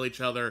trying to kill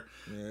each other.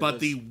 But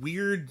the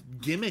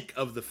weird gimmick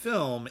of the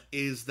film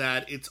is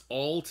that it's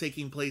all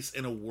taking place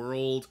in a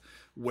world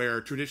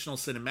where traditional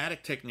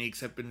cinematic techniques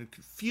have been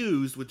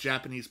confused with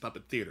Japanese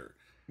puppet theater.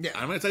 Yeah,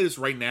 I'm going to tell you this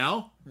right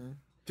now.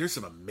 There's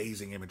some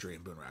amazing imagery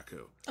in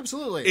Bunraku.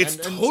 Absolutely. It's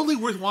totally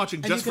worth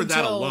watching just for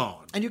that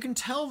alone. And you can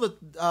tell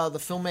that the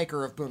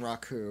filmmaker of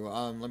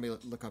Bunraku, let me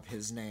look up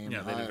his name.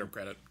 Yeah, they deserve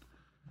credit.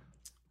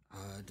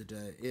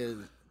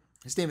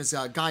 His name is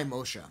Guy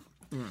Moshe.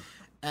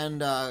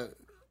 And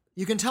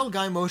you can tell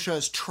Guy Moshe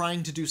is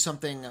trying to do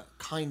something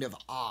kind of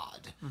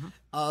odd.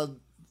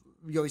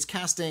 He's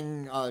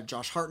casting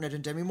Josh Hartnett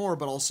and Demi Moore,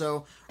 but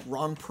also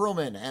Ron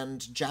Perlman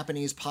and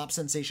Japanese pop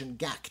sensation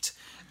Gackt.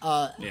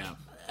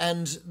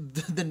 And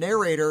the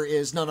narrator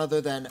is none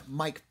other than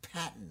Mike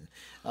Patton.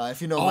 If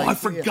you know, I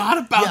forgot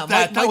about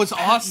that. That was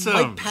awesome.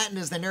 Mike Patton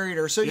is the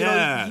narrator, so you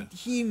know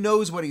he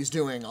knows what he's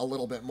doing a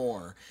little bit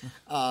more.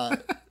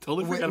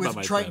 Totally forgot about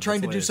Mike Patton.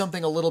 Trying to do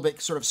something a little bit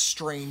sort of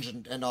strange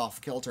and off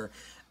kilter.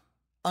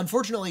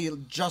 Unfortunately,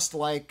 just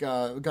like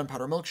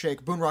Gunpowder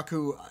Milkshake,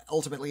 Bunraku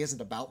ultimately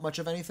isn't about much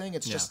of anything.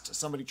 It's just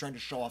somebody trying to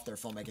show off their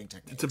filmmaking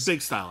techniques. It's a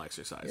big style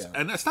exercise.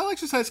 And a style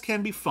exercise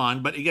can be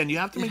fun, but again, you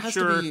have to make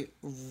sure... It has to be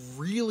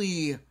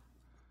really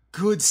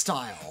good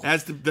style.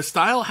 The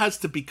style has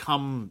to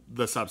become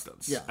the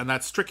substance. Yeah. And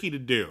that's tricky to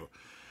do.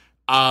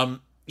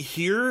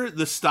 Here,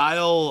 the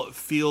style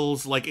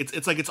feels like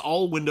it's like it's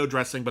all window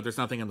dressing, but there's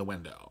nothing in the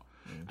window.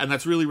 And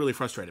that's really, really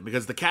frustrating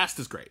because the cast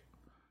is great.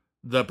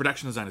 The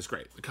production design is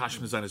great. The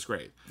costume design is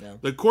great. Yeah.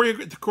 The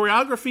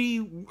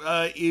choreography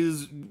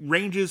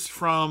ranges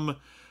from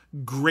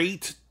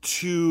great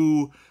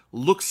to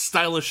looks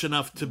stylish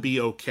enough to be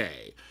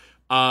okay.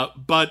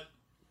 But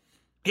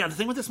yeah, the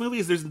thing with this movie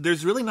is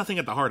there's really nothing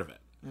at the heart of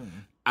it.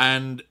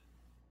 And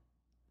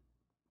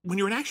when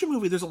you're an action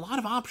movie, there's a lot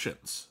of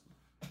options.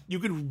 You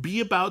could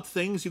be about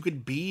things. You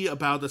could be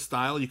about the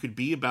style. You could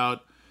be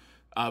about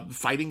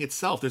fighting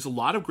itself. There's a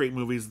lot of great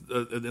movies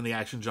in the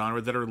action genre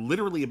that are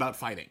literally about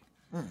fighting.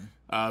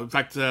 In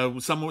fact,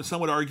 some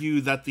would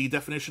argue that the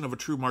definition of a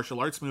true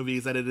martial arts movie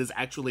is that it is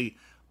actually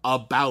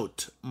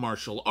about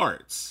martial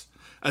arts,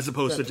 as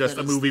opposed to just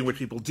a movie in which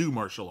people do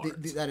martial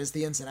arts. That is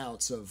the ins and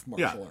outs of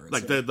martial arts.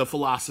 Like the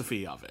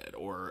philosophy of it,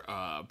 or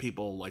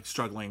people like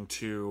struggling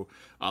to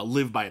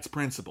live by its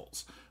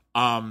principles.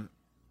 Many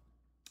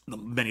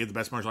of the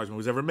best martial arts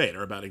movies ever made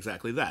are about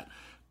exactly that.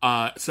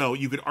 So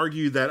you could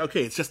argue that,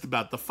 okay, it's just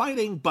about the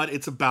fighting, but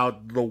it's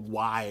about the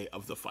why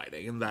of the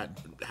fighting, and that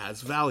has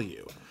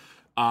value.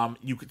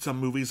 Some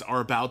movies are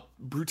about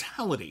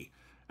brutality,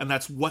 and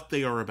that's what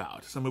they are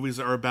about. Some movies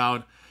are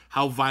about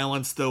how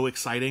violence, though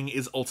exciting,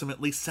 is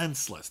ultimately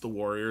senseless. The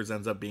Warriors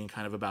ends up being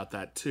kind of about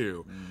that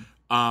too.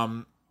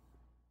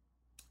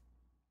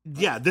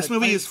 This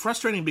movie is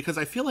frustrating because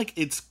I feel like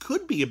it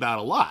could be about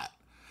a lot.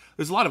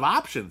 There's a lot of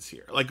options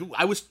here. Like,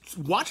 I was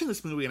watching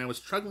this movie and I was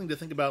struggling to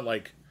think about,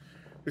 like,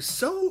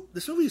 this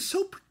movie is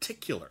so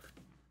particular.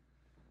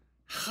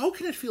 How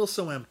can it feel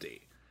so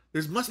empty?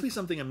 There must be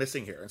something I'm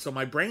missing here. And so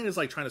my brain is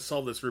like trying to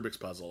solve this Rubik's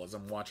puzzle as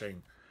I'm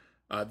watching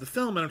the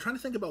film, and I'm trying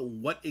to think about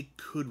what it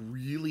could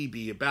really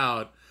be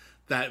about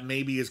that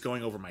maybe is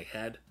going over my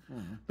head.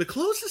 The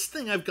closest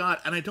thing I've got,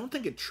 and I don't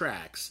think it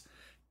tracks,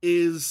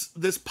 is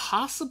this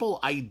possible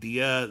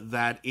idea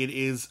that it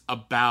is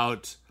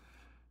about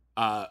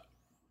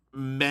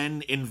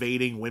men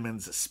invading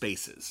women's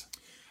spaces.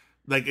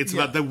 Like, it's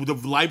about the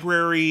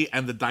library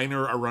and the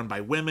diner are run by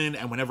women,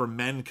 and whenever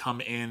men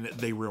come in,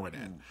 they ruin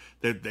it.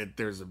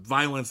 There's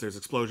violence, there's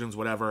explosions,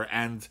 whatever,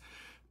 and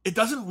it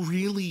doesn't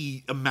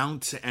really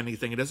amount to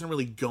anything. It doesn't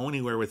really go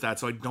anywhere with that,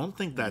 so I don't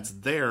think that's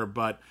there,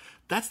 but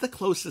that's the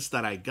closest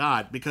that I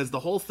got, because the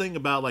whole thing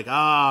about, like,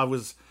 I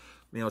was,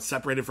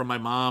 separated from my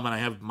mom and I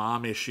have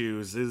mom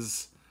issues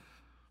is...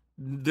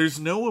 There's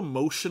no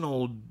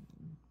emotional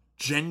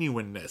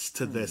genuineness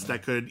to this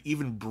that could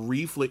even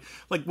briefly,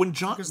 like when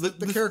John, because the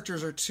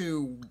characters are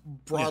too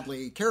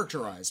broadly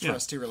characterized for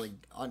us to really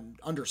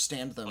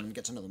understand them and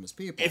get to know them as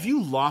people. If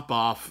you lop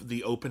off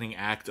the opening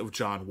act of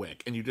John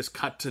Wick and you just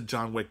cut to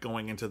John Wick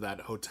going into that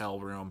hotel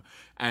room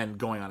and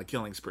going on a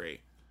killing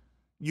spree,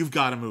 you've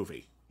got a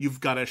movie.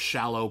 You've got a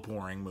shallow,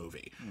 boring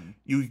movie.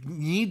 You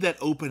need that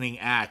opening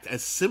act,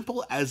 as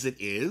simple as it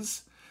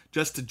is,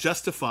 just to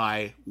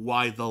justify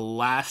why the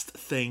last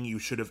thing you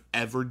should have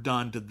ever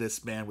done to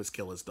this man was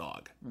kill his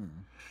dog.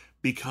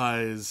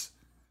 Because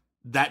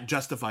that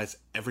justifies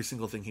every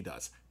single thing he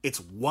does. It's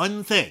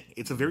one thing.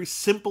 It's a very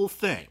simple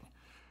thing.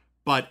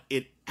 But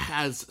it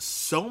has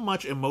so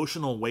much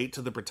emotional weight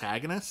to the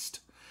protagonist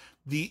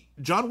The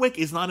John Wick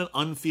is not an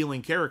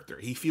unfeeling character.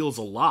 He feels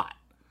a lot.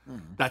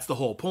 That's the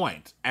whole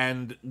point.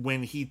 And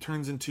when he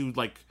turns into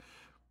like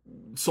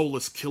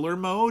soulless killer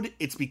mode,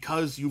 it's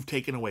because you've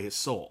taken away his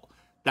soul.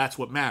 That's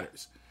what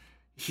matters.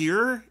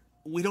 Here,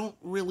 we don't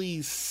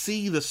really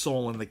see the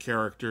soul in the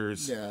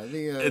characters. Yeah,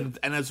 and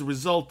as a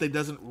result, it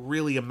doesn't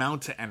really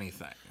amount to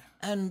anything.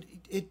 And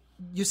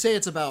you say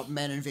it's about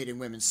men invading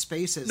women's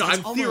spaces. No,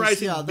 It's I'm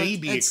theorizing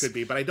maybe it it's- could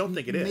be, but I don't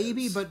think it is.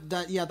 Maybe, but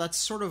that's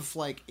sort of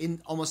like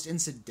almost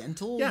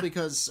incidental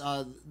because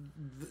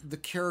the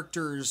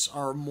characters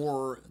are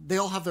more. They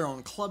all have their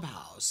own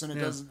clubhouse, and it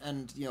doesn't.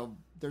 And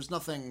there's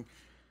nothing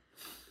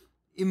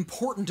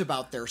important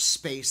about their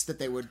space that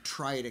they would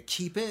try to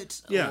keep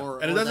it. Yeah,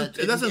 or, and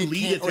it doesn't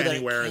lead it to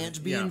anywhere. It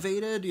can't be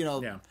invaded.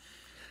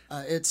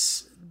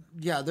 It's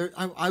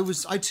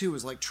I too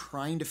was like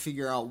trying to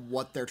figure out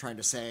what they're trying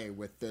to say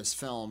with this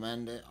film,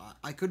 and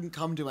I couldn't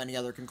come to any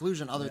other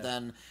conclusion other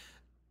than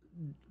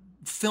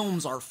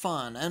films are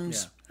fun, and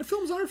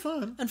films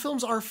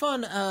are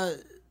fun.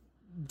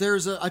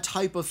 There's a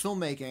type of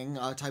filmmaking,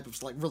 a type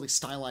of like really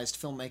stylized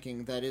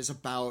filmmaking that is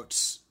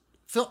about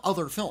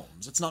other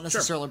films. It's not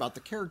necessarily about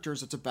the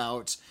characters. It's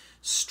about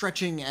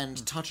stretching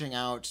and touching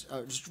out,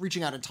 just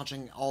reaching out and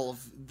touching all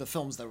of the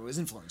films that it was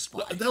influenced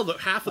by.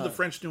 Half of the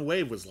French New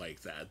Wave was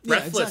like that.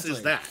 Breathless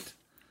is that.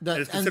 And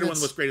it's considered one of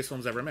the most greatest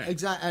films ever made.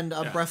 Exactly, and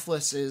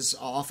Breathless is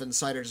often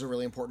cited as a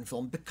really important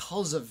film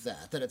because of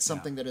that. That it's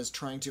something that is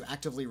trying to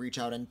actively reach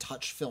out and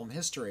touch film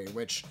history,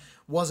 which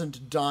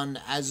wasn't done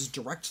as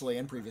directly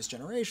in previous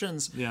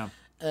generations. Yeah.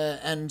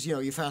 And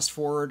you fast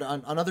forward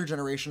another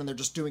generation, and they're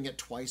just doing it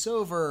twice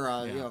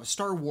over.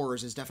 Star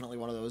Wars is definitely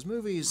one of those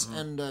movies,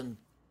 and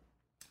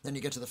then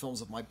you get to the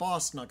films of my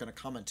boss. Not going to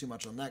comment too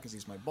much on that because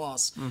he's my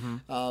boss.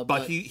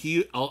 But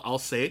I'll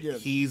say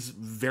it. He's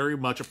very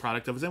much a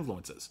product of his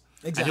influences.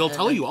 Exactly. And he'll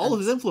tell you all of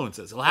his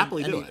influences. He'll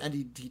happily do it. And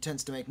he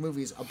tends to make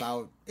movies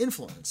about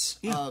influence.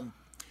 Yeah.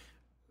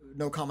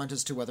 No comment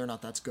as to whether or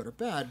not that's good or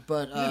bad,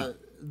 but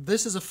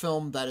this is a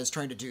film that is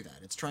trying to do that.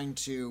 It's trying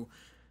to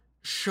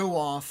show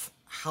off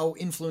how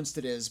influenced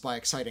it is by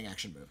exciting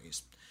action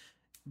movies.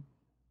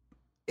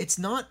 It's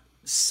not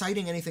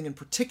citing anything in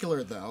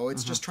particular, though.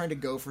 It's just trying to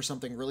go for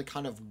something really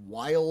kind of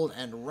wild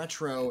and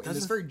retro in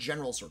this very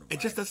general sort of way. It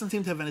just doesn't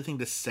seem to have anything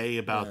to say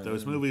about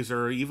those movies,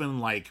 or even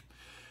like,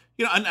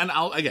 and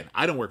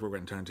I don't work with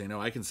Quentin Tarantino,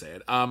 I can say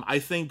it. I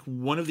think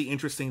one of the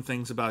interesting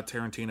things about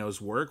Tarantino's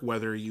work,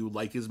 whether you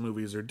like his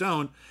movies or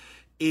don't,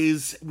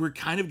 is we're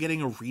kind of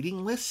getting a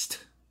reading list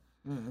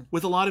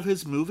with a lot of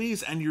his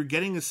movies, and you're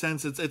getting a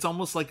sense, it's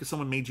almost like if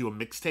someone made you a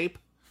mixtape,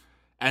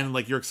 and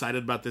like you're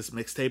excited about this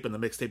mixtape, and the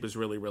mixtape is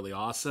really, really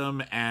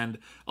awesome, and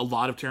a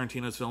lot of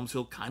Tarantino's films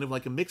feel kind of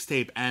like a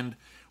mixtape, and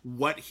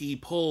what he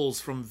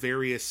pulls from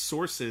various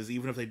sources,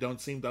 even if they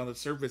don't seem on the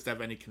surface to have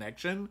any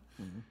connection,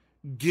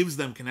 gives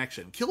them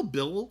connection. Kill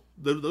Bill,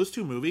 those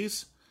two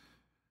movies,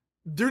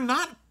 they're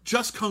not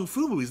just kung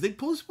fu movies. They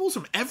pulls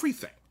from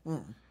everything.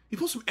 He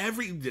pulls from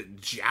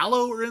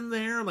Giallo are in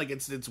there. Like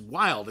it's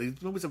wild.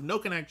 These movies have no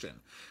connection,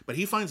 but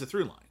he finds a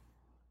through line.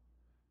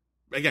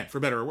 Again, for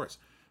better or worse.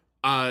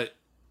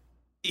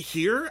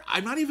 Here,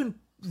 I'm not even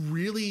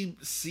really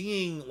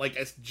seeing like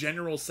a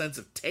general sense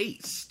of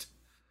taste,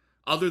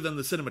 other than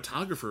the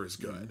cinematographer is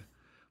good.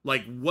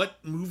 Like, what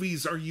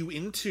movies are you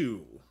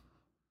into,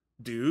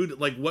 dude?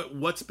 Like,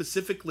 what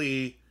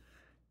specifically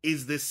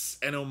is this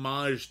an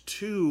homage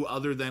to,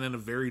 other than in a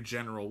very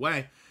general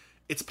way?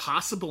 It's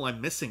possible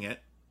I'm missing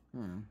it.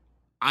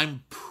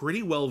 I'm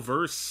pretty well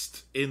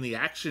versed in the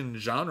action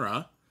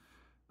genre,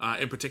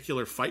 in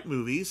particular fight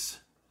movies.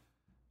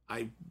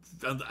 I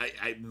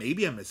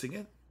maybe I'm missing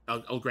it.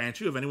 I'll grant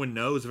you. If anyone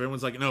knows, if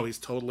everyone's like, no, he's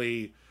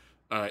totally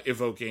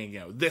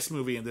evoking, this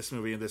movie and this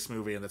movie and this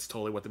movie, and that's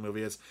totally what the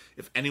movie is.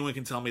 If anyone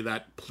can tell me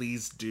that,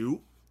 please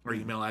do. Our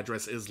email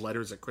address is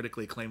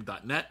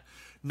letters@criticallyacclaimed.net.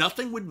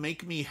 Nothing would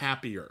make me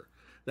happier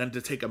than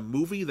to take a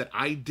movie that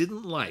I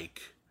didn't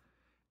like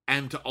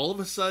and to all of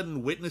a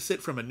sudden witness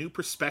it from a new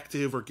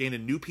perspective or gain a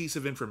new piece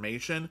of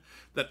information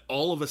that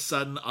all of a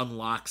sudden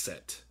unlocks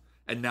it.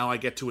 And now I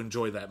get to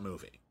enjoy that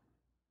movie.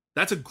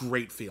 That's a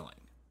great feeling.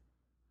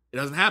 It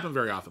doesn't happen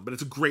very often, but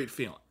it's a great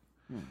feeling.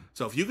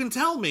 So if you can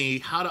tell me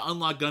how to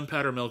unlock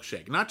Gunpowder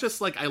Milkshake, not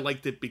just like I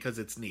liked it because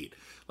it's neat.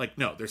 Like,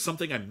 no, there's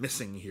something I'm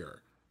missing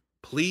here.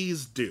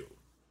 Please do.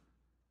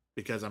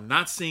 Because I'm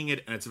not seeing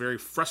it, and it's very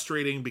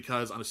frustrating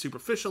because on a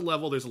superficial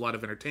level, there's a lot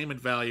of entertainment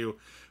value,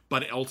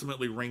 but it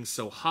ultimately rings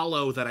so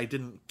hollow that I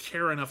didn't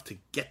care enough to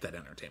get that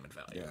entertainment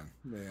value.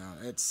 Yeah,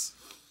 it's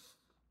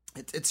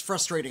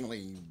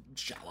frustratingly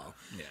shallow.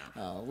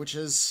 Yeah, which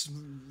is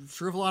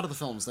true of a lot of the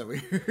films that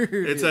we.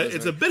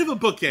 It's a bit of a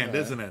bookend,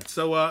 isn't it?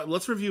 So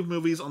let's review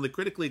movies on the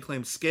critically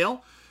acclaimed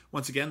scale.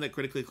 Once again, that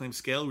critically acclaimed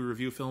scale, we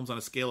review films on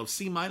a scale of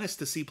C-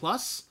 to C+.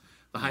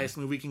 The highest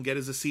movie we can get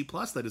is a C+.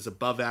 That is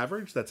above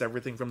average. That's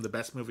everything from the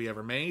best movie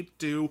ever made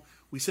to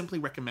we simply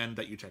recommend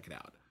that you check it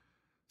out.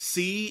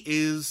 C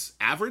is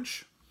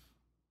average.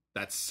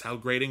 That's how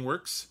grading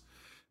works.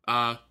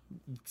 A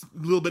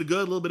little bit of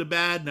good, a little bit of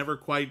bad, never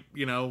quite,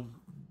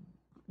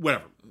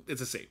 whatever.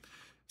 It's a C.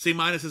 C-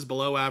 is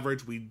below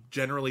average. We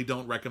generally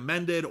don't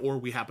recommend it, or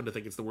we happen to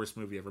think it's the worst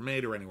movie ever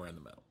made, or anywhere in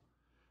the middle.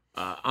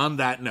 On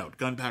that note,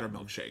 Gunpowder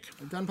Milkshake.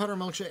 Gunpowder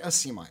Milkshake, a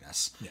C-.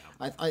 Yeah.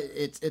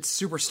 It's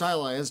super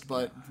stylized,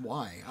 but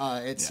why?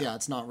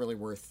 It's not really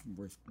worth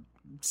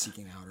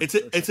seeking out.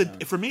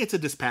 For me, it's a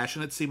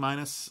dispassionate C-.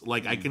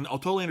 Like I'll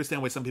totally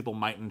understand why some people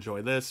might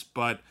enjoy this,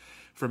 but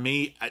for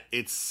me,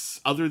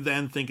 it's other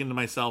than thinking to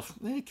myself,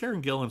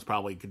 Karen Gillan's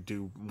probably could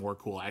do more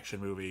cool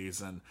action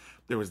movies, and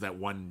there was that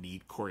one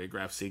neat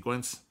choreographed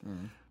sequence.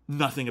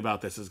 Nothing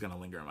about this is going to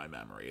linger in my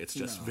memory. It's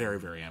just very,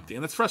 very empty.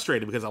 And that's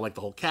frustrating because I like the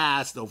whole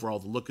cast. Overall,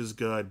 the look is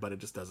good, but it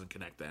just doesn't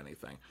connect to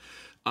anything.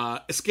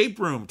 Escape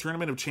Room,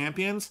 Tournament of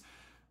Champions,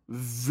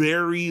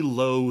 very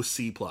low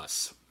C+.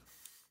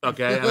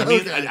 Okay?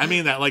 And I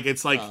mean that. Like,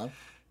 it's like,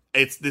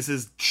 this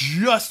is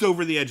just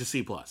over the edge of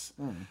C+.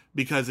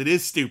 Because it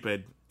is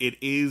stupid. It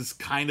is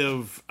kind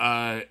of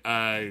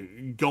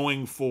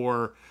going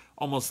for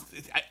almost...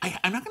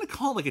 I'm not going to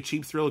call it like a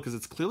cheap thrill because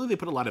it's clearly they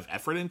put a lot of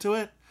effort into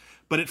it.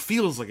 But it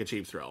feels like a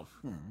cheap thrill.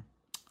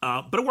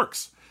 But it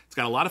works. It's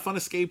got a lot of fun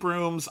escape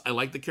rooms. I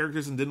like the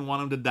characters and didn't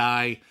want them to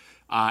die.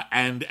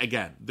 And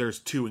again, there's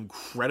 2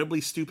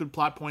 incredibly stupid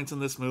plot points in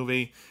this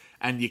movie.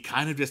 And you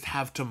kind of just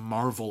have to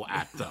marvel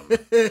at them.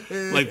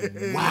 Like,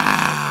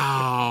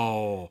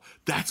 wow.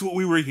 That's what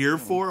we were here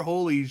for?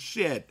 Holy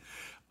shit.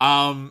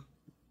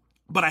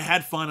 But I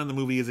had fun, and the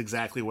movie is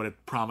exactly what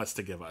it promised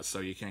to give us, so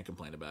you can't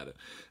complain about it.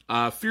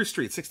 Fear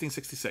Street,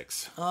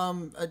 1666.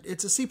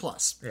 It's a C+.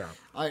 Yeah.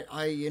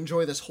 I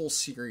enjoy this whole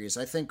series.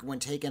 I think when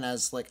taken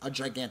as like a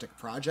gigantic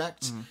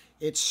project,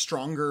 it's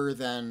stronger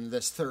than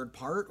this third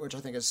part, which I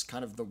think is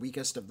kind of the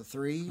weakest of the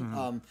 3.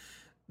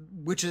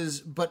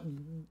 But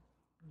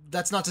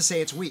that's not to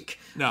say it's weak.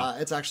 No.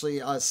 It's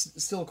actually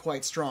still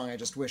quite strong. I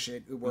just wish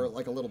it were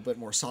like a little bit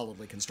more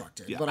solidly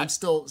constructed. Yeah, but I'm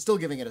still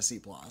giving it a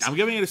C+. I'm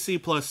giving it a C+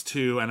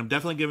 too, and I'm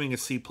definitely giving a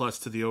C+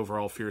 to the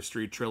overall Fear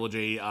Street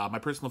trilogy. My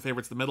personal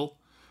favorite's the middle,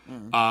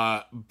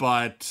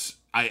 but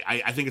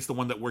I think it's the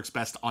one that works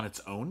best on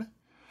its own.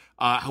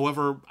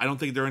 However, I don't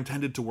think they're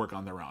intended to work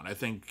on their own. I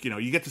think,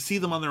 you get to see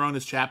them on their own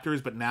as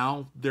chapters, but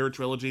now they're a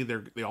trilogy.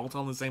 They all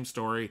tell the same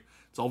story.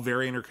 It's all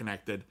very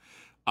interconnected.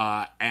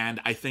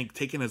 And I think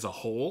taken as a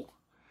whole,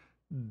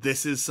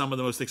 this is some of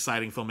the most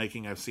exciting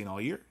filmmaking I've seen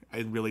all year.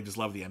 I really just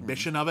love the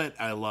ambition of it.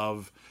 I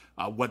love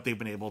what they've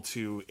been able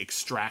to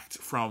extract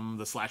from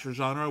the slasher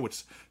genre,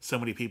 which so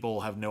many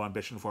people have no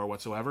ambition for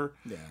whatsoever.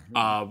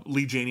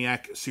 Lee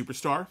Janiak,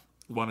 superstar.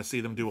 Want to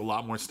see them do a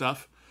lot more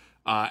stuff.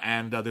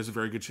 And there's a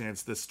very good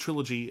chance this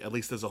trilogy, at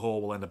least as a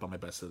whole, will end up on my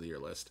best of the year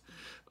list.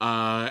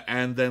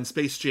 And then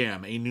Space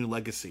Jam, A New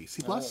Legacy.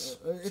 C+?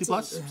 C+?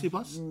 C+?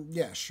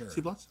 Yeah, sure.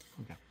 C+?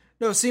 Okay.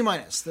 No, C-.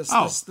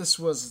 This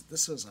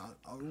was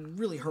a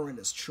really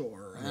horrendous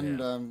chore, and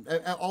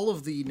all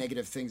of the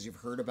negative things you've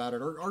heard about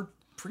it are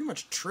pretty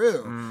much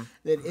true.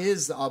 It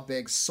is a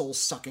big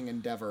soul-sucking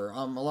endeavor.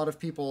 A lot of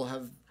people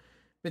have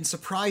been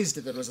surprised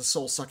that it was a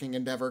soul-sucking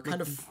endeavor,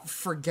 kind of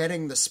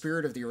forgetting the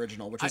spirit of the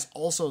original, which is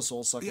also a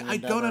soul-sucking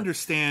endeavor. I don't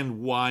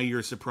understand why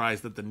you're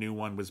surprised that the new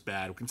one was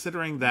bad,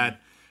 considering that,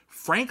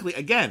 frankly,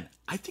 again,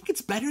 I think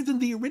it's better than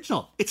the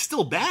original. It's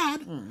still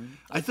bad.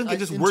 I think it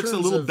just works a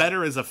little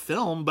better as a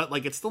film, but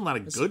it's still not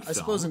a good film. I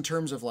suppose in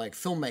terms of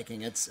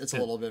filmmaking, it's a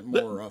little bit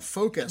more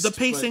focused. The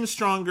pacing's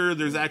stronger.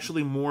 There's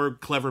actually more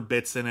clever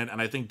bits in it,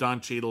 and I think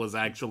Don Cheadle is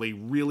actually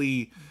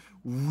really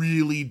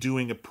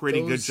doing a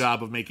pretty good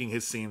job of making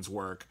his scenes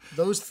work.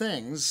 Those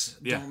things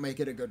don't make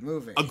it a good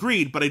movie.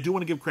 Agreed, but I do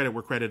want to give credit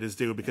where credit is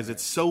due, because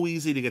it's so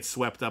easy to get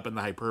swept up in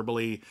the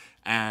hyperbole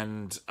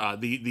and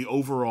the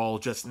overall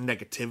just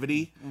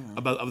negativity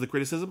of the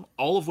criticism,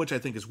 all of which I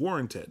think is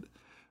warranted.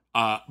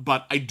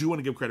 But I do want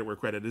to give credit where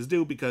credit is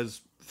due,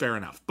 because fair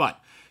enough.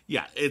 But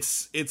yeah,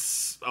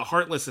 it's a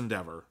heartless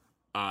endeavor.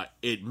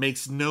 It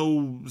makes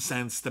no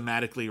sense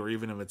thematically or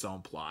even in its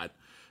own plot.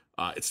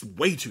 It's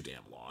way too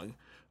damn long.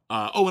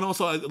 And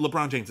also,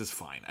 LeBron James is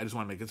fine. I just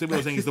want to make it. People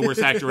are saying he's the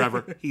worst actor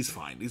ever. He's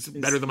fine. He's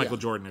better than Michael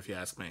Jordan, if you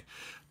ask me.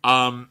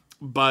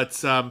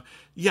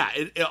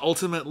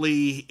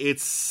 Ultimately,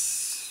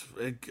 it's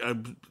a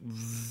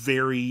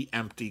very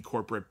empty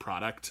corporate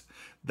product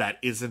that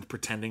isn't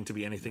pretending to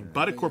be anything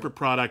but a corporate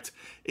product,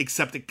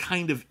 except it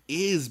kind of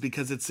is,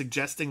 because it's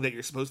suggesting that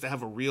you're supposed to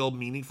have a real,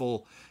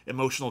 meaningful,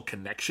 emotional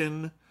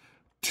connection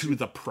to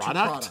the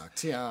product.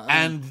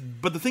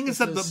 But the thing is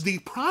that the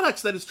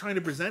products that it's trying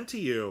to present to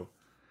you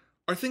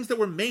are things that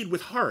were made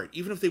with heart,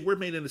 even if they were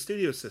made in a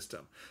studio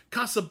system.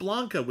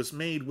 Casablanca was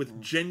made with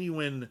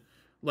genuine,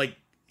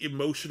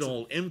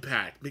 emotional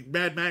impact.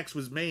 Mad Max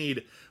was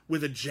made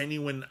with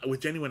genuine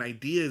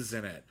ideas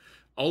in it.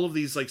 All of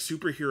these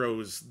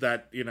superheroes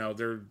that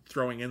they're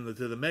throwing into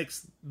the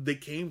mix, they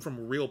came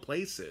from real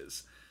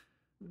places.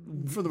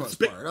 For the most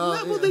part.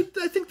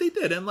 I think they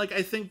did. And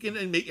I think,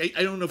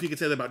 I don't know if you could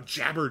say that about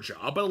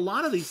Jabberjaw, but a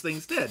lot of these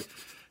things did.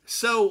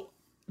 So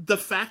the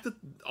fact that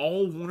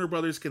all Warner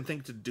Brothers can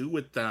think to do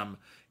with them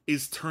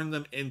is turn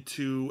them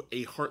into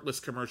a heartless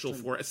commercial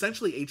for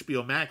essentially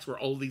HBO Max, where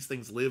all of these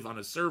things live on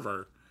a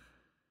server,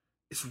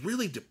 is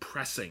really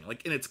depressing.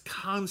 In its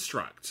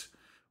construct,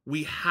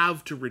 we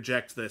have to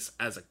reject this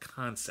as a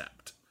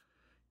concept.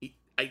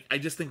 I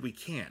just think we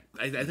can't.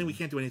 I think we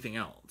can't do anything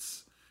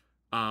else.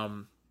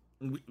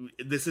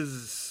 This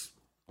is...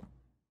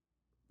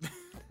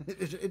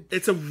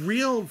 it's a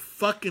real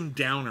fucking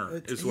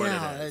downer, is what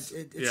it is.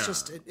 It's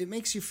just it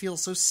makes you feel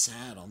so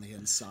sad on the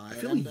inside. I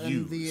feel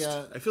used.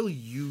 I feel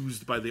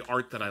used by the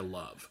art that I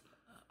love.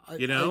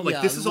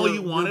 This is all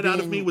you wanted out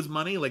of me was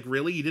money. Like,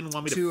 really, you didn't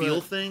want me to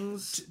feel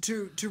things.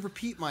 To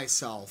repeat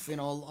myself, a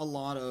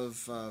lot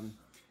of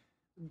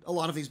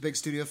these big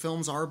studio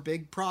films are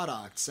big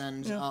products,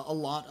 and a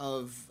lot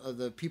of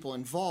the people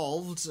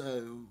involved.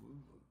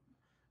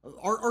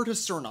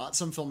 Artists or not,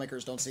 some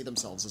filmmakers don't see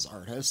themselves as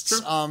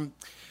artists. Sure.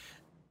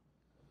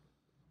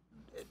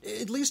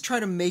 At least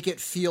try to make it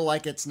feel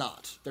like it's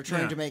not. They're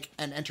trying to make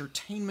an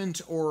entertainment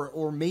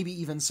or maybe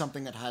even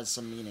something that has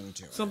some meaning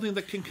to it. Something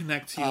that can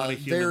connect to you on a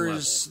human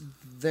level.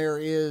 There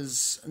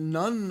is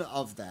none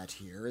of that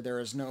here. There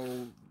is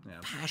no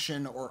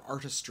passion or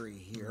artistry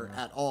here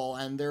at all.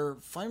 And they're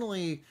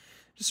finally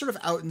just sort of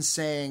out and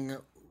saying,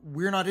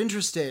 we're not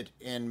interested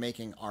in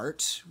making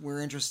art. We're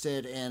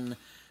interested in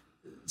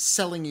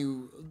selling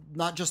you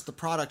not just the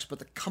product, but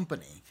the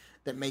company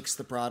that makes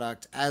the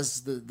product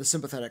as the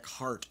sympathetic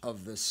heart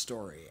of this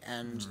story.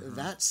 And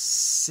that's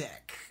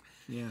sick.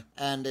 Yeah.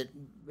 And it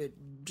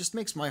just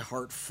makes my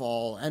heart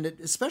fall. And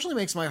it especially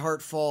makes my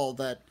heart fall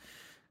that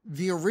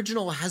the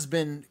original has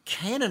been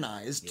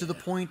canonized to the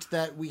point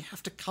that we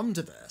have to come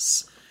to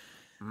this.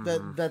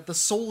 That the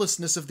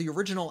soullessness of the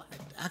original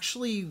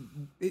actually,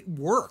 it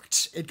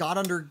worked. It got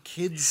under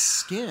kids'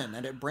 skin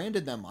and it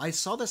branded them. I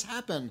saw this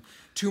happen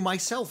to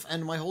myself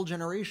and my whole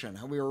generation,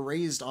 how we were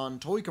raised on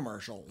toy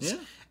commercials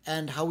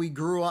and how we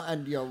grew up.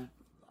 And,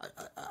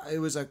 it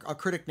was a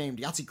critic named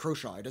Yahtzee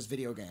Croshaw, who does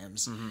video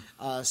games,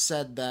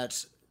 said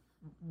that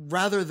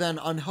rather than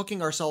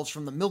unhooking ourselves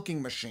from the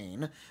milking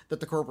machine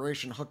that the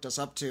corporation hooked us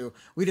up to,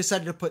 we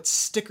decided to put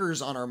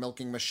stickers on our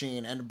milking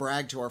machine and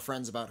brag to our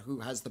friends about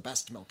who has the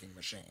best milking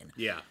machine.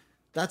 Yeah.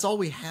 That's all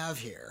we have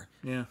here.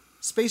 Yeah.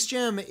 Space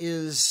Jam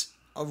is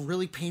a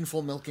really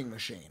painful milking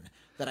machine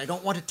that I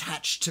don't want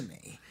attached to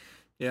me.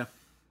 Yeah.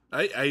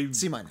 C-.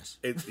 Again,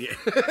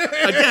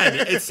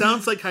 it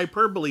sounds like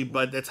hyperbole,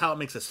 but that's how it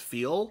makes us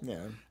feel.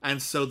 Yeah.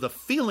 And so the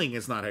feeling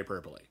is not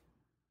hyperbole.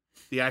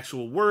 The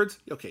actual words,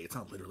 okay, it's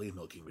not literally a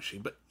milking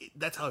machine, but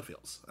that's how it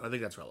feels. And I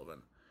think that's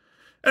relevant.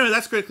 Anyway,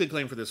 that's Critically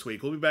Acclaimed for this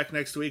week. We'll be back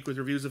next week with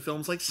reviews of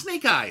films like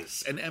Snake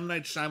Eyes and M.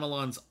 Night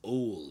Shyamalan's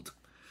Old.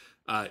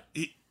 I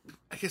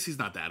guess he's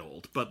not that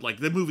old, but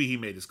like the movie he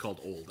made is called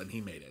Old, and he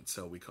made it,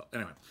 so we call...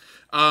 Anyway.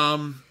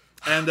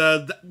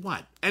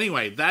 What?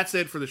 Anyway, that's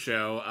it for the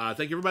show.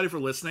 Thank you, everybody, for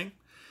listening.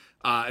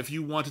 If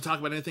you want to talk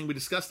about anything we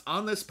discussed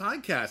on this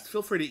podcast,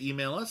 feel free to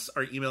email us.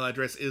 Our email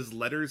address is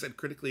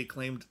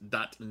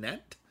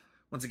letters@criticallyacclaimed.net.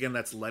 Once again,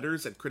 that's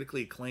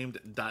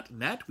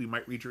letters@criticallyacclaimed.net. We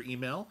might read your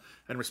email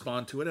and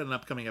respond to it in an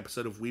upcoming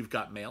episode of We've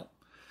Got Mail.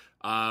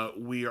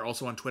 We are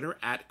also on Twitter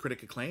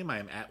 @CriticAcclaim. I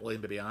am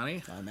 @William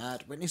Bibiani. I'm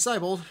 @Whitney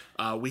Seibold.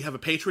 We have a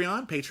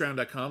Patreon,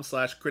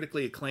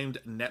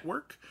 patreon.com/criticallyacclaimed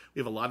network.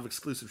 We have a lot of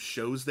exclusive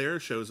shows there,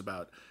 shows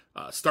about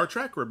Star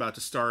Trek. We're about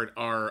to start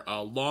our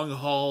long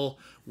haul,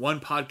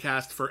 one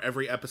podcast for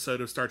every episode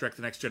of Star Trek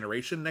The Next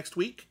Generation next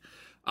week.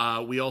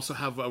 We also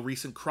have a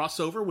recent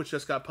crossover, which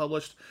just got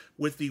published,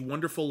 with the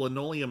wonderful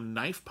Linoleum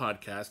Knife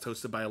podcast,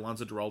 hosted by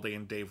Alonzo Duralde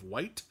and Dave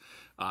White.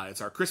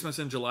 It's our Christmas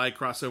in July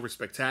crossover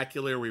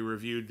spectacular. We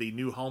reviewed the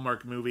new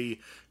Hallmark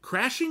movie,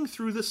 Crashing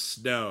Through the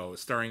Snow,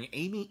 starring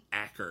Amy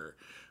Acker.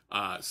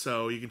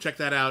 So you can check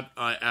that out.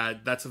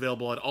 That's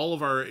available at all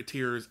of our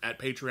tiers at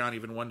Patreon,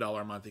 even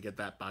 $1 a month to get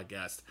that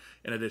podcast,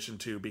 in addition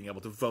to being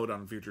able to vote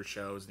on future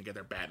shows and to get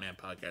their Batman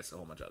podcast and a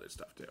whole bunch of other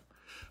stuff too.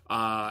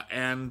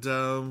 And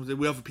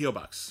we have a P.O.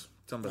 Box.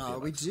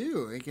 We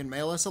do. You can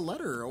mail us a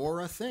letter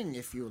or a thing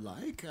if you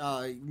like.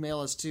 Mail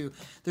us to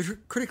the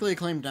Critically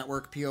Acclaimed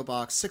Network, P.O.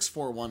 Box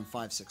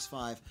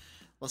 641565,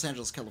 Los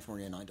Angeles,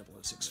 California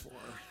 90064.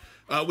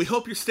 We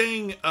hope you're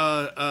staying,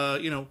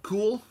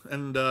 cool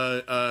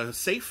and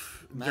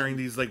safe during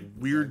these like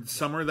weird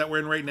summer that we're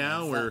in right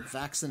now. We're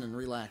vaccinating and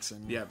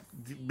relaxing. Yeah,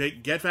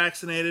 get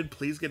vaccinated.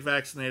 Please get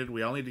vaccinated.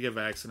 We all need to get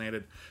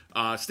vaccinated.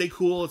 Stay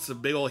cool. It's a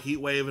big old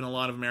heat wave in a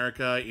lot of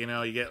America. You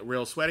know, you get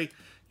real sweaty.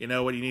 You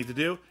know what you need to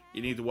do?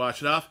 You need to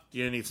wash it off.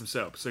 You're going to need some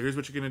soap. So here's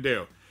what you're going to do.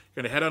 You're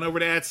going to head on over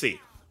to Etsy,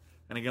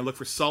 and you're going to look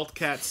for Salt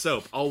Cat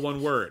Soap, all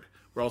one word.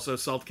 We're also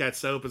Salt Cat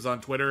Soap is on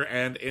Twitter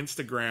and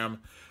Instagram.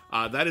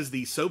 That is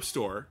the soap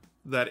store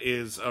that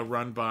is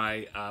run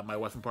by my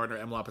wife and partner,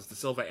 Em Lopez da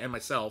Silva, and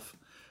myself.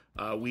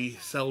 We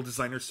sell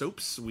designer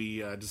soaps.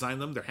 We design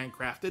them. They're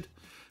handcrafted.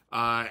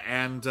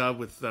 And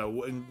with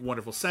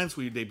wonderful scents,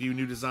 we debut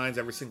new designs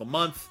every single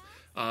month.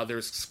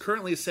 There's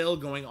currently a sale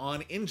going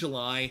on in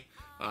July.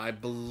 I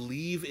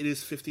believe it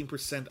is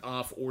 15%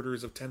 off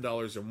orders of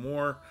 $10 or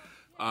more.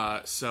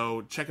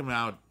 So check them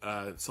out.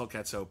 Salt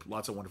Cat Soap.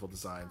 Lots of wonderful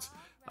designs.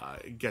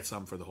 get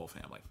some for the whole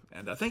family.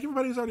 And thank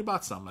everybody who's already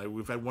bought some.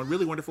 We've had one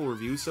really wonderful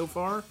review so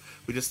far.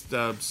 We just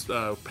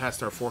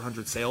passed our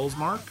 400 sales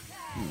mark,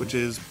 which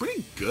is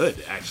pretty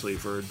good, actually,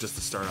 for just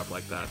a startup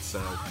like that.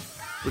 So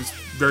we're just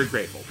very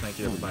grateful. Thank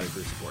you, everybody, for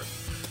your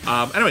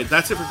support. Anyway,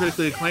 that's it for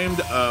Critically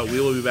Acclaimed. We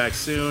will be back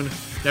soon.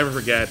 Never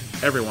forget,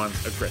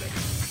 everyone's a critic.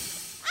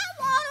 I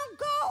want to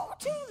go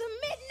to the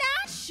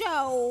midnight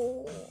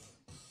show.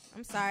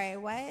 I'm sorry,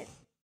 what?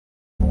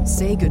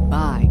 Say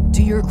goodbye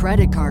to your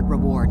credit card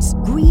rewards.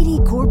 Greedy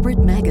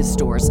corporate mega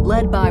stores,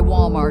 led by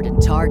Walmart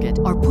and Target,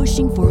 are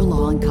pushing for a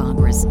law in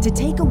Congress to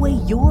take away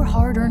your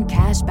hard-earned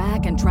cash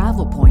back and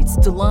travel points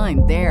to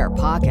line their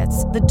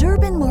pockets. The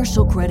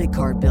Durbin-Marshall credit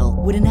card bill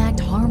would enact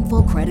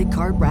harmful credit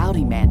card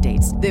routing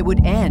mandates that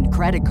would end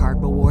credit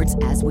card rewards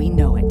as we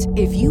know it.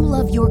 If you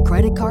love your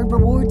credit card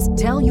rewards,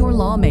 tell your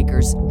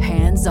lawmakers,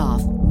 hands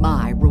off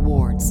my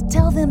rewards.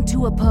 Tell them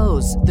to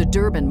oppose the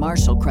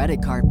Durbin-Marshall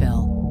credit card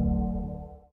bill.